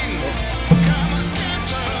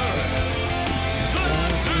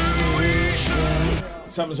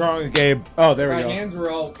 Something's wrong with Gabe. Oh, there we My go. hands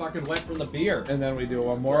were all fucking wet from the beer. And then we do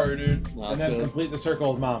one more. Sorry, dude. And then complete the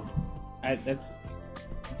circle with Mom. It's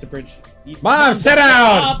a bridge. Mom, sit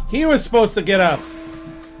down! He was supposed to get up.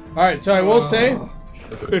 All right, so I will say,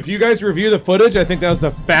 if you guys review the footage, I think that was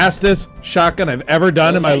the fastest shotgun I've ever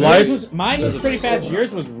done in my life. Mine was pretty fast.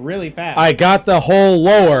 Yours was really fast. I got the hole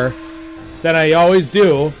lower than I always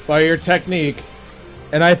do by your technique,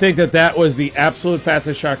 and I think that was the absolute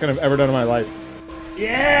fastest shotgun I've ever done in my life.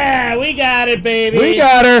 Yeah, we got it, baby. We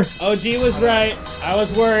got her. OG was right. I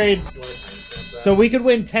was worried. So we could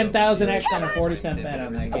win 10,000x on a 40-cent bet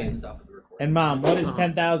on that game. And Mom, what is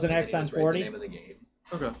 10,000x on 40?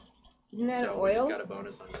 Okay. Isn't that oil?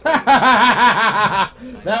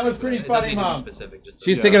 That was pretty funny, Mom.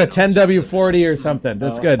 She's thinking a 10W40 or something.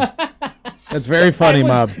 That's good. That's very funny,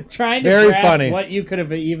 I was Mom. trying to Very grasp funny. what you could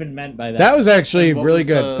have even meant by that. That was actually What really was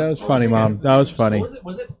good. the- That was what funny, was the Mom. That was funny.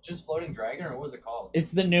 Was it just Floating Dragon, or what was it called?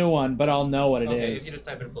 It's the new one, but I'll know what it Okay, is. if you just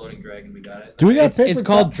type in Floating Dragon, we got it. Do we got paper? It's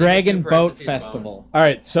called Dragon Boat parentheses, Festival. All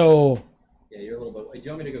right, so Yeah, you're a little bit. Wait, do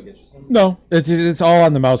you want me to go get you some? no, it's all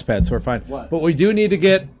on the mouse pad, so we're fine. What? But we do need to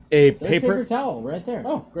get a There's paper. towel right there.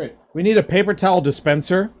 Oh, great. We need a paper towel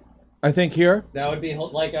dispenser, I think here. That would be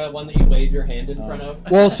like one that you wave your hand in front of.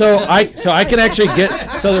 Well, so I can actually get.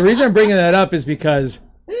 So the reason I'm bringing that up is because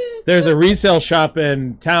there's a resale shop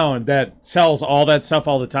in town that sells all that stuff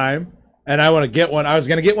all the time, and I want to get one. I was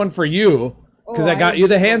gonna get one for you because I got you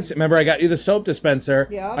the hand. Remember, I got you the soap dispenser.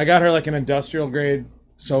 Yeah. I got her like an industrial grade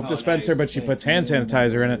soap dispenser, nice. but she puts hand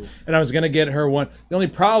sanitizer in it, and I was gonna get her one. The only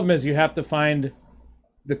problem is you have to find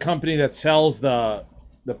the company that sells the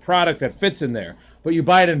product that fits in there, but you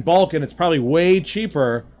buy it in bulk, and it's probably way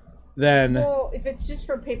cheaper than. Well, if it's just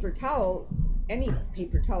for paper towel, any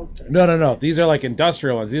paper towel's gonna. No. These are like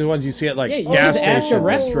industrial ones. These are ones you see at like Yeah, you gas just ask a stations.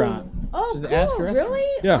 restaurant. Oh, Just cool. ask a restaurant. Really?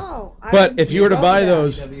 Yeah. Oh, But if you were to love buy that.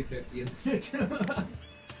 those, W50.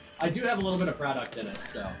 I do have a little bit of product in it,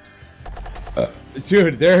 so.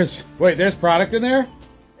 dude, there's product in there.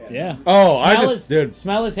 Yeah. Oh, I Smell just- his, dude.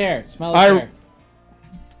 Smell his hair. Smell his hair.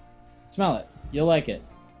 Smell it. You'll like it.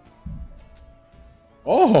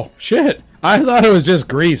 Oh shit! I thought it was just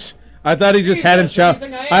grease. I thought he just hadn't that's the only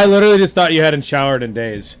showered. thing I I literally just thought you hadn't showered in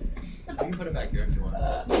days. You can put it back here if you want.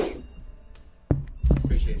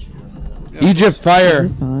 Appreciate you doing that. Egypt fire.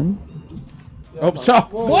 on? Oh, so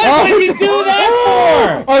What did you do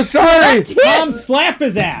that Oh, sorry. for? Mom, slap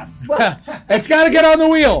his ass. It's got to get on the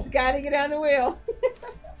wheel. It's got to get on the wheel.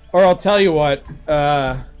 Or I'll tell you what.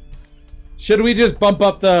 Should we just bump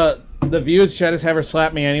up the views? Should I just have her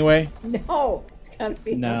slap me anyway? No, it's got to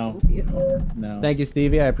be No. on the wheel. No. Thank you,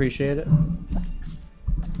 Stevie. I appreciate it.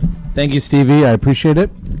 Thank you, Stevie. I appreciate it.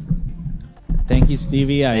 Thank you,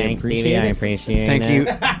 Stevie. I appreciate it. appreciate Thank you.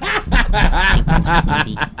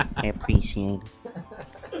 I appreciate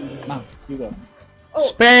it. Mom, you go.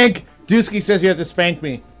 Spank. Dusky says you have to spank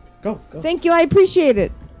me. Go. Thank you. I appreciate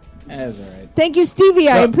it. That's all right. Thank you, Stevie.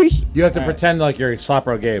 I No. appreciate. You have to All right. pretend like you're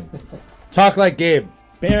Slopro Gabe. Talk like Gabe.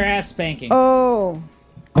 Bare ass spankings. Oh,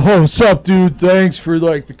 Oh, what's up, dude? Thanks for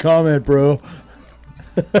the comment, bro.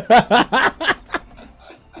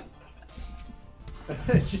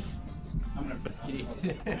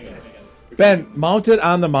 Ben, mount it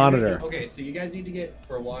on the monitor. Okay, so you guys need to get,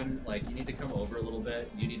 for one, you need to come over a little bit.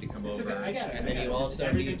 You need to come over. okay, I got it, And I then got you it.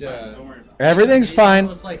 also need Everything's to. fine, don't worry about Everything's you fine.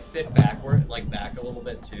 Almost sit backward, back a little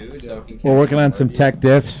bit too. So if you We're can working on forward some you- tech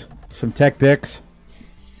diffs, some tech dicks,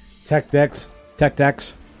 tech decks, tech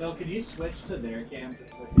decks. Phil, could you switch to their cam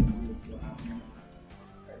just so we can see what's going on here?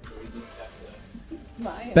 Alright, so we just have to...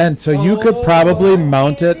 smile. Ben, so you could probably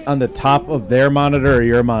mount it on the top of their monitor or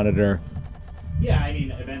your monitor. Yeah, I mean,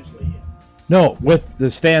 eventually, yes. No, with the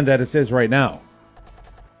stand that it is right now.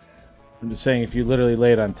 I'm just saying, if you literally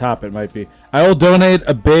lay it on top, it might be. I will donate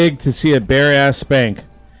a big to see a bare ass spank.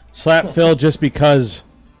 Slap Phil just because,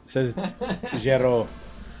 says Jero.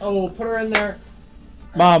 Oh, we'll put her in there.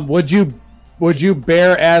 Mom, would you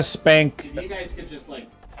bare ass spank? If you guys could just, type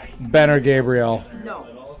Ben or Gabriel? No.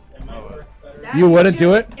 You wouldn't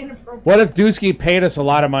do it? Inappropriate. What if Dusky paid us a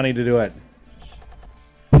lot of money to do it?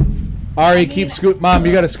 Ari, keep scoot. Mom,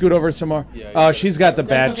 you got to scoot over some more. Oh, she's got the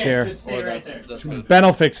bad chair. Ben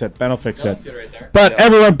will fix it. Ben will fix it. But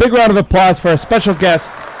everyone, big round of applause for our special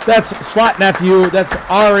guest. That's Slot Nephew. That's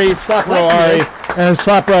Ari, Slot Bro Ari, and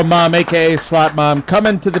Slot Bro Mom, a.k.a. Slot Mom,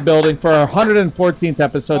 coming to the building for our 114th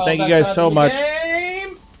episode. Thank you guys so much.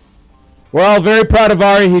 We're all very proud of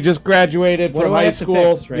Ari. He just graduated What from do I high have to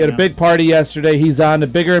school. fix right He had a now? big party yesterday. He's on to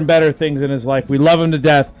bigger and better things in his life. We love him to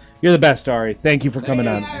death. You're the best, Ari. Thank you for coming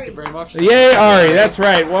on. Thank you very much. Yay, Ari. That's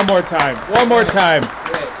right. One more time. One more time.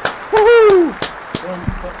 Woohoo!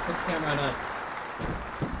 Put the camera on us.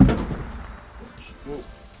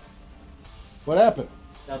 What happened?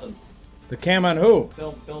 Nothing. The cam on who?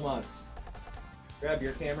 Film us. Grab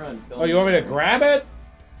your camera and film. Oh, you want me to grab it?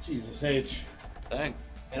 Jesus H. Dang.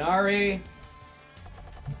 And Ari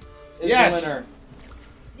is Yes. the winner.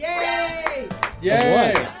 Yay!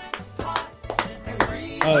 Yay!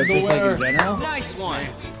 Oh, just like winner. in general? Nice one.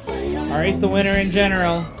 Ari's the winner in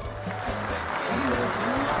general. I'm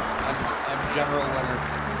general winner.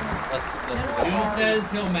 That's what June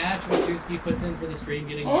says he'll match what Dusky puts in for the stream,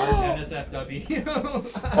 getting March NSFW.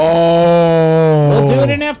 Oh. We'll do it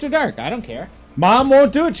in After Dark. I don't care. Mom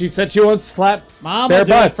won't do it. She said she won't slap Mom their will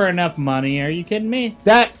do butts. it for enough money. Are you kidding me?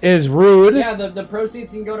 That is rude. Yeah, the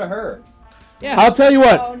proceeds can go to her. Yeah. I'll tell you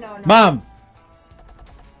what. No. Mom,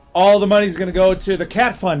 all the money's going to go to the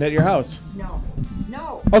cat fund at your house. No.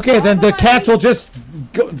 Okay, All then the cats money- will just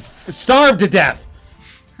starve to death.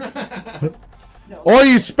 Or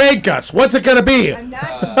you spank us. What's it going to be? I'm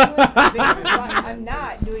not doing the bear butt. I'm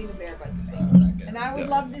not doing the bear butt thing. And I would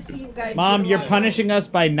love to see you guys. Mom, do you're one. punishing us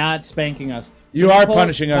by not spanking us. You Can are pull-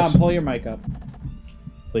 punishing us. Tom, pull your mic up.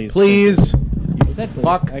 Please. Please. You said please.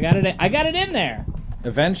 Fuck. I got it in there.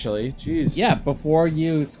 Eventually. Jeez. Yeah, before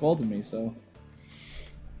you scolded me, so.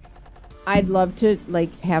 I'd love to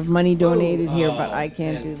have money donated here, but I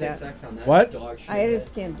can't do that. What? I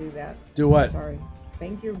just can't do that. Do what? Sorry.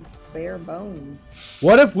 Spank your bare bones.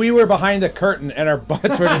 What if we were behind the curtain and our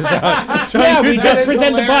butts were just out? So Yeah, you we just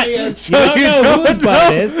present the butt. hilarious. You don't know don't whose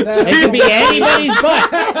butt know. it is. It could be anybody's butt.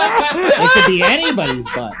 It could be anybody's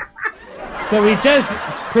butt. So we just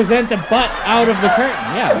present a butt out of the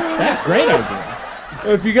curtain. Yeah, that's a great idea. So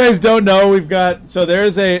if you guys don't know, we've got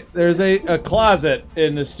there's a closet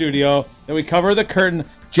in the studio and we cover the curtain.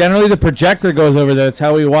 Generally, the projector goes over there. That's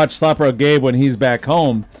how we watch Slopro Gabe when he's back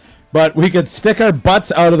home. But we could stick our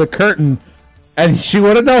butts out of the curtain, and she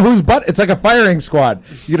wouldn't know whose butt. It's like a firing squad.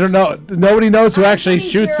 You don't know. Nobody knows who actually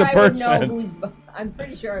shoots the person. I'm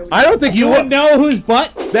pretty sure I would. I don't think You would know whose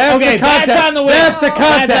butt? That's okay, the contest. that's on the wheel. That's the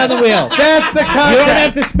contest. That's on the wheel. That's the contest. You don't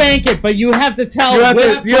have to spank it, but you have to tell You have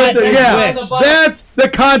which to- you have butt to- is yeah. which. That's the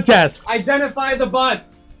contest. Identify the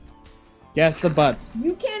butts. Guess the butts.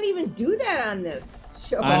 You can't even do that on this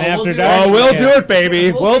show. On After do Dark. Oh, we'll Yeah. do it,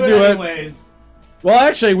 baby. We'll do it. anyways. Well,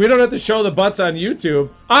 actually, we don't have to show the butts on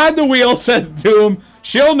YouTube. On the wheel, said Doom.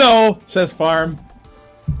 She'll know, says Farm.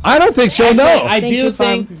 I don't think she'll Actually, know. I Thank do you,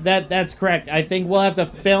 think that's correct. I think we'll have to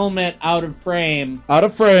film it out of frame. Out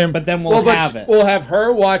of frame. But then we'll have it. We'll have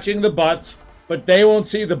her watching the butts, but they won't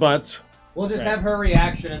see the butts. We'll just have her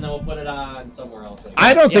reaction and then we'll put it on somewhere else.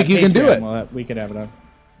 I don't think you can do it. We could have it on.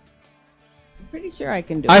 I'm pretty sure I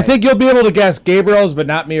can do it. I think you'll be able to guess Gabriel's, but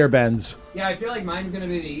not me or Ben's. Yeah, I feel like mine's gonna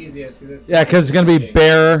be the easiest. Yeah, because it's going to be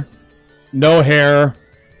bare, no hair,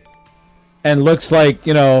 and looks like,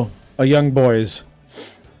 a young boy's.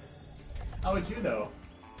 How would you know?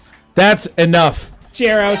 That's enough.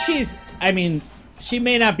 Jero, she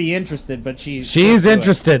may not be interested, but she's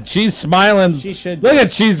Interested. She's smiling. She should Look do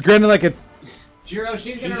at, she's grinning like a... Jiro,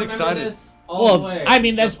 she's gonna remember excited. this all the way. Well,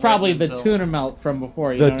 that's Just probably wait the until- tuna melt from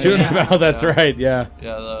before. You The know what I mean? tuna mouth, that's right, yeah.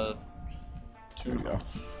 Yeah, the tuna.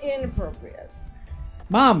 Inappropriate.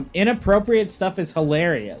 Mom, inappropriate stuff is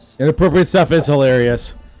hilarious. Inappropriate stuff is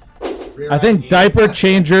hilarious. I think diaper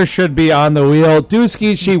changer should be on the wheel.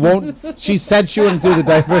 Dusky, she said she wouldn't do the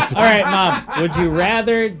diaper changer. All right, Mom, would you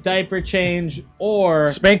rather diaper change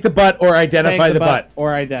or Spank the butt or identify spank the butt.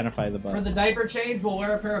 or identify the For butt? the diaper change, we'll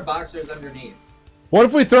wear a pair of boxers underneath. What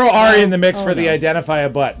if we throw Ari in the mix for the no. identify a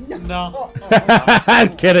butt? No.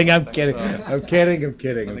 I'm kidding, I'm kidding. so. I'm kidding, I'm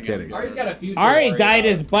kidding, I'm kidding. Ari's got a future. Ari to worry dyed about.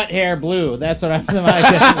 his butt hair blue. That's what I'm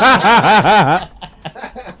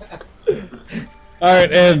All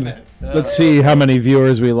right, and let's see how many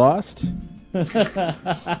viewers we lost. This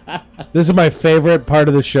is my favorite part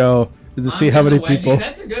of the show, is to see how many There's a wedgie. people.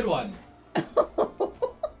 That's a good one.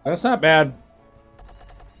 That's not bad.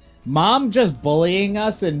 Mom just bullying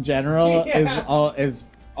us in general Yeah. is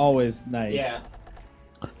always nice. Yeah.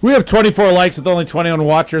 We have 24 likes with only 21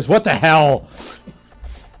 watchers. What the hell?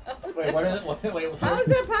 Wait, what are the, wait, How is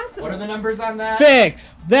that possible? what are the numbers on that?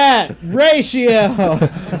 Fix that ratio.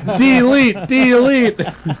 Delete.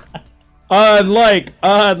 Unlike.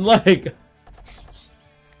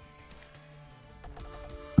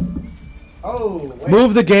 Oh, wait.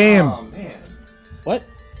 Move the game. Oh, man. What?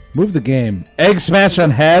 Move the game. Egg smash on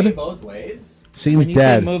head. Both ways? Seems When you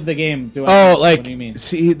dead. say move the game, do Oh, I? like, What do you mean?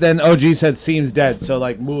 see, then OG said seems dead, so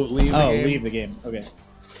like leave the Oh, game. leave the game. Okay.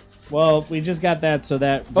 Well, we just got that, so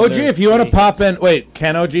that. OG, deserves if you want to 3 pop hits. in, wait,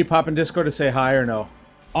 can OG pop in Discord to say hi or no?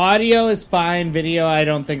 Audio is fine. Video, I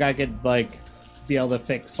don't think I could like be able to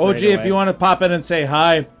fix. OG, right if away. you want to pop in and say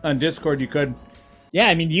hi on Discord, you could. Yeah,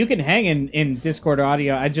 I mean, you can hang in Discord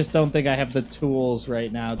audio. I just don't think I have the tools right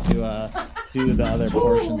now to do the other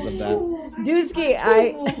portions of that. Dusky,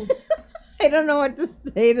 I don't know what to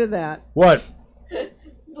say to that. What?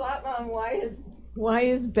 Slot Mom, why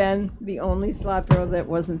is Ben the only slot bro that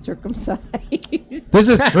wasn't circumcised? This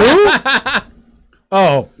is true?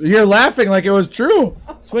 Oh, you're laughing like it was true.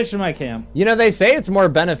 Switch to my cam. You know, they say it's more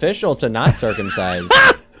beneficial to not circumcise.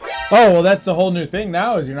 Oh, well, that's a whole new thing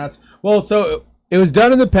now. Is you're not. Well, so it was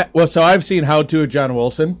done in the past. Well, so I've seen How to with John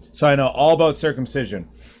Wilson, so I know all about circumcision.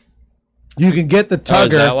 You can get the tugger. Oh,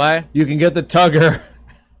 is that why? You can get the tugger.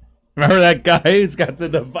 Remember that guy who's got the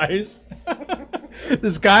device?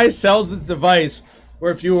 This guy sells this device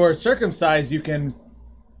where if you are circumcised, you can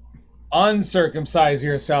uncircumcise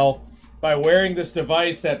yourself by wearing this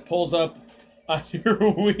device that pulls up on your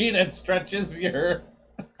ween and stretches your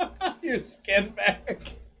your skin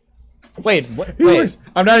back. Wait, wait.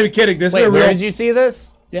 I'm not even kidding. This is Wait, a real. where did you see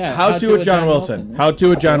this? Yeah. How to with John Wilson. How to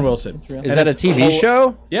with John Wilson. It's real. Is And that a it's TV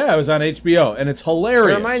show? Yeah, it was on HBO, and it's It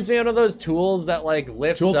hilarious. reminds me of one of those tools that like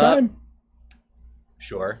lifts Tool up. time.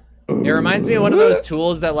 Sure. It reminds me of one of those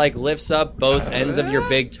tools that like lifts up both ends of your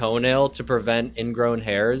big toenail to prevent ingrown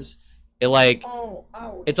hairs. It like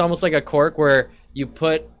it's almost like a cork where you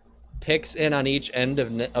put picks in on each end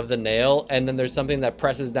of the nail, and then there's something that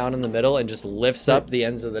presses down in the middle and just lifts up the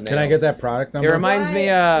ends of the nail. Can I get that product number? It reminds me.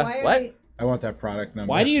 What? I want that product number.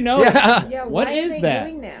 Why do you know? Yeah. Yeah, What why is are they that?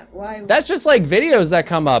 doing that? Why? That's just like videos that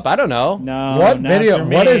come up. I don't know. No. What not video? for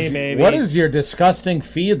me, What is? baby. What does your disgusting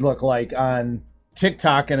feed look like on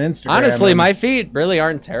TikTok and Instagram? Honestly, and my feet really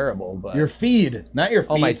aren't terrible, but your feed, not your feet.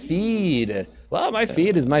 oh, my feed. Well, my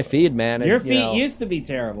feed is my feed, man. and, Your you feet know, used to be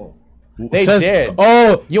terrible. they Says- did.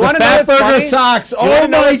 Oh, You the wanna know Fat what's Burger funny? socks. You Oh wanna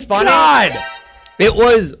know my what's funny? god! It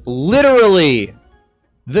was literally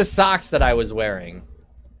the socks that I was wearing.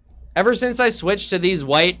 Ever since I switched to these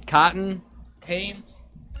white cotton Hanes.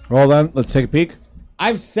 Hold on, let's take a peek.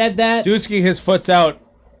 I've said that. Dusky, his foot's out.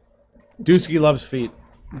 Dusky loves feet.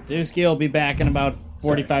 Dusky will be back in about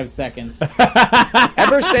 45 seconds.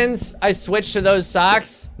 Ever since I switched to those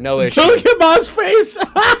socks, no issue. Look at Mom's face.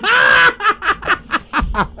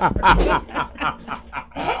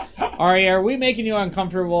 Ari, are we making you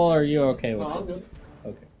uncomfortable, or are you okay with this?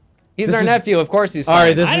 Okay. He's This our is- nephew, of course he's fine. All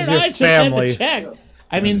right, this I is don't know. your I just had family. to check.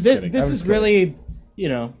 I mean, just this, kidding. this I'm is just really, you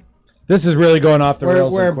know, This is really going off the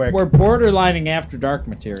rails real quick. we're borderlining after dark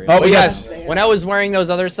material. Oh, But yes, when I was wearing those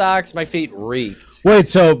other socks, my feet reeked. Wait,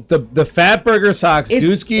 so the Fat Burger socks,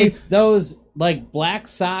 Dusky. It's those like black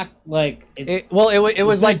sock, like it's. It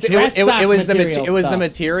was like dress sock it was material the stuff.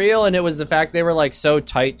 material, and it was the fact they were like so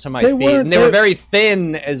tight to my They feet, weren't- and they were they- very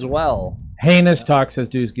thin as well. Heinous talk, says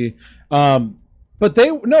Dusky. But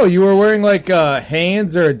you were wearing like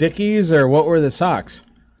Hanes or Dickies, or what were the socks?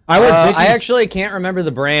 I wear Dickies. I actually can't remember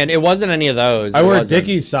the brand. It wasn't any of those. I It wear wasn't.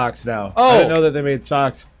 Dickies socks now. Oh. I didn't know that they made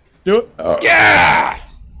socks. Do it. Yeah.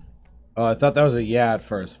 Oh, I thought that was a yeah at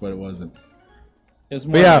first, but it wasn't. It was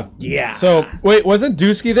But more yeah, like, yeah. So wait, wasn't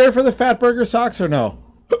Dusky there for the Fat Burger socks or no?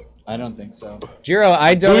 I don't think so. Jiro,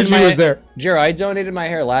 I donated Bougie was there. Jiro, I donated my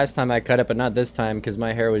hair last time I cut it, but not this time because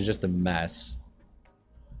my hair was just a mess.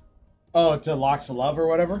 Oh, to Locks of Love or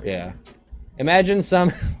whatever. Yeah. Imagine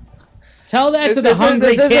some. Tell that to the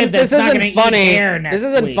hungry kid that's not going to funny. eat hair next This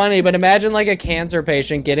isn't week. funny, but imagine like a cancer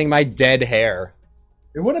patient getting my dead hair.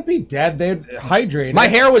 It wouldn't be dead. They'd hydrate. My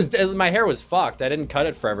it. hair was fucked. I didn't cut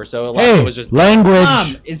it forever, so a lot Hey, of it was just language.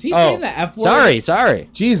 Mom, is he saying the F word? Sorry.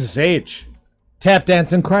 Jesus H. Tap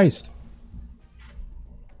dancing Christ.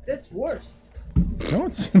 That's worse. No,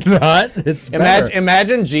 it's not. It's better.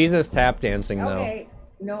 Imagine Jesus tap dancing though. Okay.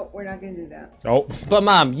 No, we're not going to do that. Oh. But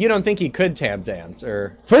Mom, you don't think he could tap dance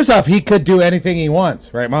or? First off, he could do anything he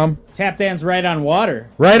wants, right, Mom? Tap dance right on water.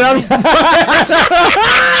 Right on.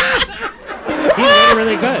 He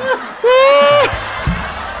literally could.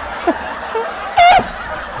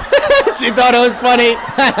 She thought it was funny.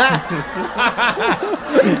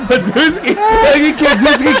 But Dusky,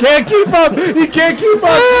 Dusky can't keep up. He can't keep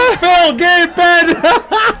up. Phil, Gabe, Ben.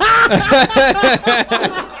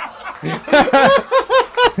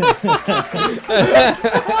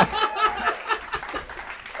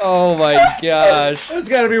 Oh my gosh. That's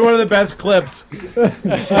got to be one of the best clips.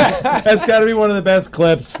 That's got to be one of the best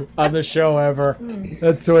clips on the show ever.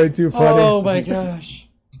 That's way too funny. Oh my gosh.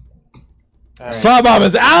 Slot Bomb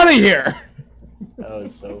is out of here. That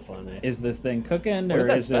was so funny. Is this thing cooking, What or is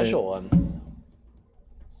that is special one?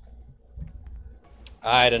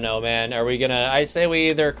 I don't know, man. Are we gonna? I say we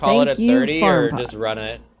either call it Thank at you, 30 Farm or Pot. just run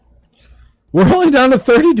it. We're only down to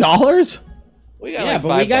 $30. We got Yeah, like but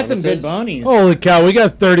 5 we got some good bonuses. bonies. Holy cow, we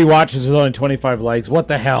got 30 watches with only 25 likes. What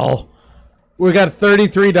the hell? We got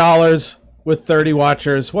 $33 with 30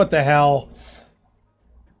 watchers. What the hell?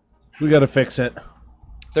 We got to fix it.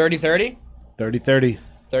 30-30? 30-30.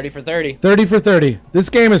 30 for 30. 30 for 30. This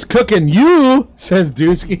game is cooking you, says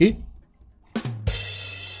Dusky.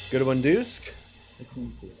 Good one, Dusk.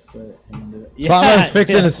 Slama's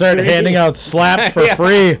fixing to start handing out slaps for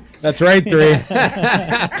free. That's right, 3.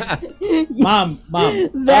 Mom.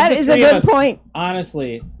 That is a good point.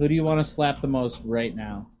 Honestly, who do you want to slap the most right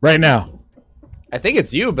now? Right now. I think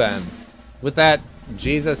it's you, Ben. With that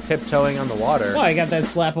Jesus tiptoeing on the water. Oh, I got that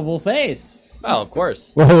slappable face. Oh, of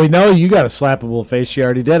course. Well, we know you got a slappable face. She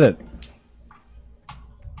already did it.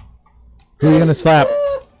 Who are you going to slap?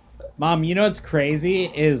 Mom, you know what's crazy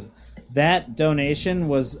is that donation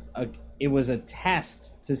was a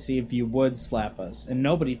test to see if you would slap us, and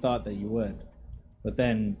nobody thought that you would. But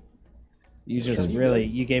then you just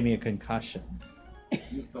you gave me a concussion.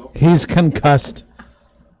 He's concussed.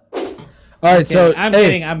 All right, so I'm hey,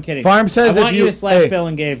 kidding. I'm kidding. Farm says I want if you you to slap hey, Phil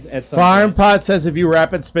and Gabe at some Farm point. Pot says if you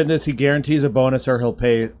rapid spin this, he guarantees a bonus or he'll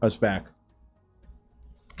pay us back.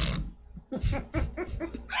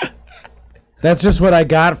 That's just what I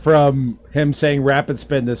got from him saying rapid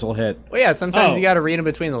spin this will hit. Well, yeah, sometimes Oh. you got to read in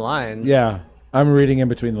between the lines. Yeah, I'm reading in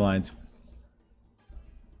between the lines.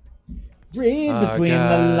 Read between the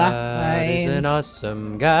God is an lines.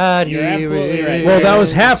 awesome God. You're absolutely right. Well, that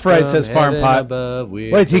was is half right, from says Farm heaven Pot. above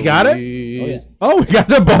with Wait, he got it? the- Oh, we got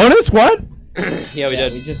the bonus? What? Yeah, we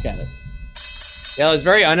did. We just got it. Yeah, it was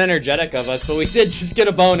very unenergetic of us, but we did just get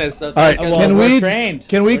a bonus. So All right, well, can we're we trained.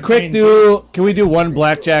 can we We're quick trained do beasts. can we do one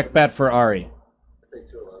blackjack bet for Ari?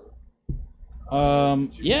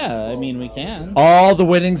 Yeah, I mean we can. All the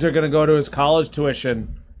winnings are going to go to his college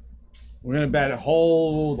tuition. We're going to bet a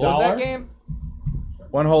whole What was dollar. that game?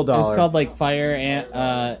 One whole dollar. It's called like Fire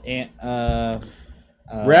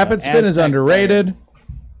Rapid spin is Aztec underrated. Fire.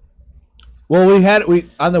 Well, we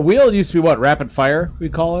on the wheel. It used to be what, rapid fire? We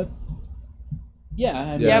call it. Yeah,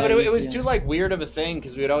 I mean, Yeah, but that it was used too to like weird of a thing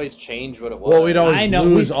because we would always change what it was. Well, we'd be- always I know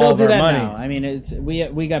we lose all still of do our that money. now. I mean, it's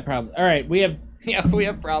we got problems. All right, we have Yeah, we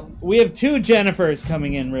have problems. 2 Jennifers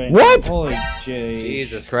coming in right What? now. Holy jeez.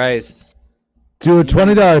 Jesus Christ. Do a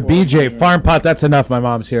 $20 BJ farm pot. That's enough. My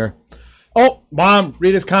mom's here. Oh, mom,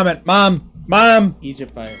 read his comment. Mom,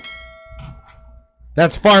 Egypt Fire.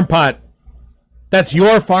 that's farm pot. That's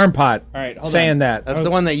your farm pot. All right, hold saying on. that. That's the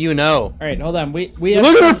one that you know. All right, hold on. We have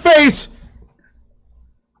Look at her face.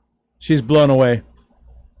 She's blown away.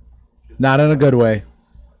 Not in a good way.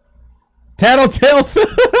 Tattletale.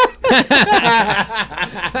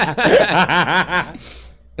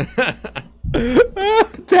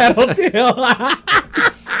 Tattletale.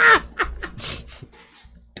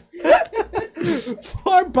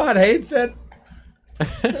 Farm pot hates it.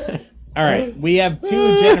 All right, we have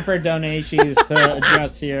 2 Jennifer donations to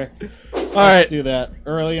address here. All right. Let's do that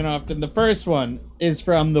early and often. The first one is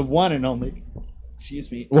from the one and only.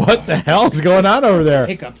 Excuse me. What the hell's going on over there?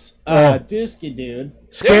 Hiccups. Oh. Dusky dude.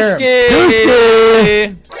 Scare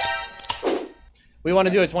him. Dusky! We want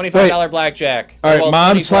to do a $25 blackjack. All right, Well,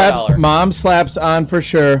 mom $24. slaps on for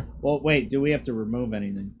sure. Well, wait. Do we have to remove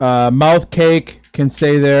anything? Mouth cake can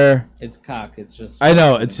stay there. It's cock. It's just. I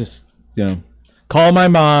know. It's just, call my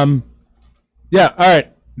mom. Yeah, all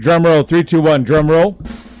right. Drum roll. 3, 2, 1. Drum roll.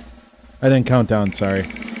 I didn't count down. Sorry.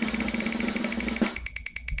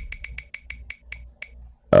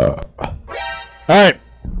 All right.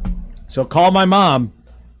 So call my mom.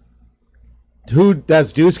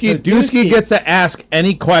 That's Dusky. So Dusky Dusky- gets to ask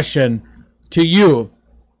any question to you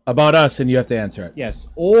about us, and you have to answer it. Yes,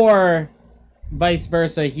 or vice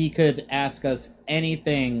versa. He could ask us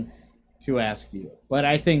anything to ask you, but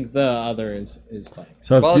I think the other is fine.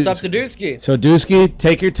 So if Well, it's up to Dusky. So Dusky,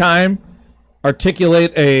 take your time.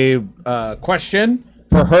 Articulate a question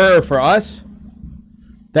for her or for us.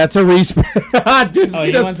 That's a respin. Dusky Oh,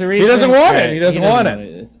 he doesn't- wants a respin. He doesn't want Right, it. He doesn't want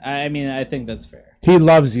it. I mean, I think that's fair. He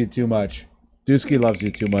loves you too much. Dusky loves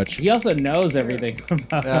you too much. He also knows everything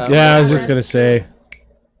about Yeah, I was just gonna say.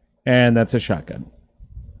 And that's a shotgun.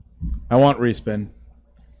 I want respin.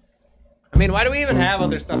 I mean, why do we even have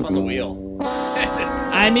other stuff on the wheel?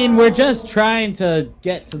 I mean, we're just trying to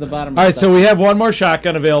get to the bottom. All right, so we have one more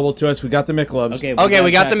shotgun available to us. We got the Michelobs. Okay,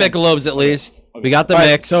 we got the Michelobes at least. We got the All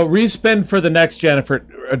right, mix. so respin for the next Jennifer.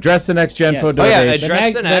 Address the next Genfo Yes.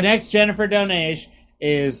 donation. The next Jennifer donation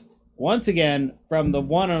is once again from the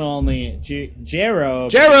one and only Jero.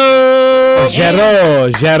 Jero!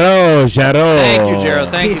 Thank you,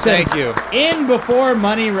 Jero. He says, Thank you. In before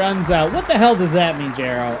money runs out. What the hell does that mean,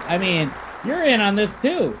 Jero? I mean, you're in on this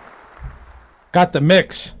too. Got the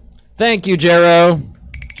mix. Thank you, Jero.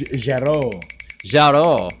 Jero.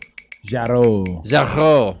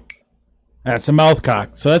 Jero. That's a mouth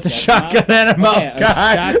cock. So that's a shotgun and a mouth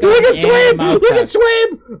cock. Look at Swabe! Look at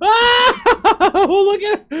Swabe! Ah! Look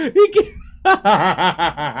at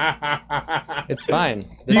It's fine.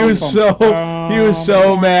 He was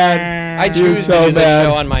so mad. I choose to do this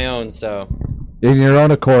show on my own, so. In your own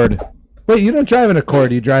accord. Wait, you don't drive an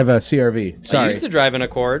Accord. You drive a CRV. Sorry. I used to drive an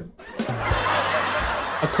Accord.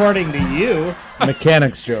 According to you.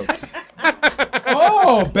 Mechanics jokes.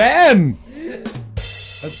 Oh, Ben!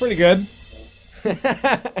 That's pretty good.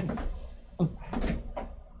 All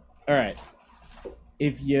right.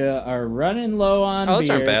 If you are running low on those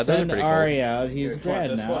beer, aren't bad. Those are send pretty cool. Ari out. He's Here, grad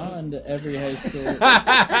this now, one? and every high school.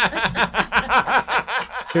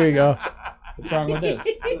 Here you go. What's wrong with this?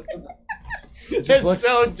 It's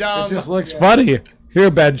so dumb. It just looks funny. Here,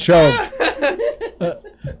 Ben, show.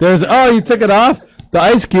 There's. Oh, you took it off? The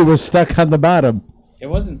ice cube was stuck on the bottom. It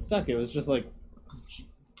wasn't stuck. It was just like.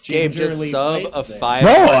 Gabe, just gingerly sub placed a there. 5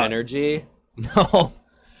 No. energy. No.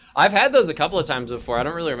 I've had those a couple of times before. I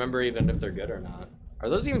don't really remember even if they're good or not. Are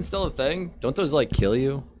those even still a thing? Don't those like kill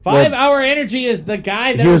you? 5-hour energy is the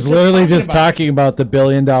guy that He was literally just about. talking about the $1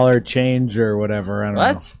 billion change or whatever. I don't know.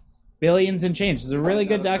 What? Billions and Change. It's a really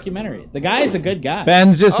good documentary. The guy is a good guy.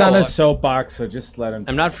 Ben's just on Oh. a soapbox, so just let him.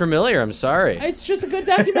 I'm not familiar. I'm sorry. It's just a good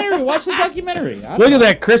documentary. Watch the documentary. I don't Look know. at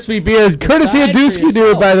that crispy beer. Courtesy of Decide for Dusky Dude,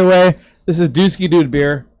 yourself. by the way. This is Dusky Dude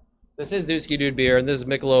beer. This is Dusky Dude beer, and this is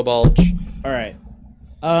Michelob Ulch. All right.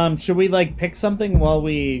 Should we like pick something while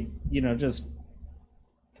we, just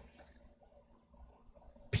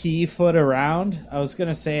pea foot around? I was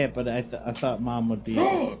gonna say it, but I thought Mom would be.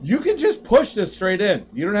 You can just push this straight in.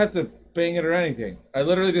 You don't have to bang it or anything. I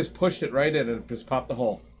literally just pushed it right in and it just popped the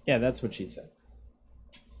hole. Yeah, that's what she said.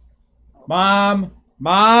 Mom!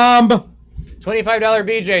 $25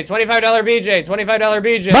 BJ. $25 BJ. $25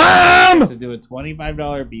 BJ. Mom! To do a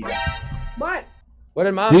 $25 beat. What? What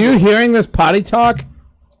did Mom Are you do? hearing this potty talk?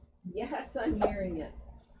 Yes, I'm hearing it.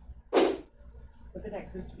 Look at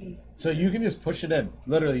that crispy. So you can just push it in.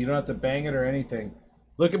 Literally, you don't have to bang it or anything.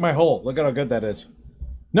 Look at my hole. Look at how good that is.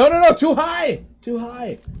 No, too high. Too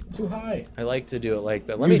high. I like to do it like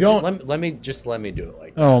that. You Let don't- me do it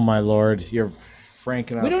like that. Oh my lord, you're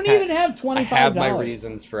franking out. We don't even have $25. I have my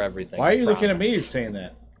reasons for everything. Why are you I looking at me promise. saying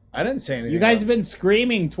that? I didn't say anything. You guys have been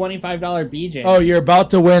screaming $25 BJ. Oh, you're about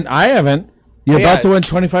to win. I haven't. You're Yeah, about to win it's-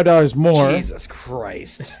 $25 more. Jesus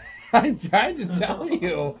Christ. I tried to tell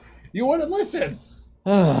you. You wouldn't listen.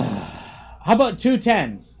 How about 2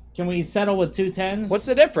 10s? Can we settle with 2 10s? What's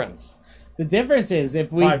the difference? The difference is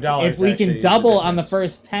if we $5 can actually is double the on the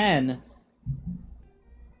difference. first 10,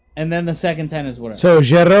 and then the second 10 is whatever. So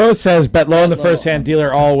Gero says bet low in the low. first hand.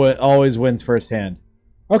 Dealer always wins first hand.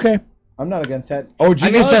 Okay. I'm not against that. OG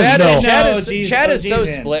I mean, says Chad, no. Chad is so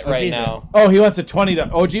OG's in. split right OG's in. now. Oh, he wants a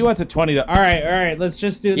 $20. OG wants a $20. All right. Let's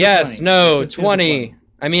just do the Yes, 20. no, Let's just do the 20.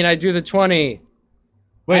 I mean, I do the 20.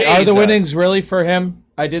 Wait, are the Jesus. winnings really for him?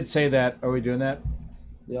 I did say that. Are we doing that?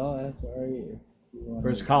 Y'all ask, are you? For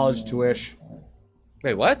his college tuition.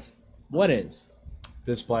 Wait, what? What is?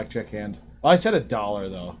 This blackjack hand. Oh, I said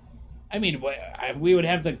 $1 though. I mean, we would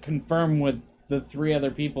have to confirm with the 3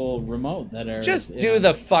 other people remote that are. Just do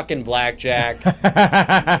the fucking blackjack.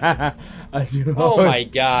 I do. Oh my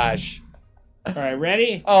gosh. All right,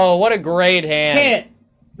 ready? Oh, what a great hand. Hit.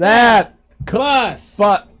 That. Plus.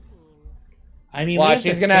 But I mean, we Watch,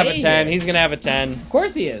 he's gonna have a stay 10. here. He's gonna have a 10. Of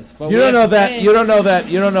course he is. But you we don't have know to that. stay. You don't know that.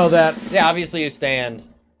 You don't know that. Yeah, obviously you stand.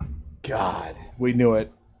 God, we knew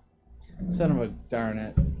it. Son of a darn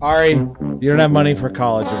it. Ari, you don't have money for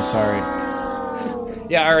college. I'm sorry.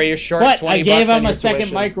 Yeah, Ari, you're short But 20 I gave bucks on him your a second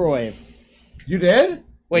tuition. microwave. You did?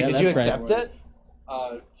 Wait, Yeah, did you that's right. accept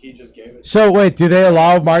it? He just gave it. So wait, do they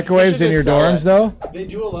allow microwaves You in should your just sell dorms it. though? They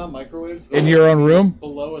do allow microwaves In your own room?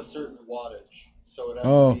 below a certain wattage, so it has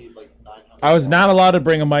Oh. to be like 900. I was not allowed to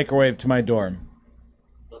bring a microwave to my dorm.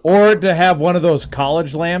 or to have one of those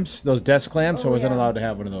college lamps, those desk lamps. I wasn't yeah. allowed to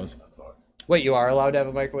have one of those. Wait, you are allowed to have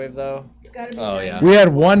a microwave though? It's gotta be Oh, nine. yeah. We had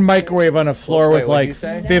one microwave on a floor Wait, with what'd you like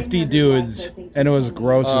say? 50 $900 dudes, I think, and it was for one.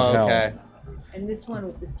 gross as Oh, hell. okay. And this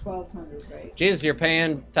one is 1,200, right? Jesus, you're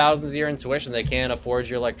paying thousands a year in tuition. They can't afford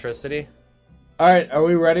your electricity. All right, are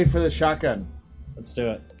we ready for the shotgun? Let's do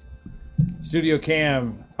it. Studio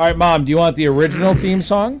Cam. All right, Mom, do you want the original theme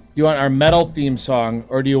song? Do you want our metal theme song,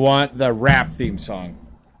 or do you want the rap theme song?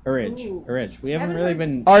 Orig. We haven't really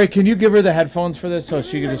been. All right, can you give her the headphones for this so Haven't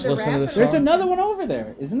she can heard just the listen to rap this There's song? another one over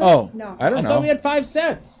there, isn't there? Oh, No. I don't I know. thought we had 5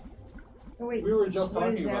 sets. Oh, wait. We were just What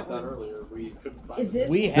is talking about that that one? earlier. We couldn't find Is it. this?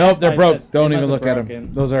 We had Nope, they're 5 broke. sets. Don't They even must look have at them.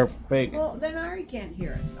 broken. Those are fake. Well, then Ari can't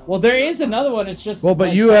hear it. Well, there is another one. It's just. Well, but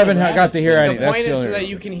like, you kinda haven't got to hear ravaged. any. The That's point the is only so that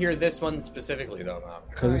reason. you can hear this one specifically, though, Mom.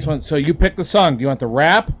 Because this one. So you pick the song. Do you want the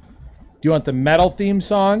rap? Do you want the metal theme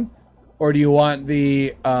song, or do you want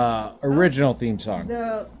the original theme song?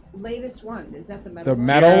 The latest one. Is that the metal The one?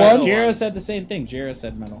 metal one. Jiro said the same thing. Jiro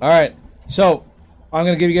said metal. All right. So I'm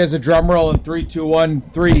gonna give you guys a drum roll in 3, 2, 1.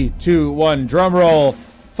 3, 2, 1. Drum roll,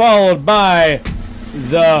 followed by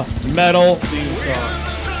the metal theme song.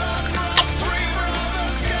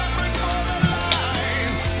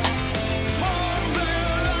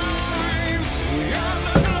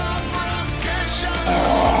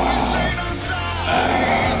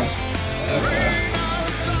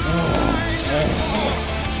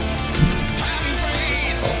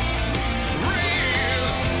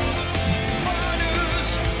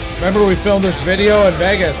 Remember we filmed this video in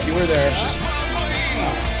Vegas. You were there. Man,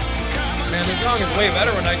 this song is way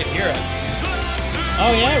better when I can hear it.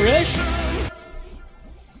 Oh yeah, really?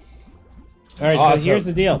 All right, Awesome. so here's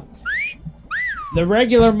the deal. The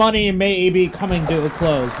regular money may be coming to a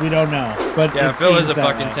close. We don't know, but Yeah, it Phil seems is a that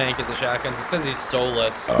fucking way. tank at the shotguns. It's because he's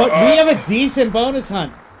soulless. But we have a decent bonus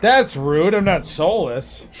hunt. That's rude. I'm not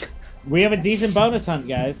soulless. We have a decent bonus hunt,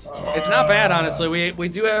 guys. It's not bad, honestly. We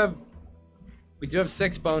do have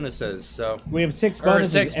 6 bonuses, so We have 6 Or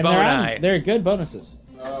bonuses, 6 and boni. they're good bonuses.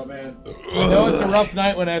 Oh man. I know it's a rough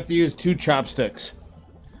night when I have to use 2 chopsticks.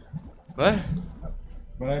 what?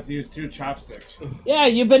 When I have to use 2 chopsticks. Yeah,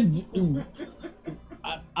 you've been.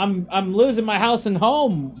 I'm losing my house and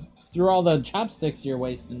home through all the chopsticks you're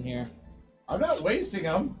wasting here. I'm not wasting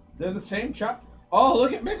them. They're the same chop. Oh,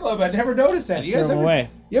 look at Michelob. I never noticed that. You Throw guys 'em ever, away.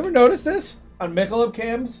 You ever notice this on Michelob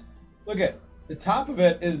cams? Look at the top of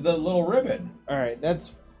it is the little ribbon. All right, that's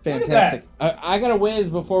at fantastic. I got to whiz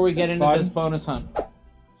before we get That's into fun. this bonus hunt.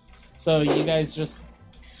 So you guys just.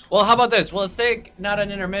 Well, how about this? Well, let's take not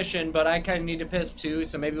an intermission, but I kind of need to piss too,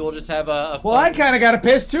 so maybe we'll just have a Well, I kind of got to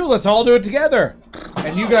piss too. Let's all do it together.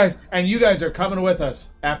 And you guys are coming with us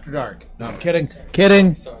after dark. No, I'm kidding.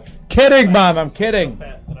 Kidding. Kidding, Mom. I'm kidding.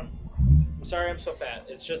 I'm sorry, I'm so fat.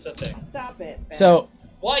 It's just a thing. Stop it. Ben. So,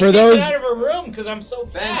 Well, I For can't those- get out of a room because I'm so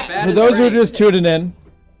fat. fat for is those who are great. just tuning in,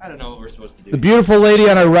 I don't know what we're supposed to do. the beautiful lady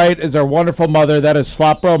on our right is our wonderful mother. That is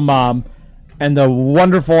Slot Bro Mom. And the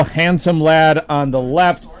wonderful, handsome lad on the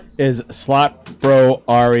left is Slot Bro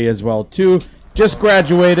Ari as well, too. Just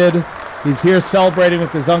graduated. He's here celebrating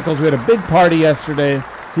with his uncles. We had a big party yesterday.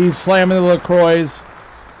 He's slamming the LaCroix.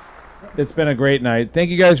 It's been a great night. Thank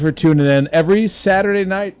you guys for tuning in every Saturday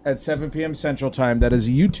night at 7 p.m. Central Time. That is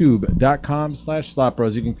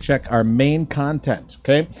youtube.com/slotbros. You can check our main content,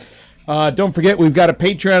 okay? Don't forget, we've got a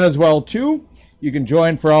Patreon as well, too. You can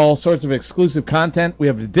join for all sorts of exclusive content. We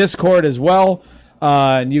have the Discord as well,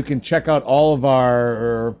 and you can check out all of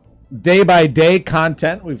our day-by-day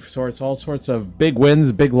content. We've all sorts of big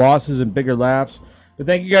wins, big losses, and bigger laughs. But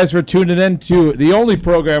thank you guys for tuning in to the only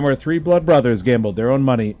program where 3 blood brothers gamble their own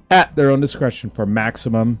money at their own discretion for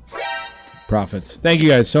maximum profits. Thank you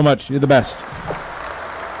guys so much. You're the best.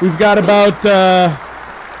 We've got about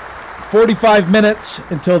 45 minutes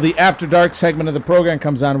until the After Dark segment of the program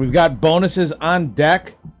comes on. We've got bonuses on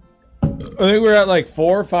deck. I think we're at like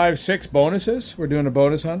 4, 5, 6 bonuses. We're doing a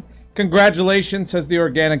bonus hunt. Congratulations, says the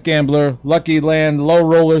Organic Gambler. Lucky Land Low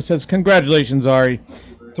Roller says, congratulations, Ari.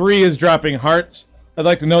 3 is dropping hearts. I'd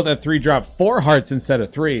like to note that 3 dropped 4 hearts instead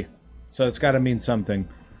of 3. So it's got to mean something.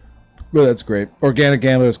 Well, that's great. Organic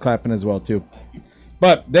Gambler is clapping as well, too.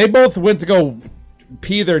 But they both went to go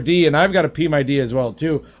pee their D, and I've got to pee my D as well,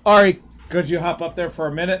 too. Ari, could you hop up there for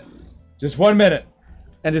a minute? Just 1 minute.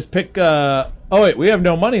 And just pick... oh, wait, we have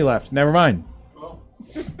no money left. Never mind.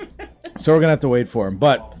 So we're going to have to wait for him.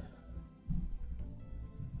 But...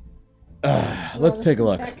 let's take a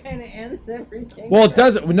look. That kind of ends everything. Well, it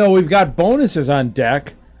doesn't. No, we've got bonuses on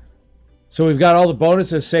deck. So we've got all the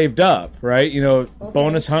bonuses saved up, right? You know,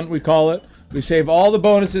 bonus hunt, we call it. We save all the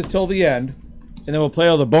bonuses till the end, and then we'll play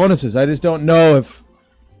all the bonuses. I just don't know if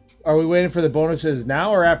Are we waiting for the bonuses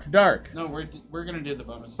now or after dark? No, we're gonna do the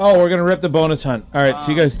bonuses. Oh, we're gonna rip the bonus hunt. All right,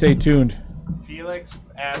 so you guys stay tuned. Felix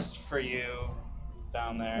asked for you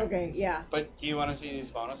down there. Okay, yeah. But do you want to see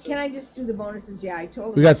these bonuses? Can I just do the bonuses? Yeah, I told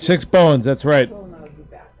him. We got 6 bones. That's right. I told him I would be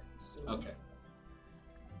back. Okay.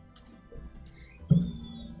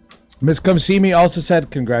 Miss Come See Me also said,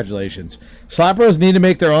 congratulations. Slap Bros need to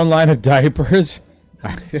make their own line of diapers.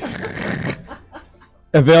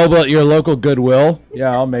 Available at your local Goodwill.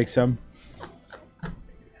 Yeah, I'll make some.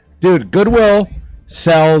 Dude, Goodwill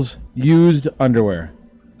sells used underwear.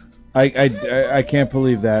 I can't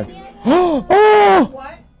believe that. Oh!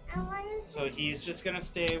 What? So he's just gonna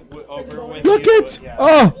stay over with Look you. it!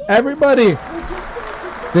 Oh, everybody!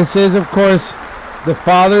 This is, of course, the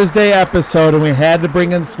Father's Day episode, and we had to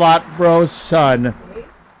bring in Slot Bro's son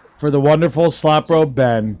for the wonderful Slot Bro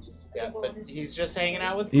Ben. Yeah, but he's just hanging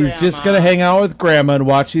out with He's just gonna hang out with Grandma and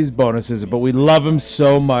watch these bonuses, but we love him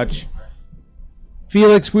so much.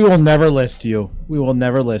 Felix, we will never list you. We will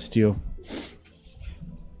never list you.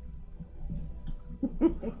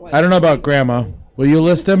 I don't know about Grandma. Will you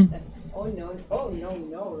list him? Oh no!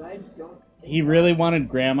 I don't. He really wanted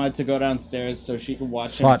Grandma to go downstairs so she could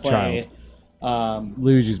watch Slot him play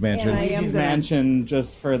Luigi's Mansion. And I am Luigi's gonna- Mansion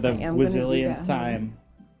just for the I am gonna do wazillionth that. time.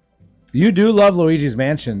 You do love Luigi's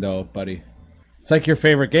Mansion, though, buddy. It's like your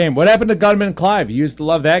favorite game. What happened to Gunman Clive? You used to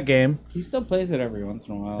love that game. He still plays it every once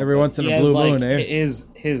in a while. Every but once in he a has, blue like, moon, eh?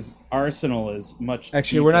 His arsenal is much.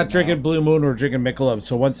 Actually, we're not deeper drinking now. Blue Moon. We're drinking Michelob.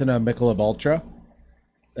 So once in a Michelob Ultra.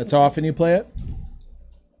 That's how often you play it?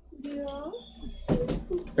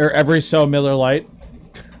 Or every so Miller Lite?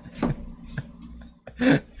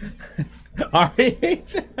 All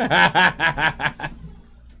right.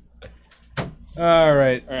 All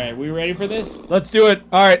right. All right, we ready for this? Let's do it.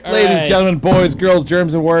 All right, All ladies, right. gentlemen, boys, girls,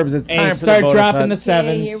 germs, and worms. It's time Hey, for start the bonus dropping hunt. the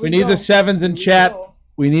sevens. here We we need go. the sevens in Here we chat. go.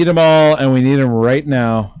 We need them all, and we need them right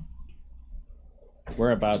now.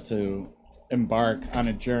 We're about to embark on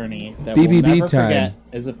a journey that BBB we'll never time. forget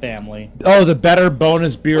as a family. Oh, the better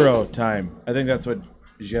bonus bureau time. I think that's what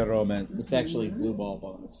Gero meant. It's actually blue ball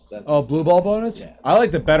bonus. That's Oh, blue ball bonus? Yeah. I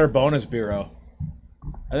like the better bonus bureau.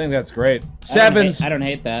 I think that's great. Sevens. I don't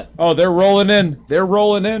hate that. Oh, they're rolling in. They're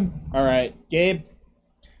rolling in. All right, Gabe,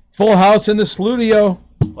 Full house in the studio.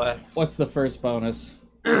 What? what's the first bonus?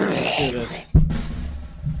 Let's do this.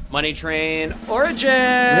 Money Train Origin. Really?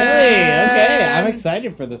 Okay, I'm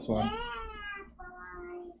excited for this one.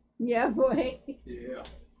 Yeah, boy.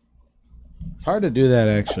 It's hard to do that,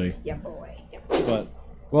 actually. Yeah, boy. But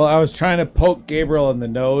Well, I was trying to poke Gabriel in the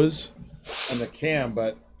nose on the cam,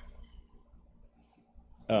 but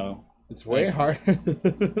oh, it's way harder than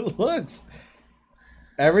it looks.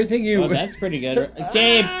 Everything you... oh, that's pretty good.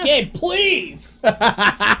 Gabe, please.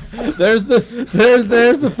 there's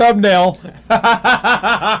the thumbnail. All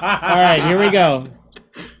right, here we go.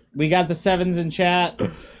 We got the sevens in chat.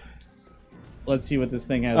 Let's see what this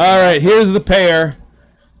thing has. All right, here's the pair.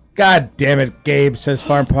 God damn it, Gabe, says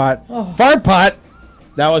Farm Pot. Farm Pot?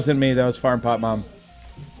 That wasn't me. That was Farm Pot Mom.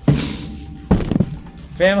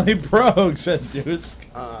 Family Brogue, said Deuce.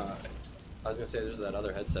 I was gonna say there's that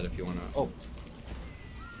other headset if you wanna. Oh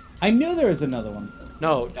I knew there was another one.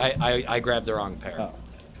 no, I grabbed the wrong pair. Oh.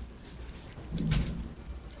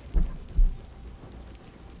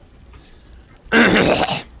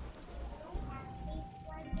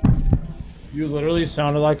 You literally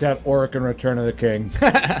sounded like that orc in Return of the King.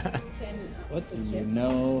 What do you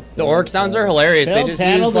know? The orc sounds are hilarious. They Phil just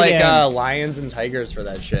tattled used like again. lions and tigers for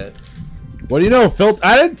that shit. What do you know, Phil?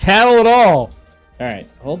 I didn't tattle at all. All right,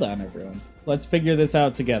 hold on, everyone. Let's figure this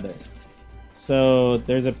out together. So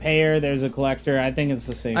there's a payer, there's a collector. I think it's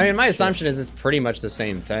the same. I mean, my shit. assumption is it's pretty much the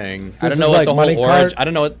same thing. This I don't is know what like the Money whole Cart origin. I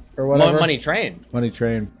don't know what or whatever. Money Train. Money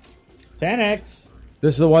Train. 10x.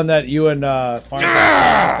 This is the one that you and Farm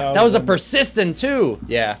That was a persistent too.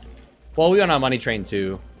 Yeah. Well, we went on Money Train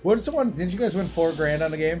too. What's the one? Didn't you guys win $4,000 on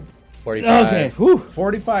the game? 45. Okay.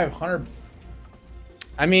 4,500.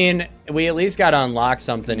 I mean, we at least got to unlock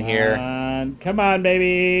something here. Come on,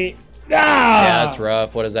 baby. Yeah, that's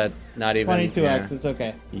rough. What is that? Not even 22x. yeah. It's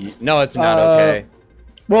okay. No, it's not okay.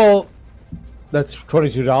 Well, that's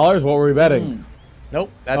 $22. What were we betting? Nope,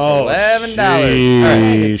 that's Oh,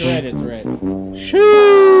 $11. It's right. It's right.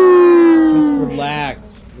 Just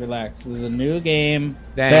relax. Relax. This is a new game.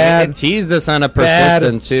 Dang, Bad. it teased us on a Bad.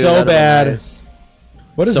 persistent too. So That'd be bad. nice.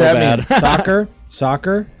 What does So that bad. mean? Soccer?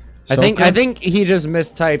 Soccer? I think Soaker? he just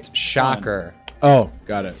mistyped shocker. Oh,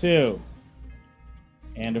 got it. 2.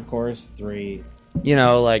 And of course, 3. You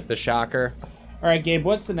know, like the shocker. All right, Gabe.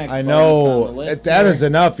 What's the next? I bonus on know. the list That here? is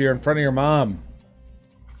enough. You're in front of your mom.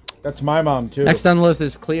 That's my mom, too. Next on the list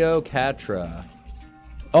is Cleocatra.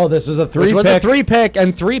 Oh, this is a three which was pick. a 3-pick,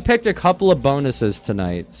 and 3 picked a couple of bonuses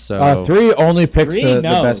tonight. So 3 only picks Three? the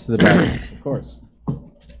No. best of the best. Of course.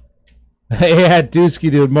 Yeah, Dusky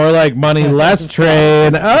dude, more like money, less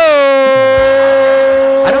train.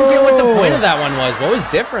 Oh! I don't get what the point of that one was. What was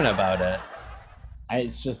different about it?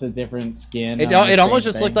 It's just a different skin. It on the almost same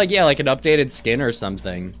just thing. looked like like an updated skin or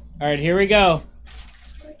something. All right, here we go.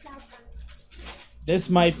 This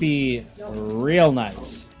might be real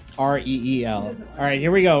nice. REEL. All right,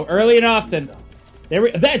 here we go. Early and often.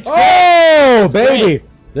 That's great. Oh, baby!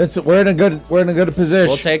 great. We're in a good position.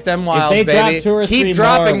 We'll take them wild, they drop baby. 2 or 3 Keep more,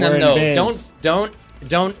 dropping we're them in though. biz.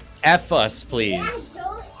 Don't F us, please.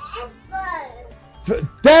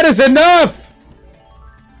 That is enough.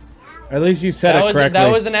 At least you said it correctly.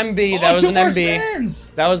 That was an MB. That was 2 an more MB. spins.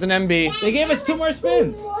 That was an MB. They gave us 2 more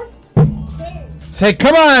spins. Say,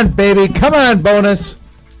 come on, baby, come on, bonus.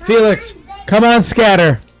 Felix, come on,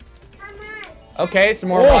 scatter. Okay, some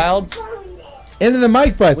more wilds. Into the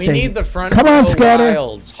mic butt. We say, need the front Come on, row scatter.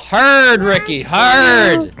 wilds. Hard, Ricky,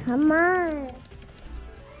 hard. Come on. Come on.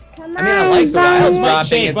 I mean, I like the wilds This might dropping.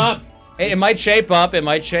 shape up. It might shape up. It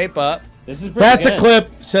might shape up. This is pretty That's good. a clip,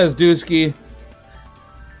 says Dusky.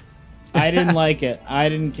 I didn't like it. I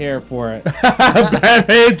didn't care for it. Brad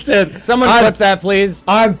hates it. Someone on, clip that, please.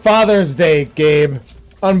 on Father's Day, Gabe.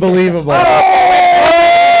 Unbelievable.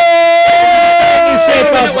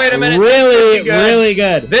 Wait a minute. Really, really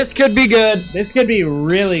good. This could be good. This could be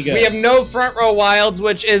really good. We have no front row wilds,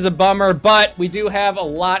 which is a bummer, but we do have a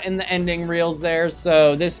lot in the ending reels there,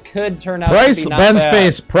 so this could turn out to be not Ben's bad.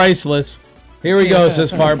 face, priceless. Here we go,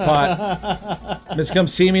 says Farm Pot. Miss Come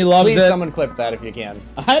See Me loves Please, it. someone clip that if you can.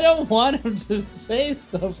 I don't want him to say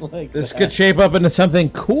stuff like This that. could shape up into something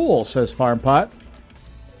cool, says Farm Pot.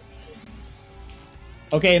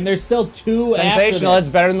 Okay, and there's still 2 Sensational. after It's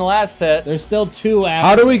this. better than the last hit. There's still 2 after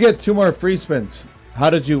How do we this. get 2 more free spins? How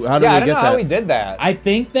did we I get don't know that? how we did that. I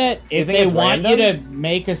think that if think they it's want random? you to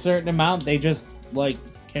make a certain amount, they just like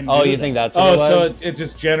can. Oh, do you that. think that's what it was? it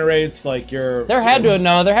just generates like your. There had to have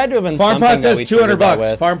been Farm something Pot that we says 200 triggered that bucks.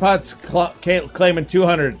 with. Farm Pot's claiming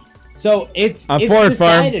 200. So it's I'm for it, Farm.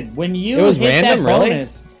 decided when you It was hit random, that really?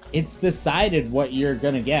 bonus. It's decided what you're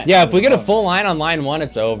gonna get. Yeah, if for we the get a bonus. full line on line 1,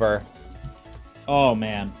 it's over. Oh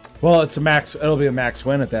man. Well, it's a max. It'll be a max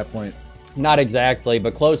win at that point. Not exactly,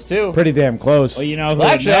 but close too. Pretty damn close. Well, you know. Well,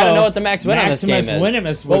 actually, I don't know what the max win on this game is.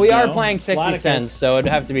 Minimus Well, would we are know. playing 60 Sloticus, cents, so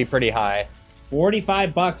it'd have to be pretty high.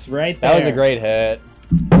 $45 right there. That was a great hit.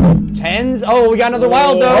 Tens? Oh, we got another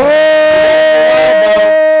wild though. Oh!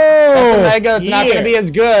 That's a mega. It's not going to be as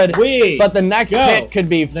good. We But the next go. hit could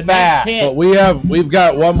be The fat. next hit. But we've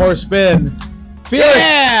got one more spin. Felix!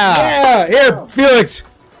 Yeah! Yeah! Here, Felix!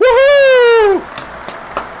 Woohoo!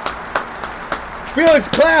 Felix,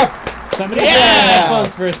 clap! Somebody get the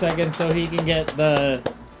headphones for a second so he can get the.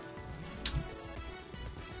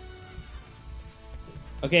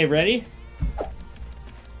 Okay, ready?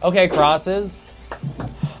 Okay, crosses.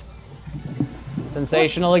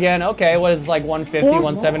 Sensational again. Okay, what is this, like 150,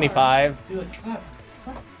 175?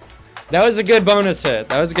 That was a good bonus hit.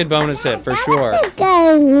 That was a good bonus hit for sure.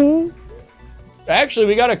 Actually,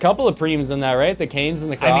 we got a couple of preems in that, right? The canes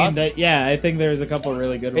and the cross. I mean, I think there's a couple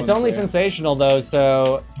really good ones. It's only there. sensational though,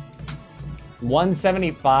 so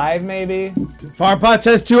 175 maybe. Farm Pot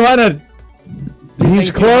says 200. He's Thank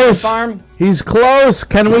you, close. Farm. He's close.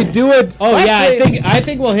 Can we do it? Oh yeah, Actually- I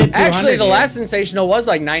think we'll hit 200. Actually, the here. last sensational was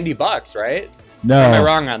like $90, right? No. Or am I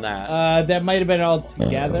wrong on that? That might have been all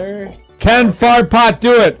together. Can Farm Pot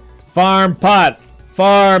do it? Farm Pot.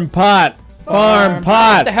 Farm Pot. Farm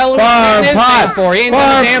Pot. What the hell are we Farm chanting his Pot. name for? He ain't Farm-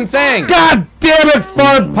 done a damn thing. God damn it,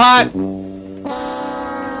 Farm Pot.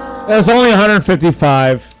 That was only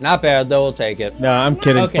 155. Not bad though. We'll take it. No, I'm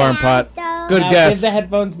kidding, Okay. Farm Pot. Good Now guess. Give the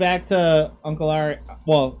headphones back to Uncle Ari.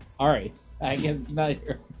 Well, Ari. I guess it's not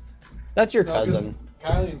here. That's your cousin.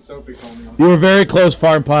 Kylie and Sophie call me. You were very close,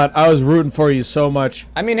 Farm Pot. I was rooting for you so much.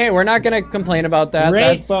 I mean, hey, we're not gonna complain about that. Great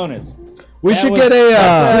That's bonus. We That should was- get a.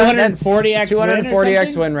 that's 240x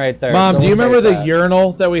 240x win right there. Mom, so do you we'll remember take the that.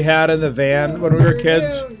 urinal that we had in the van when we were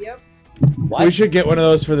kids? Yep. What? We should get one of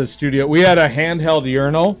those for the studio. We had a handheld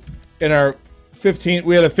urinal in our 15.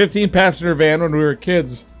 We had a 15-passenger van when we were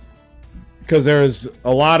kids. Because there's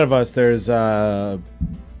a lot of us. There's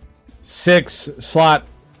 6 slot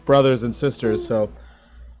brothers and sisters. So,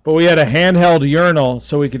 but we had a handheld urinal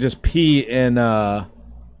so we could just pee in. The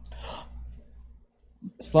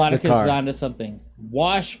Sloticus car. is onto something.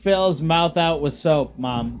 Wash Phil's mouth out with soap,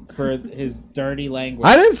 Mom, for his dirty language.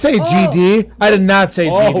 I didn't say GD. I did not say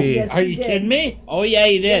GD. yes. Are you You did. kidding me? Oh yeah,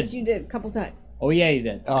 you did. Yes, you did. A couple times. Oh yeah, you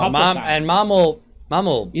did. Oh, Couple mom times. and mom will Mom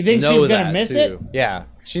will. You think know she's gonna that, miss too. it? Yeah,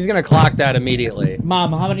 she's gonna clock that immediately.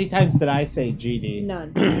 Mom, how many times did I say GD?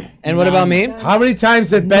 None. And what about me? How many times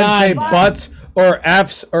did Ben None. say butts or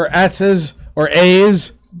F's or S's or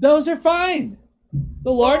A's? Those are fine.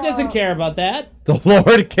 The Lord doesn't care about that. The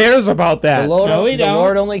Lord cares about that. The Lord, No, we the don't.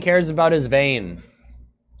 Lord only cares about his vein.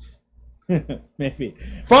 Maybe.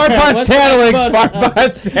 Farpot's What's the next tattling. bonus? Farpot's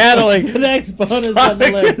What's the tattling. next bonus on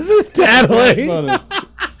the list? This is What's the next tattling. bonus?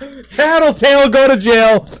 Tattletale, go to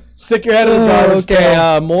jail. Stick your head in the garbage Okay,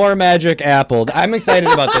 pail. more magic apple. I'm excited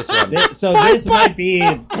about this one. So this might be.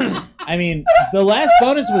 I mean, the last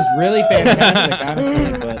bonus was really fantastic,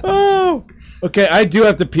 honestly. But Oh. Okay, I do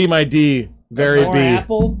have to pee my D. Very more B.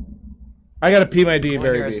 apple. I gotta pee my D.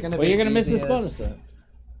 Very B. Well, you're gonna miss this bonus then.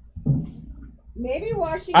 Maybe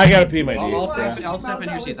washing. I gotta pee my D. I'll step in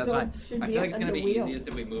your seat. That's fine. Should I be feel like it's on gonna the be wheel. easiest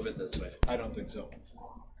if we move it this way. I don't think so.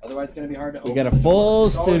 Otherwise, it's gonna be hard to. We got a full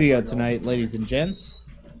studio tonight, ladies and gents.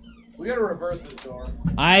 We gotta reverse this door.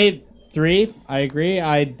 I agree.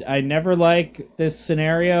 I never like this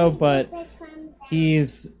scenario, but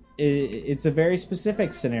it's a very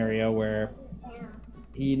specific scenario where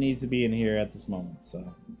he needs to be in here at this moment.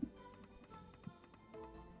 So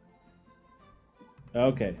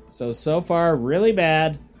okay, so far really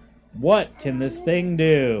bad. What can this thing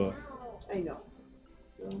do? I know.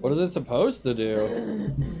 What is it supposed to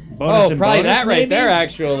do? Bonus Oh, and probably bonus, that right maybe? there,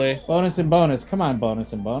 actually. Bonus and bonus. Come on,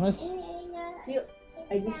 bonus and bonus.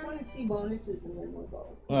 I just want to see bonuses and then we'll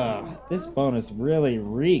go. This bonus really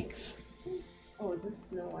reeks. Oh, is this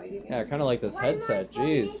Snow White again? Yeah, kind of like this headset.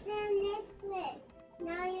 Jeez.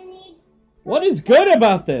 Now you need. What is good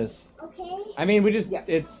about this? Okay. I mean, we just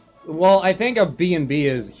it's well. I think a B&B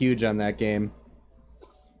is huge on that game.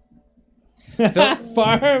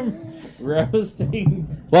 Farm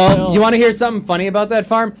roasting. Well, Phil. you want to hear something funny about that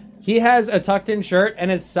farm? He has a tucked-in shirt, and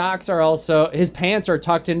his socks are also his pants are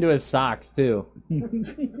tucked into his socks too.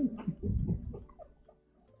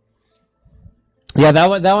 Yeah, that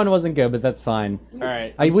one wasn't good, but that's fine. All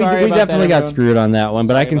right. We Sorry about definitely that, got everyone. screwed on that one,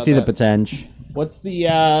 but Sorry I can about see the that. potential. What's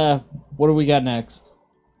the what do we got next?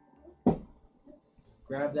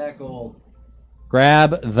 Grab that gold.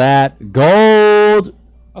 Grab that gold.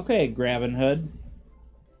 Okay, grabbing hood.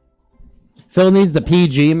 Phil needs the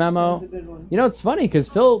PG memo. That's a good one. You know, it's funny because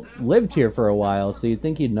Phil lived here for a while, so you'd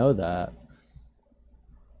think he'd know that.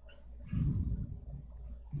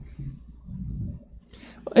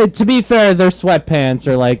 To be fair, their sweatpants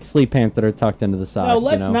are like sleep pants that are tucked into the socks. No,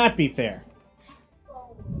 let's you know? not be fair.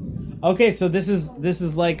 Okay, so this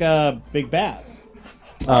is like a big bass.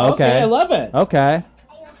 Oh, okay. I love it. Okay.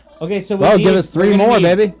 Okay, so Well, give us we're 3 gonna more, need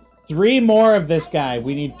baby. 3 more of this guy.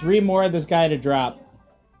 We need 3 more of this guy to drop.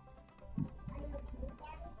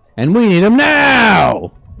 And we need him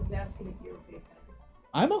now. He's asking if you're okay.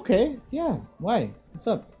 I'm okay. Yeah. Why? What's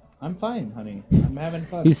up? I'm fine, honey. I'm having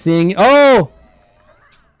fun. He's seeing. Oh!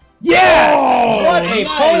 Yes! What a nice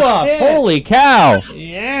pull up! hit. Holy cow!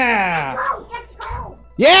 Yeah. Let's go.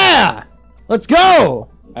 Yeah! Let's go!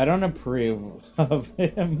 I don't approve of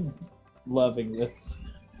him loving this,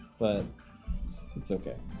 but it's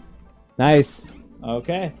okay. Nice.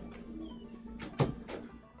 Okay.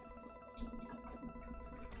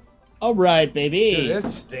 All right, baby. Dude, it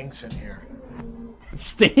stinks in here. It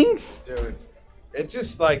stinks? Dude, it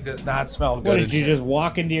just like does not smell good. What in did you here. just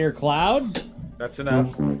walk into your cloud? That's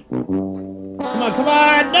enough. Come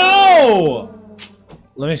on! No!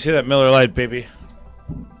 Let me see that Miller Lite, baby.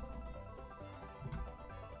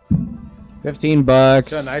 $15.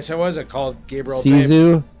 See how nice I was? I called Gabriel.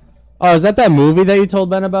 Sisu. Oh, is that movie that you told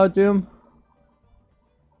Ben about, Doom?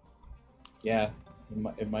 Yeah,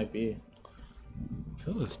 it might be.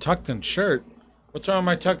 Feel this tucked in shirt. What's wrong with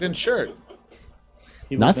my tucked in shirt?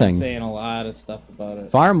 People have been Nothing. saying a lot of stuff about it.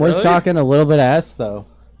 Farm was Really? talking a little bit of S, though.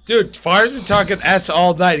 Dude, Far's been talking S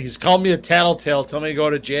all night. He's called me a tattletale, telling me to go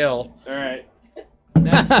to jail. All right.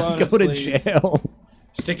 Next bonus, Go to please. jail.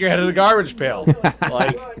 Stick your head in the garbage pail.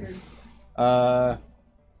 Like,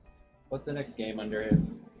 What's the next game under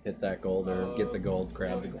him? Hit that gold or get the gold,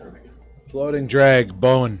 grab the gold. floating drag,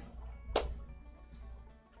 bone.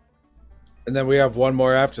 And then we have one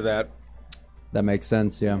more after that. That makes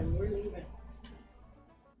sense, yeah.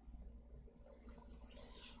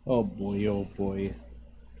 Oh boy! Oh boy!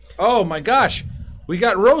 Oh my gosh, we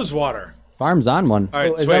got rose water. Farm's on one. All right,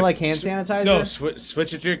 Oh, is swipe. that like hand sanitizer? No,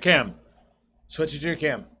 switch it to your cam. Switch it to your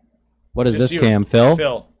cam. What is Just this you. cam, Phil?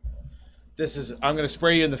 Phil. This is. I'm gonna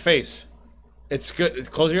spray you in the face. It's good.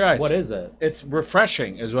 Close your eyes. What is it? It's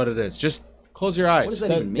refreshing, is what it is. Just close your eyes. What is that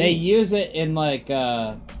So even they mean? use it in like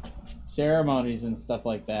ceremonies and stuff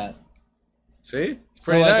like that. See? It's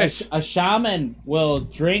So pretty like nice. a shaman will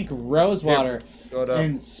drink rose water Go it up.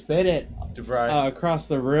 and spit it To fry. across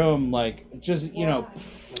the room, like just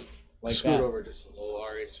like Scoot that. over just a little,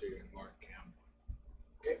 Ari, so you're more cam.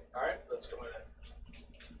 Okay, all right, let's go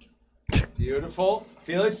in. Beautiful.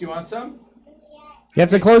 Felix, do you want some? You have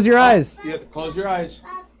to close your eyes. You have to close your eyes.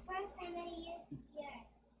 First, I'm gonna use your.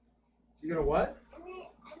 You gonna what? I'm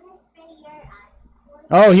gonna spray your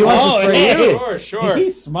eyes. Oh, he wants to spray hey. you. Sure.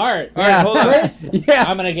 He's smart. All right, hold on. First, Yeah.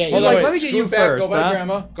 I'm gonna get He's you. like, Wait, let me get scoot you back, first, Go by huh?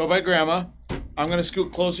 grandma. Go by grandma. I'm gonna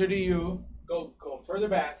scoot closer to you. Go further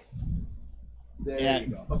back. There Yeah, you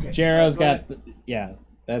go. Okay. Jero's Go ahead. got. Yeah,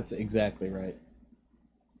 that's exactly right.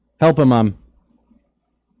 Help him, Mom.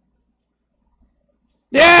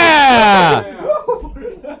 Yeah!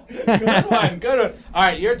 Good one. Good one. All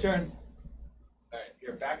right, your turn. All right,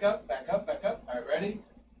 here, back up. All right, ready?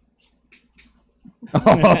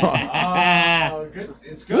 Oh, good.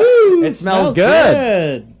 It's good. It smells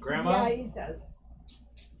good. Grandma. Yeah, he says.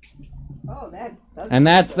 Oh, that does. And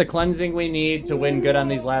that's the cleansing we need to win good on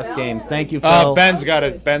these last games. Thank you, Phil. Oh, Ben's got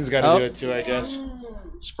it. Ben's got to Oh. do it too, I guess.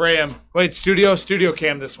 Spray him. Wait, studio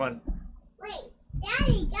cam this one. Wait,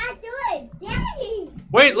 Daddy, gotta do it. Daddy.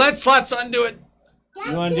 Wait, let Slot Son do it.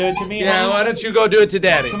 You want to do it to me? Yeah, Mom? why don't you go do it to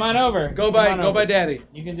Daddy? Come on over. Go Come on by over. Daddy.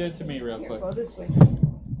 You can do it to me real Here, quick. go this way.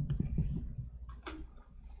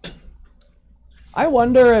 I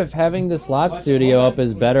wonder if having the slot studio up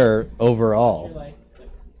is better overall.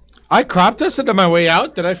 I crop dusted on my way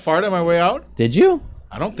out. Did I fart on my way out? Did you?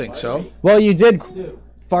 I don't think so. Well, you did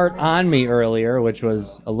fart on me earlier, which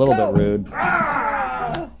was a little bit rude.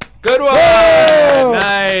 Good one. Whoa!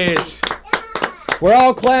 Nice. We're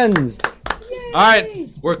all cleansed. All right,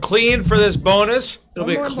 we're clean for this bonus. It'll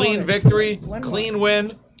be a more clean bonus. victory, One clean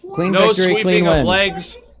win, Clean no victory, sweeping clean of win.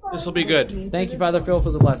 legs. This will be good. Thank you, Father Phil,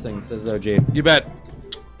 for the blessings, says OG. You bet.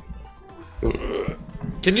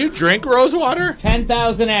 Can you drink rose water?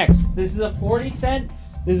 10,000x. This is a 40 cent.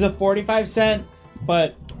 This is a 45 cent,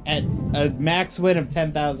 but at a max win of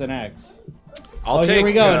 10,000x. I'll Oh, take. here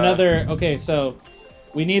we go. Another. Okay, so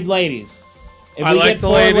we need ladies. If I we like get the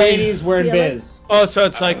 4 lady. ladies, we're in Felix? biz. Oh, so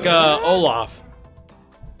it's like Olaf.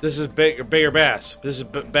 This is bigger bass. This is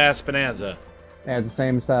Bass Bonanza. Yeah, it's the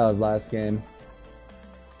same style as last game.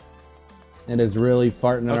 It is really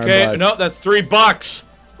farting in our Okay, butts. no, that's $3.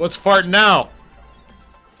 What's farting now?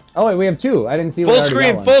 Oh wait, we have two. I didn't see. we Full already got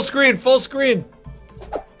screen, one. full screen, full screen.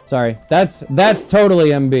 Sorry, that's totally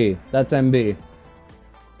MB. That's MB.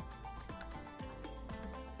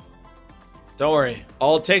 Don't worry.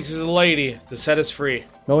 All it takes is a lady to set us free.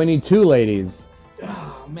 But we need two ladies.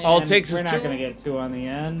 Oh, man, All it takes we're is not 2. gonna get 2 on the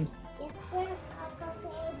end. It's for Coco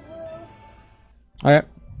Cable. All right.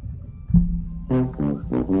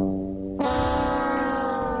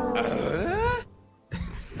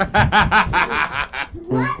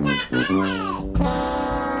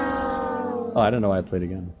 Oh, I don't know why I played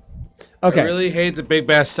again. Okay. I really hate the big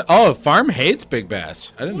bass. Oh, Farm hates big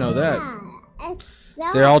bass. I didn't know that. It's so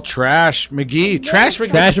They're all trash. McGee. Trash McGee.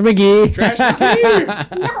 Trash McGee. Trash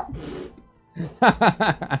McGee.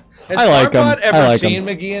 Has I like 'em. Farbot ever I like seen 'em.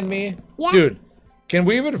 McGee and me? Yeah. Dude, can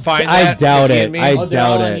we even find I that? doubt McGee it. and me? I Oh, they're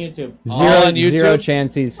all doubt on it. YouTube. All on YouTube? Zero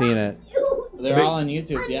chance he's seen it. They're all on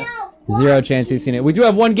YouTube. Yeah. Zero chance he's seen it. We do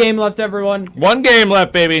have one game left, everyone. One game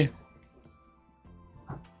left, baby.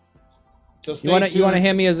 So You want to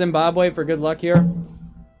hand me a Zimbabwe for good luck here?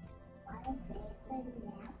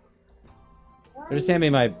 Or just hand me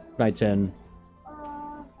my tin.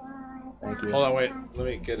 Thank you. Hold on, wait. Let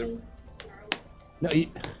me get him. No,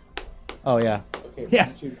 oh yeah.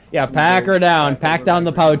 Yeah, pack her down. Pack down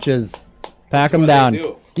the pouches. Pack them what they down.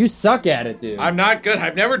 do. You suck at it, dude. I'm not good.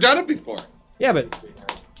 I've never done it before. Yeah, but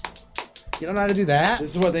you don't know how to do that?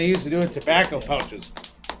 This is what they used to do in tobacco pouches.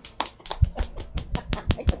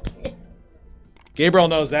 Gabriel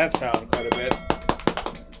knows that sound quite a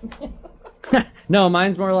bit. No,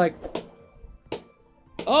 mine's more like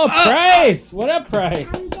Oh, Price! What up,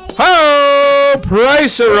 Price? Ho!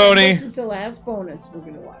 Price-a-roni. This is the last bonus we're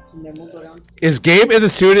gonna watch, and then we'll go downstairs. Is Gabe in the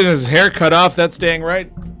studio and his hair cut off? That's dang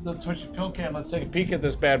right. Let's switch to film cam. Let's take a peek at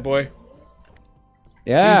this bad boy.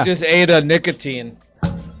 yeah. He just ate a nicotine.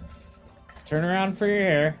 Turn around for your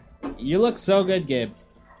hair. You look so good, Gabe.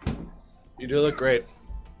 You do look great.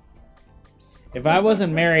 If I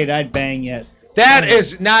wasn't married, I'd bang you. That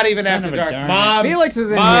is not even Son after of a dark. darn Mom. Felix is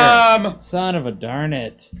in Mom. Son of a darn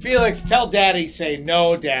it. Felix, tell Daddy. Say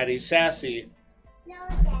no, Daddy. Sassy. No,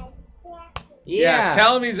 Dad. Yeah.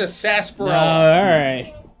 Tell him he's a No, sarsaparilla. all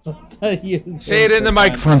right. Let's not use Say it in the for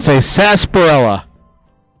microphone. Say sarsaparilla.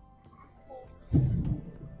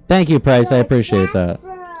 Thank you, Price. I appreciate that.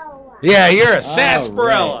 Sarsaparilla. Yeah, you're a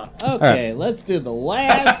sarsaparilla. All right. Okay, let's do the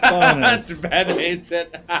last bonus. Ben hates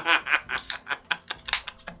it.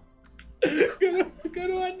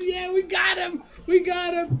 Good one. Yeah, we got him. We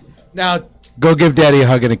got him. Now, go give Daddy a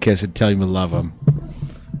hug and a kiss and tell him you love him.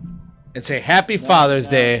 And say Happy Father's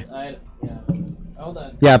Day. Hold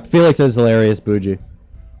on. Yeah, Felix is hilarious, Bougie.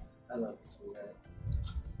 I love you, sweetheart.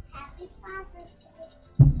 Happy Father's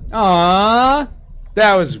Day. Aww.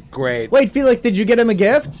 That was great. Wait, Felix, did you get him a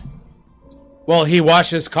gift? Well, he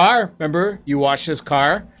washed his car. Remember? You washed his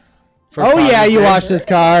car. For Oh, yeah, Father's you Day. washed his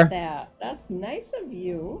car. That's nice of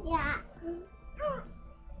you. Yeah.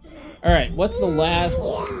 All right, what's the last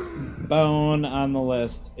bone on the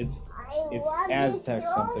list? It's love you Aztec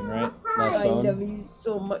so something, right? much. Last I bone. love you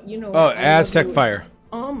so much. You know. Oh, I love Aztec you. fire.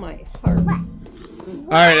 Oh my heart. All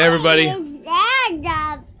right, everybody. What is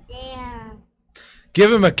that up there?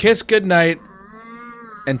 Give him a kiss goodnight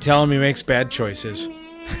and tell him he makes bad choices.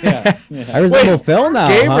 Yeah. I resemble Phil now,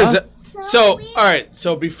 Gabe huh? So, all right.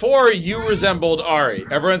 So before you resembled Ari,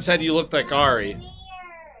 everyone said you looked like Ari,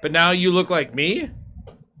 but now you look like me.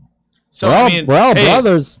 So we're all, I mean, we're all hey,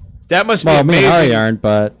 brothers. that must be Well, me and amazing. Ari aren't,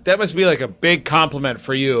 but That must be like a big compliment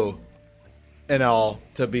for you, and all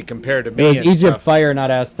to be compared to it me. was and Egypt stuff. Fire,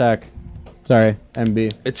 not Aztec. Sorry,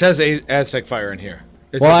 MB. It says Aztec Fire in here.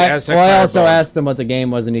 It Well, says Aztec I Fire also bone, asked him what the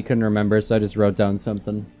game was, and he couldn't remember, so I just wrote down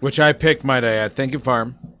something. which I picked. Might I add? Thank you,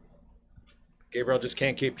 Farm. Gabriel just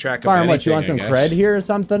can't keep track of Farm, anything. what, you want some I cred guess. here or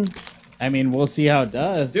something? I mean, we'll see how it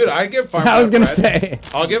does. Dude, I give Farm. I was Pot gonna bread. say.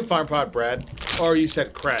 I'll give Farm Pot bread. Or you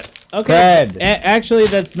said cred. Okay. Cred. Actually,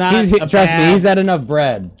 that's not. Trust me, he's had enough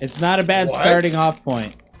bread. It's not a bad What? starting off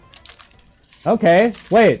point. Okay,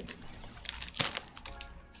 wait.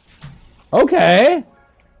 Okay.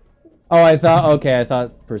 Oh, I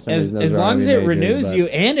thought for some As, reason those as were long already as it majors, renews but- you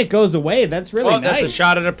and it goes away, that's really Well, nice. that's a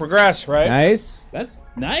shot at a progress, right? Nice. That's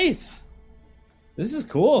nice. This is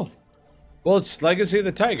cool. Well, it's Legacy of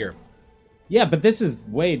the Tiger. Yeah, but this is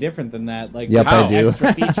way different than that. Like, Yep, I do.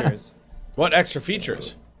 extra features. What extra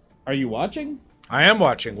features? Are you watching? I am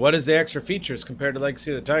watching. What is the extra features compared to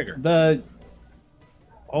Legacy of the Tiger?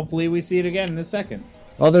 Hopefully we see it again in a second.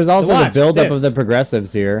 Well, there's also the Watch buildup this. of the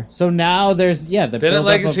progressives here. So now there's the Didn't buildup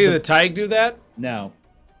Legacy of the the Tiger do that? no.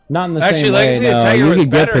 Not in the Actually, same Legacy way. of the No, Tiger you was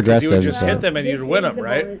could get better because you would progressives. just hit them and you'd win them,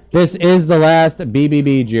 right? This is the last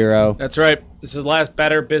BBB, Giro. That's right. This is the last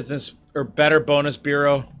Better Business or Better Bonus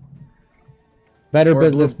Bureau. Better Or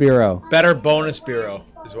Business blue- Bureau. Better Bonus Bureau.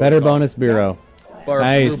 Is what Better we call Bonus Bureau. it. Or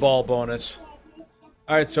Nice. Blue Ball Bonus.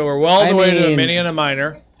 All right, so we're well on the I way to a mean- mini and a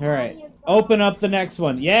minor. All right. Open up the next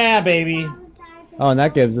one. Yeah, baby. Oh, and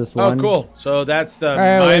that gives us Oh, one. cool. So that's the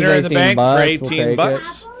right, well, minor in there's the bank 18 for bucks. We'll 18 take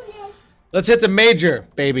bucks. Let's hit the major,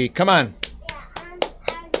 baby. Come on.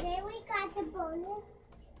 Then we got the bonus.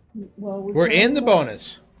 Well, We're in the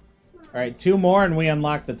bonus. All right, 2 more and we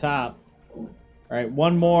unlock the top. All right,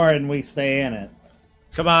 1 more and we stay in it.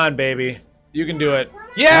 Come on, baby. You can do it.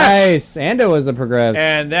 Yes! Nice. And it was a progress.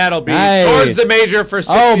 And that'll be Nice. towards the major for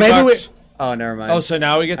 60 oh, maybe bucks. Oh, never mind. Oh, so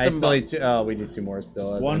now we get I the still need two. Oh, we need 2 more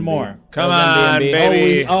still. That's 1 MB. more. Come That was on, MB&B.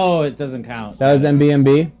 baby. Oh, it doesn't count. That was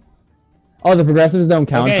MBMB. Oh, the progressives don't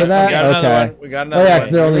count Okay, for that. We got another okay. one. We got Oh another yeah, one.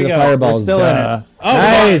 because they're Here only we the go. fireballs. We're still in Duh. it. Oh,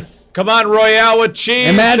 nice. Come on, Royale with cheese.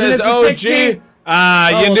 Imagine says it's a OG. 60. Ah,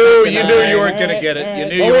 you Oh, knew all you right, weren't gonna all get it. right, You all knew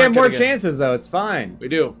right. you Well, we weren't have more gonna get it. chances though. It's fine. We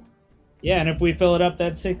do. Yeah, and if we fill it up,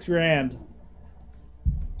 that's $6,000.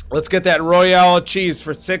 Let's get that Royale cheese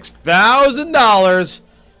for $6,000.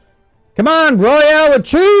 Come on, Royale with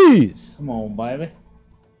cheese. Come on, baby.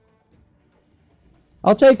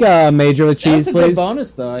 I'll take a major with cheese, That's a good please.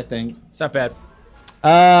 bonus, though, I think. It's not bad.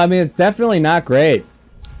 I mean, it's definitely not great.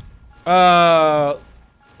 Let's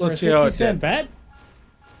For a see how 60 it's cent bet?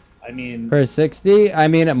 I mean, For 60, I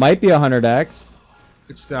mean, it might be 100x.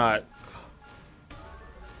 It's not.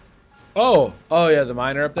 Oh yeah, the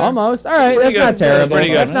minor up there. Almost. All right, pretty that's not good. terrible. Pretty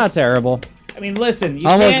good. That's not terrible. I mean, listen, you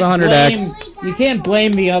Almost can't 100x. blame, you can't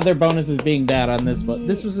blame the other bonuses being bad on this, but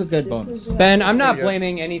this was a good bonus. Ben, I'm not Pretty good.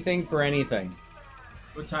 blaming anything for anything.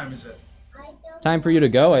 What time is it? Time for you to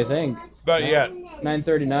go, I think. Not yet.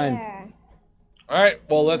 9:39. All right.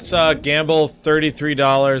 Well, let's gamble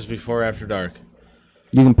 $33 before after dark.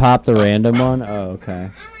 You can pop the random one. Oh,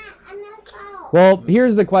 okay. Well,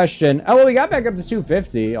 here's the question. Oh, well, we got back up to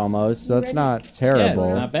 250 almost, so it's not Yeah, terrible.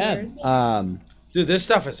 it's not bad. Dude, this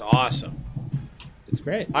stuff is awesome. It's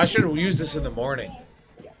great. I should use this in the morning.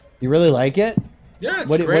 You really like it? Yeah, it's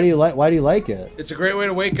What do great. you like? Why do you like it? It's a great way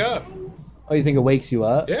to wake up. Oh, you think it wakes you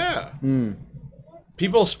up? Yeah. Hmm.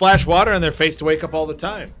 People splash water in their face to wake up all the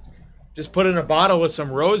time. Just put in a bottle with some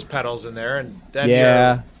rose petals in there, and then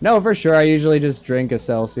Yeah. No, for sure. I usually just drink a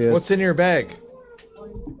Celsius. What's in your bag?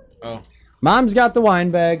 Oh. Mom's got the wine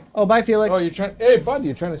bag. Oh, bye, Felix. Oh, you're trying. Hey, bud,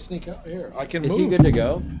 you're trying to sneak out here. I can Is move. he good to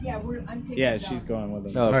go? Yeah, I'm taking Yeah, it she's down. going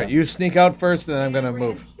with him. Oh, All right, you sneak out first, and then I'm gonna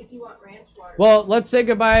move. If you want ranch water. Well, let's say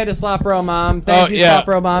goodbye to Slop Row Mom. Thank you, yeah. Slop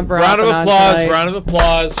Row Mom, for round of hopping on applause. tonight. Round of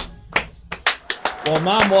applause. Well,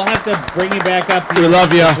 Mom, we'll have to bring you back up. We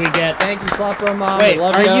love ya. if we get. Thank you, Slop Row Mom. Wait, We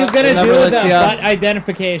love are ya. you gonna We never do the list ya. butt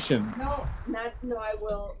identification? No, I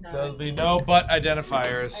will. No, There'll be no butt I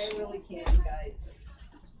identifiers. really can't, guys.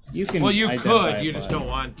 You can. Well, you identify could. You a just butt. don't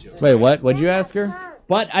want to. Wait, what? What'd you ask her?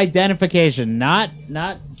 Butt identification, not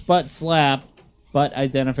butt slap, butt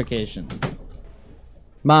identification.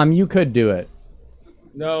 Mom, you could do it.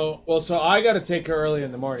 No. Well, so I got to take her early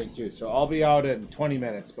in the morning too. So I'll be out in 20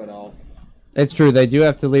 minutes, but I'll. It's true. They do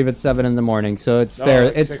have to leave at 7 in the morning, so it's No, fair.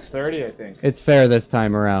 like It's 6:30, I think. it's fair this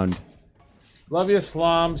time around. Love you,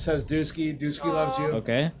 Slom, says Dusky. Dusky loves you.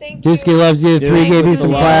 Okay. Thank you. Dusky loves you. 3 gave you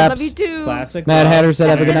some Love. claps. Love you too. Classic. Matt love. Hatter said,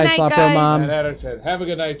 "Have a good Good night, night, Slop Row guys. Mom." Matt Hatter said, "Have a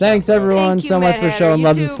good night." Thanks Slop Row." everyone Thank you, so much Matt for Hatter. showing You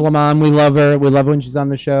love too. to Slamon. We love her. We love when she's on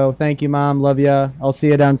the show. Thank you, Mom. Love ya. I'll see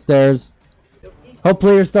you downstairs.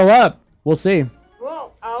 Hopefully you're still up. We'll see.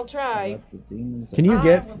 Well, I'll try. Can you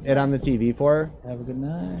get it on the TV for her? Have a good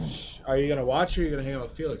night. Are you gonna watch or are you gonna hang out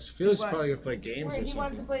with Felix? Felix is probably gonna play games or He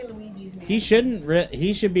wants to something. play Luigi's. He shouldn't.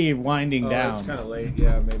 He should be winding Oh, down. it's kind of late.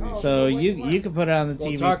 Yeah, maybe. So you could put it on the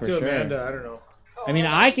We'll TV talk for to sure. Amanda. I don't know. I mean,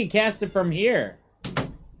 I could cast it from here.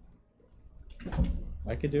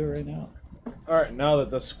 I could do it right now. All right, now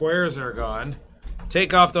that the squares are gone,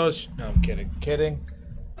 take off those. No, I'm kidding. Kidding.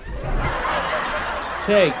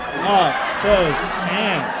 Take off those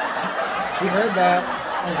pants. She heard that.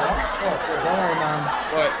 Don't worry, Mom.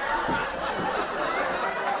 What?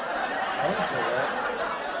 I didn't say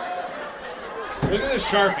that. Look at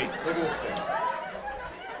this Sharpie. Look at this thing.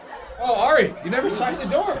 Oh, Ari, you never signed the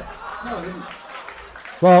door. No, I didn't.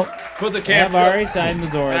 Well, Put the Have cam. Ari sign the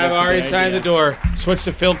door. Have That's a Ari good sign the idea. door. Switch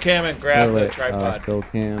to Phil Cam and grab the tripod. Phil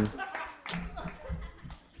Cam.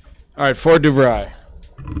 All right, Ford DeVry.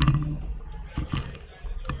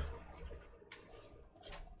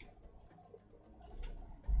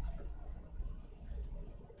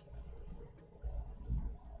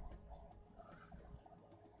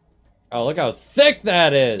 Oh, look how thick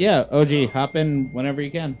that is. Yeah, OG, hop in whenever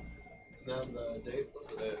you can. Now the date. What's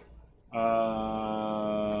the date?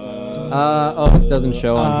 Oh, it doesn't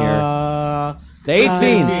show on here. The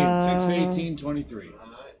 18. 6/18/23.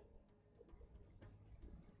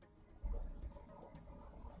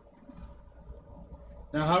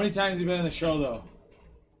 Now, how many times have you been on the show, though?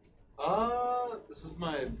 This is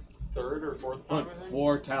my third or fourth time. I Put think.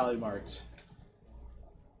 4 tally marks.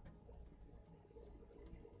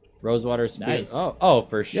 Rosewater Spirit. Nice. Oh,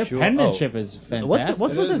 for Your sure. penmanship is fantastic.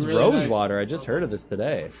 What's It with is this really nice. rosewater? I just heard of this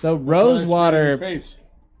today. So Your rosewater, face.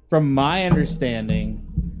 from my understanding,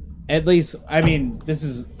 at least, I mean, this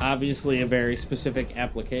is obviously a very specific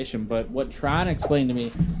application, but what Tron explained to me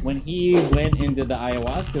when he went into the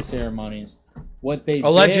ayahuasca ceremonies, what they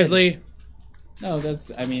Allegedly. did, no,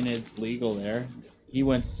 that's, I mean, it's legal there. He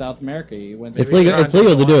went to South America. He went to It's legal. Tron It's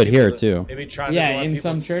legal to doesn't do want it here people too. Maybe Tron doesn't yeah, want in people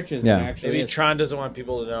some to- churches. Yeah. It actually Maybe is. Tron doesn't want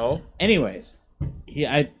people to know. Anyways,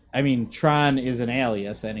 I mean, Tron is an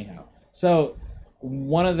alias anyhow. So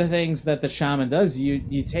one of the things that the shaman does,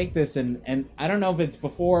 you take this and I don't know if it's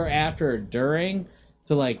before, after, or during,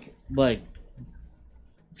 to like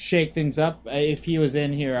shake things up. If he was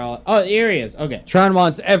in here, here he is. Okay. Tron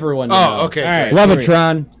wants everyone to know. Oh, okay. All right. great. Love Here it, we-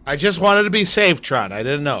 Tron. I just wanted to be safe, Tron. I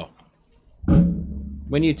didn't know.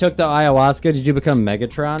 When you took the ayahuasca, did you become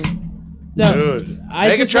Megatron? No, Dude.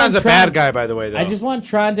 I just Megatron's want a Tron- bad guy, by the way, though. I just want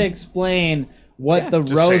Tron to explain what the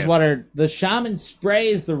just rose saying. water. The shaman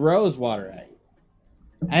sprays the rose water at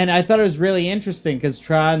you. And I thought it was really interesting because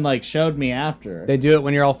Tron showed me after. They do it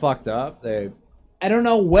when you're all fucked up. I don't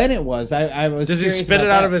know when it was. I was. Does he curious spit about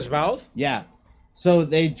it out that. of his mouth? Yeah. So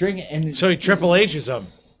they drink it and So he Triple H's them.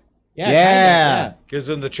 yeah, Yeah. kinda, Gives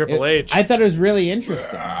him the yeah. Triple H. I thought it was really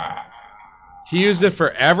interesting. He used it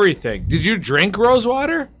for everything. Did you drink rose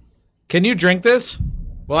water? Can you drink this?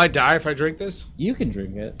 Will I die if I drink this? You can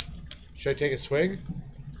drink it. Should I take a swig?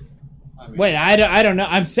 Wait, I don't know.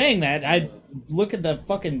 I'm saying that. I look at the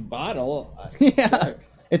fucking bottle. Yeah.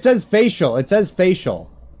 It says facial. It says facial.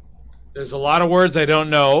 There's a lot of words I don't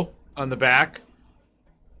know on the back.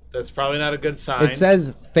 That's probably not a good sign. It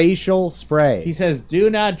says facial spray. He says, "Do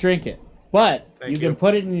not drink it, but Thank you you. can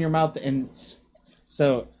put it in your mouth and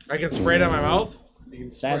so I can spray it on my mouth? You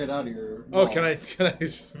can spray That's- it out of your. Oh, mouth. can I?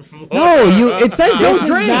 No, you. It says this don't is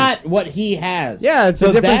drink. not what he has. Yeah, it's a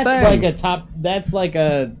so different that's thing. like a top. That's like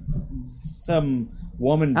a some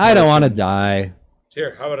woman. I don't want to version. die.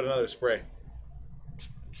 Here, how about another spray?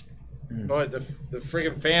 Oh, the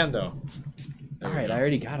friggin' fan though. All right, I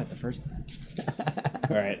already got it the first time.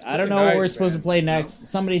 All right, I don't know what we're supposed to play next.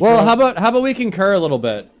 Somebody. Well, throw- how about we concur a little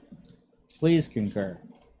bit? Please concur.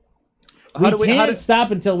 How We can't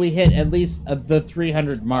stop until we hit at least the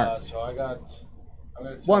 300 mark. So I got.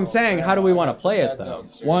 Well, I'm saying, how do we want to play it though?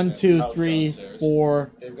 1, 2, 3,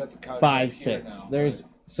 4, 5, 6. There's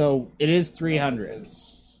so it is 300.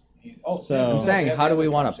 So I'm saying, how do we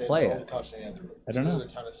want to play it? I don't know.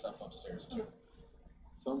 There's a ton of stuff upstairs too.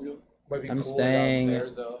 Sounds good. Might be I'm cooler staying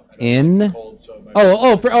downstairs, though. I know in. it's cold, so it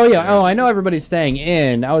might be Yeah. Oh, I know everybody's staying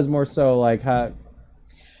in. I was more so like, how.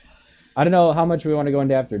 I don't know how much we want to go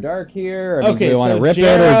into After Dark here. Or Okay, do we want to so rip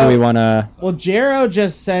it, or do we want to? Well, Jero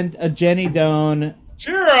just sent a Jenny Doan,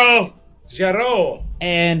 Jero.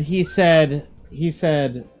 and he said,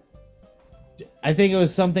 I think it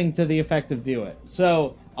was something to the effect of do it.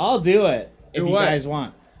 So I'll do it if you what? guys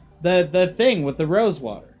want. The thing with the rose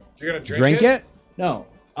water. You're gonna Drink it? No,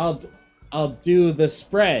 I'll do the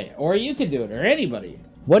spray, or you could do it, or anybody.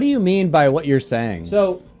 What do you mean by what you're saying?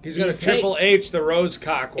 So He's gonna you take- Triple H the rose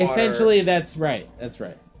cock water. Essentially, that's right. That's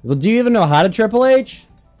right. Well, do you even know how to Triple H?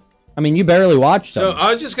 I mean, you barely watched So them.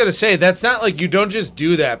 I was just gonna say that's not like you don't just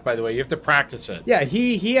do that. By the way, you have to practice it Yeah,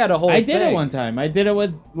 he had a whole. I did it thing. one time. I did it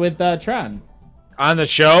with Tron. on the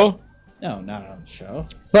show. No, not on the show.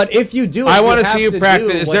 But if you do, it, I want to have see you do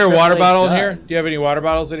practice. Is what there a water Triple H bottle in does. here? Do you have any water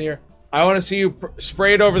bottles in here? I want to see you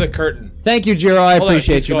spray it over the curtain. Thank you, Jiro. I Hold on,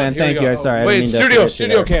 appreciate keep you, going. man. Here we Thank go. you. I'm sorry. I Wait, didn't mean to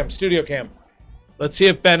studio forget you cam. Let's see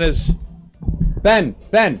if Ben is. there.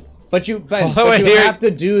 Ben. But you wait, here- have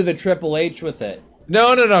to do the Triple H with it.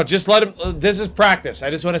 No. Just let him. This is practice. I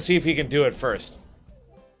just want to see if he can do it first.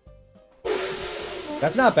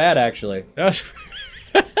 That's not bad, actually.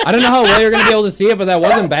 I don't know how well you're gonna be able to see it, but that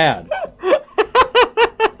wasn't bad.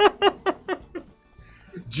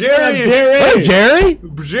 Jerry. What up, Jerry?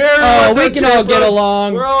 Oh, what's we up, can all get Jerry?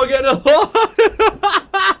 along. We're all getting along.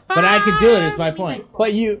 But I could do it. Is my point.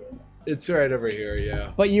 But you It's right over here.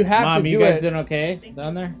 Yeah. have Mom, to you do guys it. doing okay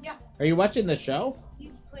down there? Yeah. Are you watching the show?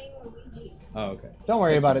 He's playing Luigi. Oh, okay. Don't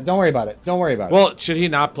worry about it. Don't worry about it. Don't worry about it. Well, should he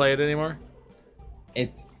not play it anymore?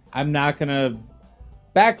 I'm not gonna.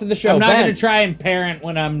 Back to the show. I'm not Ben, gonna try and parent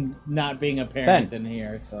when I'm not being a parent Ben. in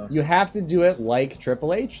here. So. You have to do it like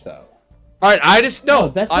Triple H, though. All right, I just No,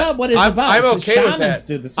 that's not what it's about. I'm It's the okay with shamans that.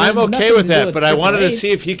 do this. I'm Nothing okay to with do that, with but I Triple wanted to H.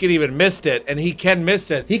 see if he could even missed it, and he can missed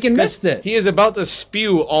it. He can missed it. He is about to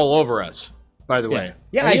spew all over us. By the way,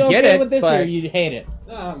 Yeah, Are I you get okay it. with this, but or you hate it?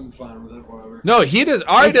 I'm fine with it, whatever. no, he does.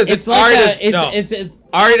 Ari doesn't. It's like Ari a, does, no. it's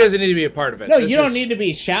Ari doesn't need to be a part of it. no. This You don't is- need to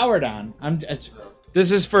be showered on.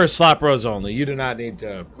 This is for slop rose only. You do not need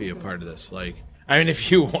to be a part of this. Like, I mean, if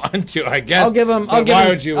you want to, I guess. I'll give him. but why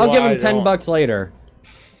would you? I'll give why him don't? $10 later.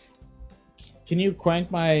 Can you crank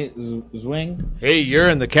my zwing? Hey, you're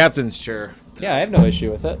in the captain's chair. Yeah, I have no issue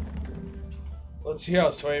with it. Let's see how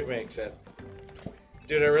Sway makes it.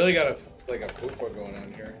 Dude, I really got a fupa going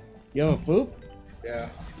on here. You have a foop? Yeah.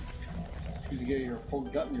 Because you get your whole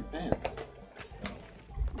gut in your pants.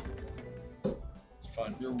 It's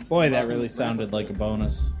fun. Boy, that really sounded like a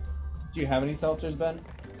bonus. Do you have any seltzers, Ben?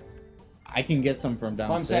 I can get some from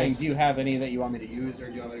Well, I'm saying, downstairs. do you have any that you want me to use, or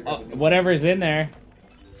do you want me to grab a new? Whatever's in there.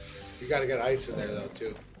 You gotta get ice in there though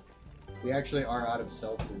too. We actually are out of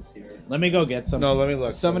seltzers here. Let me go get some. No, let me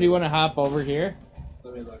look. Somebody want to hop over here?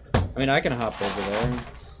 Let me look. I mean, I can hop over there.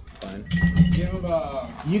 It's fine. Give him a...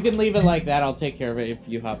 You can leave it like that. I'll take care of it if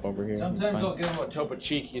you hop over here. It's Sometimes fine. I'll give him a Topa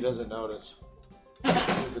Cheek. He doesn't notice.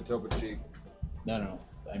 Give the Topa Cheek. No.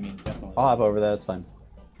 I mean, definitely. I'll hop over there. That's fine.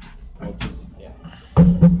 We'll just, yeah.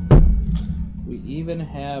 We even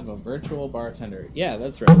have a virtual bartender. Yeah,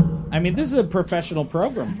 that's right. I mean, this is a professional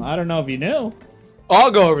program. I don't know if you knew. I'll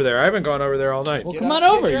go over there. I haven't gone over there all night. Well, come on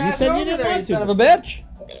over. You said you didn't want to. Son of a bitch.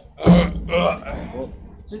 Well,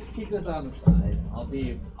 just keep this on the side. I'll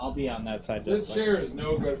be on that side. This Just like- chair is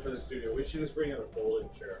no good for the studio. We should just bring in a folding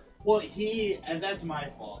chair. Well, and that's my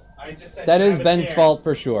fault. I just said That grab is a Ben's chair. fault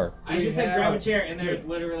for sure. I just said grab a chair, and there's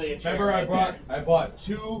literally a chair. Remember, right I bought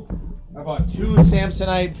two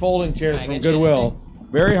Samsonite folding chairs Can I from get you Goodwill.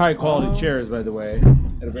 Very high quality chairs, by the way,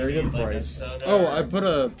 at a very good Like a price. soda Oh, or- I put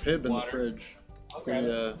a pib in Water. the fridge. Okay. For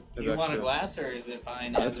the, Do you want a glass, or is it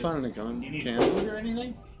fine? That's fine in a Do you need can. food or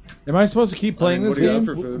anything? Am I supposed to keep playing What this do you have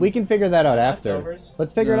game? for food? We can figure that out after. Leftovers?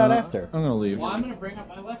 Let's figure it out after. I'm gonna leave. Well, I'm gonna bring up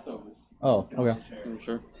my leftovers. Oh, okay.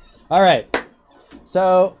 Sure. All right.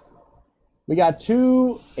 So we got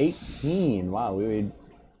 218. Wow, we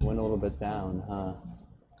went a little bit down, huh?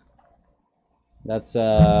 That's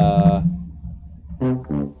I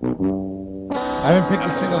haven't picked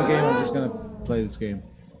a single game. I'm just gonna play this game.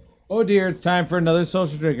 Oh dear, it's time for another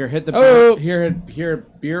social drinker. Hit the Oh. here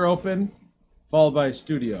beer open, followed by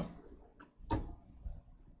studio.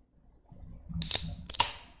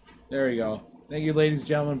 There we go. Thank you, ladies,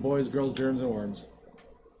 gentlemen, boys, girls, germs, and worms.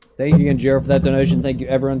 Thank you again, Jared, for that donation. Thank you,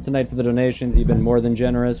 everyone, tonight for the donations. You've been more than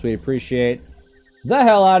generous. We appreciate the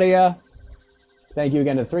hell out of you. Thank you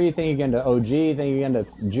again to 3. Thank you again to OG. Thank you again to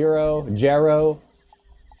Jero. Jaro.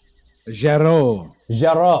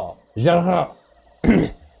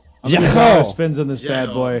 I'm gonna do dollar spins on this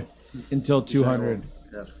bad boy until 200.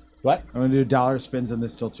 What? I'm gonna do dollar spins on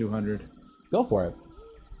this till 200. Go for it.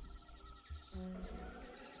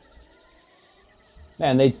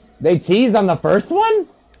 Man, they tease on the first one?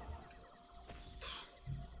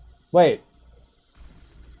 Wait.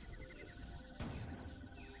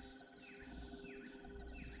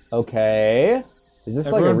 Okay. Is this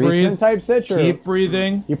Everyone like a breathe. respin type sitch? Or Keep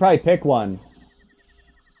breathing. you probably pick one.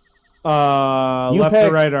 You Left pick.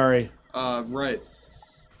 or right, Ari? Right.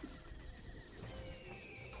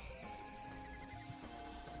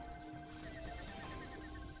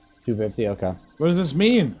 $250, okay. What does this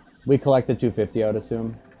mean? We collected $250, I would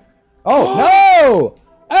assume. Oh, no!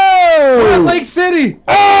 Oh! We're at Lake City!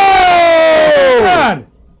 Oh! God!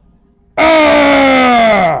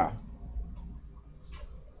 I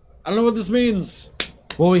don't know what this means.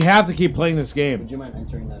 Well, we have to keep playing this game. Would you mind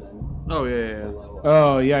entering that in? Oh, yeah.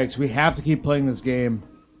 Oh, yikes. We have to keep playing this game.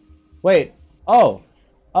 Wait. Oh.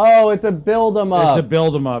 Oh, it's a build 'em up. It's a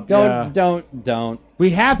build 'em up. Don't.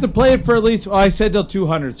 We have to play it for at least. Well, I said till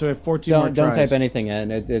 200, so we have 14 more tries. Don't type anything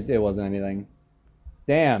in. It wasn't anything.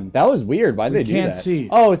 Damn, that was weird. Why'd they do that? can't see.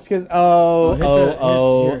 Oh, it's because. I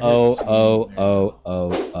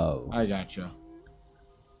gotcha.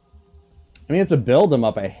 I mean, it's a build 'em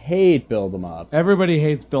up. I hate build 'em up. Everybody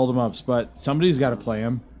hates build 'em ups, but somebody's got to play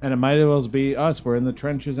them, and it might as well be us. We're in the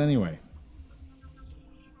trenches anyway.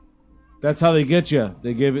 That's how they get you.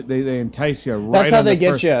 They give it. They entice you. Right That's how on they the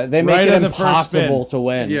get first- you. They make right it on the first spin. impossible to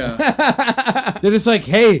win. Yeah. They're just like,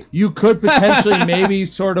 hey, you could potentially, maybe,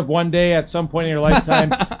 sort of, one day at some point in your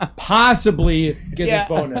lifetime, possibly get Yeah. this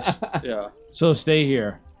bonus. Yeah. So stay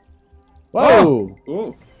here. Whoa!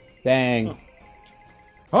 Ooh. Dang.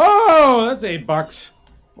 Oh, that's $8.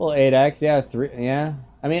 Well, 8x, yeah, 3, yeah.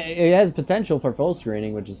 I mean, it has potential for full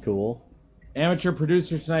screening, which is cool. Amateur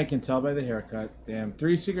producer tonight can tell by the haircut. Damn,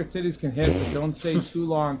 3 secret cities can hit, but don't stay too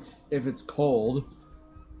long if it's cold.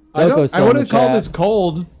 I Doko's still in wouldn't the call chat. this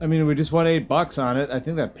cold. I mean, we just won $8 on it. I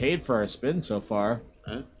think that paid for our spin so far.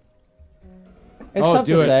 It's Oh, tough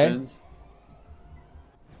do to it. say. Spins.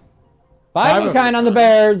 Five and kind on the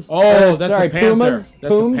Bears. Oh, that's sorry, a panther. Pumas.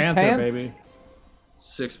 That's Pooms, a panther, pants. baby.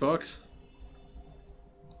 $6.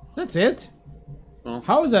 That's it? Well.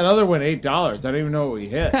 How is that other one $8? I don't even know what we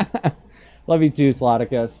hit. Love you too,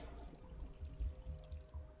 Sloticus.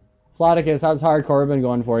 Sloticus, how's hardcore been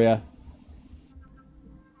going for you?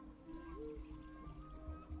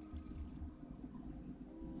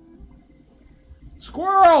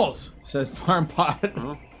 Squirrels, says Farm Pot.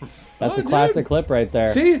 That's Oh, a classic dude. clip right there.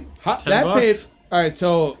 See? That $10. paid. All right,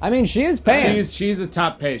 so I mean, she is paying. she's a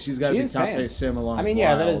top pay. She's got to She be is top paying. pay sim along. I mean, with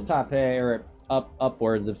yeah, that Wilds. is top pay or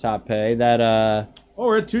upwards of top pay. That Oh,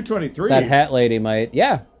 we're at 223. that hat lady might.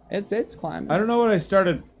 Yeah, it's climbing. I don't know what I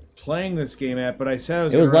started playing this game at, but I said I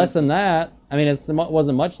was. It was gonna run- less than that. I mean, it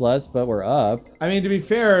wasn't much less, but we're up. I mean, to be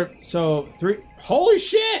fair, so 3. Holy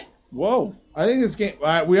shit! Whoa. I think this game.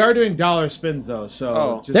 We are doing dollar spins though, so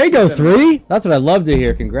Oh. just There you keep go, that in mind. 3. That's what I love to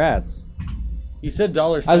hear. Congrats. You said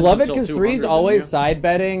 $. I love it until because 200, 3's didn't always you? side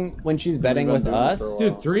betting when she's betting been with doing it for a us. while.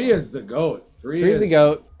 Dude, 3 is the goat. 3 Three's is the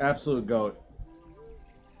goat. Absolute goat.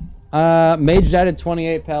 Mage died at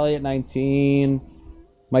 28, Pally at 19.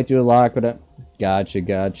 Might do a lock, but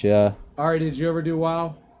gotcha. Ari, did you ever do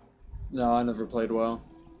WoW? No, I never played well.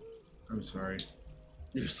 I'm sorry.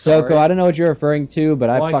 You're Soko, I don't know what you're referring to, but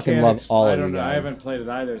Well, I fucking can't love all I of don't you know. I guys. haven't played it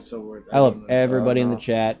either, so I love don't know. everybody in no. the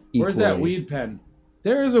chat equally. Where's that weed pen?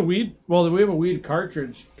 There is a weed. Well, we have a weed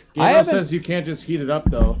cartridge. I Gabriel haven't- says you can't just heat it up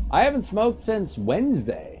though. I haven't smoked since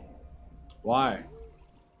Wednesday. Why?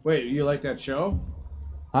 Wait, you like that show?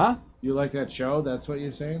 Huh? You like that show? That's what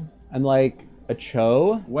you're saying? I'm like a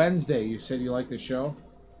cho. Wednesday, you said you like the show?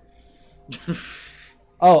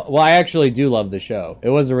 Oh, well, I actually do love the show. It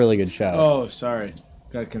was a really good show. Oh, sorry.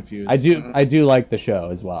 Got confused. I do like the show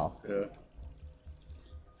as well. Yeah.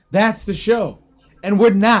 That's the show. And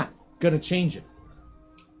we're not going to change it.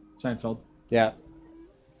 Seinfeld. Yeah.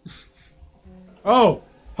 Oh!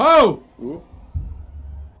 Ho! Ooh.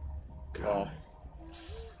 God.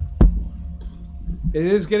 It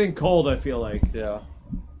is getting cold, I feel like. Yeah.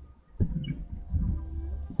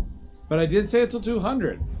 But I did say it till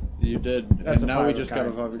 200. you did. That's and a now we five just of got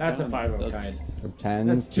a kind. 5 of That's a kind. 5 of That's- kind. For 10s,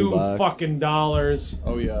 That's $2 fucking dollars.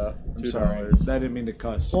 Oh yeah, I'm $2. sorry. I didn't mean to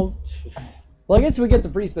cuss. Well, I guess we get the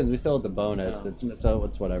free spins. We still have the bonus. It's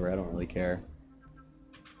whatever. I don't really care.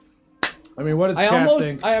 I mean, what does chat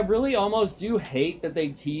think? I really almost do hate that they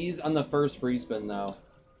tease on the first free spin though.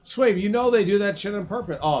 Swabe, you know they do that shit on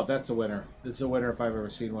purpose. Oh, that's a winner. This is a winner if I've ever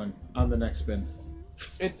seen one on the next spin.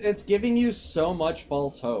 It's giving you so much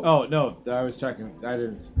false hope. Oh no, I was talking. I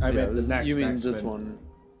didn't. I meant the next. You mean next this spin. one,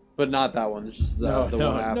 but not that one. It's just the No, one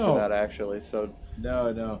no, after no. that actually. So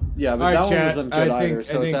No. yeah, but All right, that one chat, wasn't good I think, either.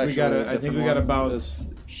 So I it's think we actually gotta. a I think different we gotta one. bounce.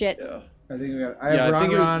 Shit. I think we got. I have Yeah, I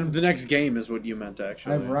think Ron. the next game is what you meant I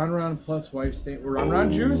actually. have Ron plus wife state.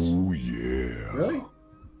 Ron juice. Oh yeah. Really?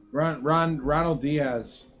 Ronald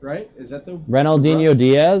Diaz, right? Is that the Ronaldinho rum?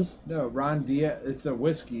 Diaz? No, Ron Diaz. It's the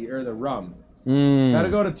whiskey or the rum. Mm. Gotta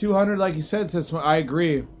go to 200, like you said. Since I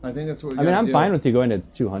agree, I think that's what. I mean, I'm fine with you going to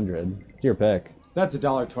 200. It's your pick. That's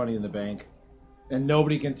 $1.20 in the bank, and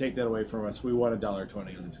nobody can take that away from us. We won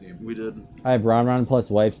 $1.20 on this game. We did. I have Ron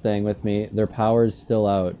plus wife staying with me. Their power's still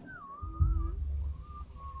out.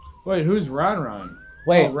 Wait, who's Ron?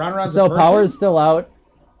 Wait, oh, Ron's so a person? power's still out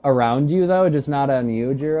around you though, just not on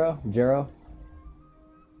you, Jero?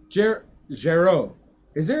 Jero.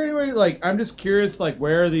 Is there any way, like, I'm just curious, like,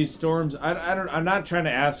 where are these storms? I'm not trying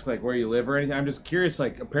to ask, like, where you live or anything. I'm just curious,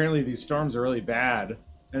 like, apparently these storms are really bad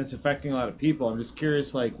and it's affecting a lot of people. I'm just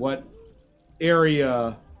curious, like, what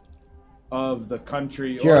area of the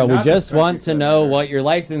country. Jero, we just want to know what your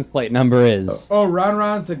license plate number is. Oh,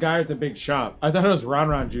 Ron's the guy at the big shop. I thought it was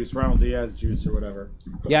Ron juice, Ronald Diaz juice or whatever.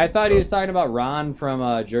 Yeah, I thought he was talking about Ron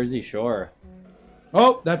from Jersey Shore.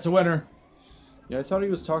 Oh, that's a winner. Yeah, I thought he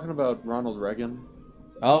was talking about Ronald Reagan.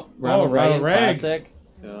 Oh, Ronald Reagan, Rag. classic.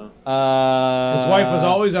 Yeah. His wife was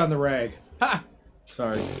always on the rag. Ha!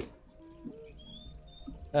 Sorry.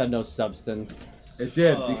 That had no substance. It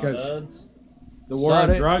did, because the war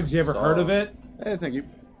on drugs, you ever heard of it? Hey, thank you.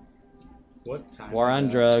 What time? War on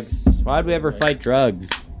drugs. Why'd we ever fight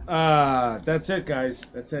drugs? That's it, guys.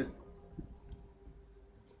 That's it.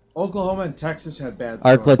 Oklahoma and Texas had bad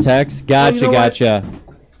storms. Arklatex? Gotcha, you know what?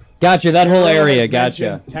 Gotcha, that whole Jero area, has gotcha.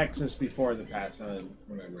 mentioned Texas before in the past. I'm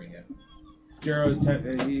remembering it. Jero's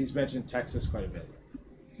he's mentioned Texas quite a bit.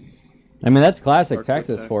 I mean, that's classic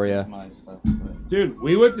Texas for you. Dude,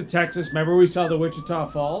 we went to Texas. Remember we saw the Wichita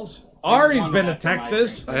Falls? Ari's been to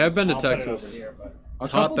Texas. I have been to Texas. A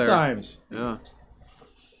couple times. Yeah.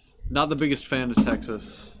 Not the biggest fan of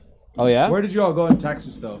Texas. Oh, yeah? Where did you all go in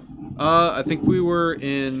Texas, though? I think we were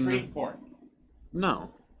in...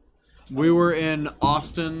 No. We were in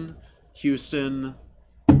Austin, Houston.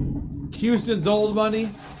 Houston's old money,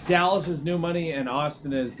 Dallas is new money, and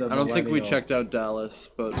Austin is the I don't think we millennial. checked out Dallas,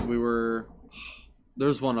 but we were...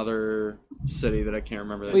 There's one other city that I can't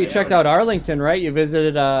remember. Well, you checked out Arlington, right? You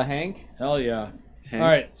visited Hank? Hell yeah. Hank? All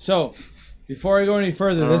right, so before I go any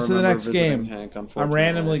further, I don't this is the remember next visiting game. Hank, I'm unfortunately.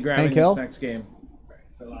 randomly grabbing Hank this Hill? next game.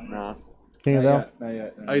 No. King of Not the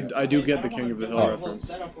yet, not yet. I do get the King of the Hill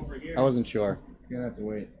reference. I wasn't sure. You're gonna have to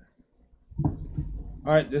wait.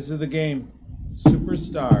 All right, this is the game.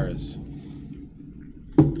 Superstars.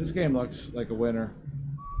 This game looks like a winner.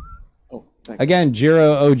 Oh, thank Again,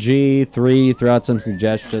 Jiro OG 3 threw out some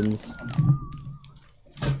suggestions.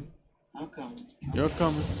 You're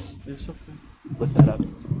coming. It's okay. Lift that up. All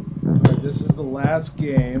right, this is the last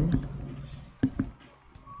game.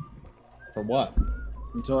 For what?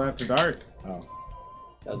 Until after dark. Oh.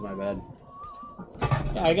 That was my bad.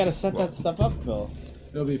 Yeah, I gotta set that stuff up, Phil.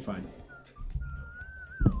 It'll be fine.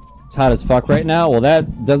 It's hot as fuck right now. Well,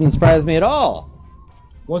 that doesn't surprise me at all.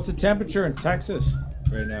 What's the temperature in Texas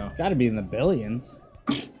right now? Gotta be in the billions.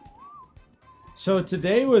 So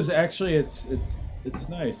today was actually it's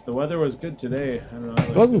nice. The weather was good today. I don't know.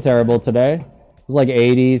 It wasn't terrible today. It was like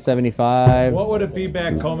 80, 75. What would it be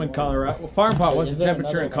back home in Colorado? Well, Farm Pot, what's the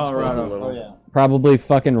temperature in Colorado? Oh yeah. Probably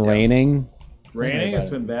fucking raining. Raining? It's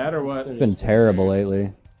been bad or what? It's been terrible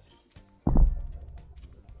lately.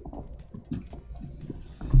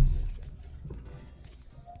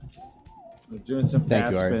 I'm doing some Thank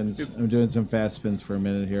fast you, Art. spins. I'm doing some fast spins for a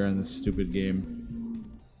minute here on this stupid game.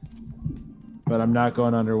 But I'm not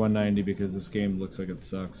going under 190 because this game looks like it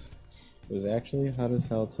sucks. It was actually hot as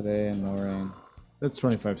hell today and no rain. That's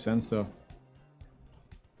 25 cents though.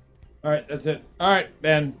 All right, that's it. All right,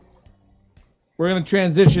 Ben. We're going to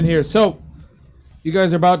transition here. So, you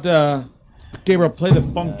guys are about to, Gabriel, play the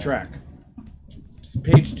funk track.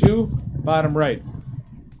 Page 2, bottom right.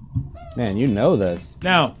 Man, you know this.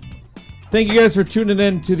 Now, thank you guys for tuning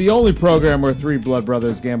in to the only program where three blood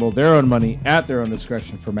brothers gamble their own money at their own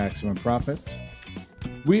discretion for maximum profits.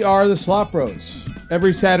 We are the Slop Bros,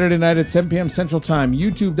 every Saturday night at 7 p.m. Central Time.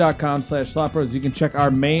 YouTube.com/SlopBros. You can check our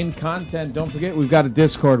main content. Don't forget, we've got a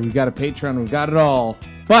Discord, we've got a Patreon, we've got it all.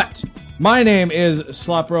 But my name is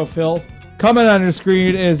Slopro Phil. Coming on your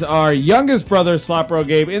screen is our youngest brother, Slopro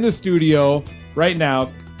Gabe, in the studio right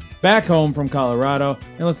now, back home from Colorado.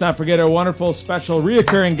 And let's not forget our wonderful special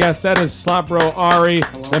reoccurring guest. That is Slopro Ari,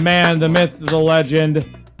 the man, the myth, the legend.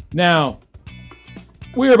 Now,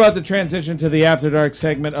 we're about to transition to the After Dark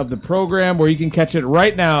segment of the program where you can catch it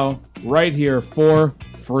right now, right here for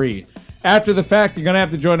free. After the fact, you're going to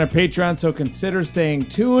have to join our Patreon, so consider staying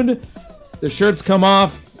tuned. The shirts come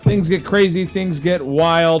off, things get crazy, things get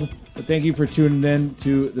wild. But thank you for tuning in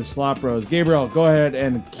to the Slop Bros. Gabriel, go ahead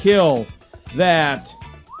and kill that.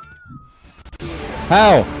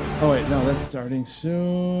 How? Oh, wait, no, that's starting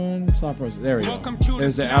soon. Slop Bros. There we go. Welcome to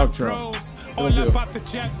There's the Slop outro. Bros. All It'll do. about the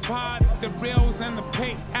jackpot, the reels and the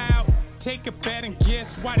payout. Take a bet and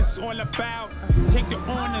guess what it's all about. Take the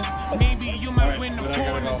honors, maybe you might win the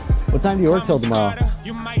corners. What time do you work till tomorrow?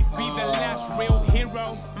 You might be the last real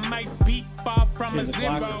hero. Might be far from a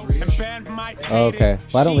zero. And bad might hate Oh, okay. it.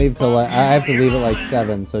 Well, I don't leave till I have to leave at like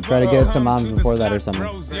 7, so try to get it to mom's before that or something.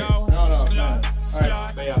 Bros, yo. No. All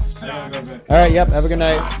right, but yeah, I gotta go bed. All right. Yep. Have a good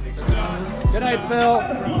night. Good night, Phil.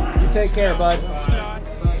 You take care, bud.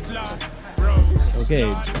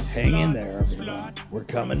 Okay, just hang in there, everyone. We're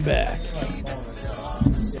coming back.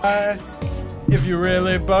 If you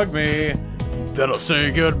really bug me, then I'll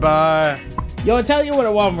say goodbye. Yo, I tell you what I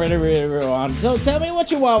want, really want. So tell me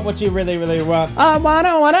what you want, what you really want. I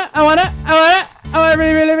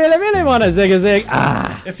really wanna zig a zig.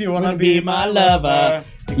 Ah. If you wanna Be my lover.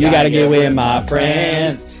 You gotta get with my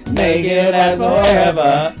friends. Make it last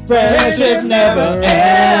forever. Friendship never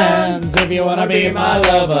ends. If you wanna be my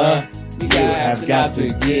lover, you have got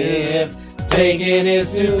to give. Taking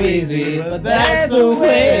is too easy, but that's the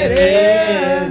way it is.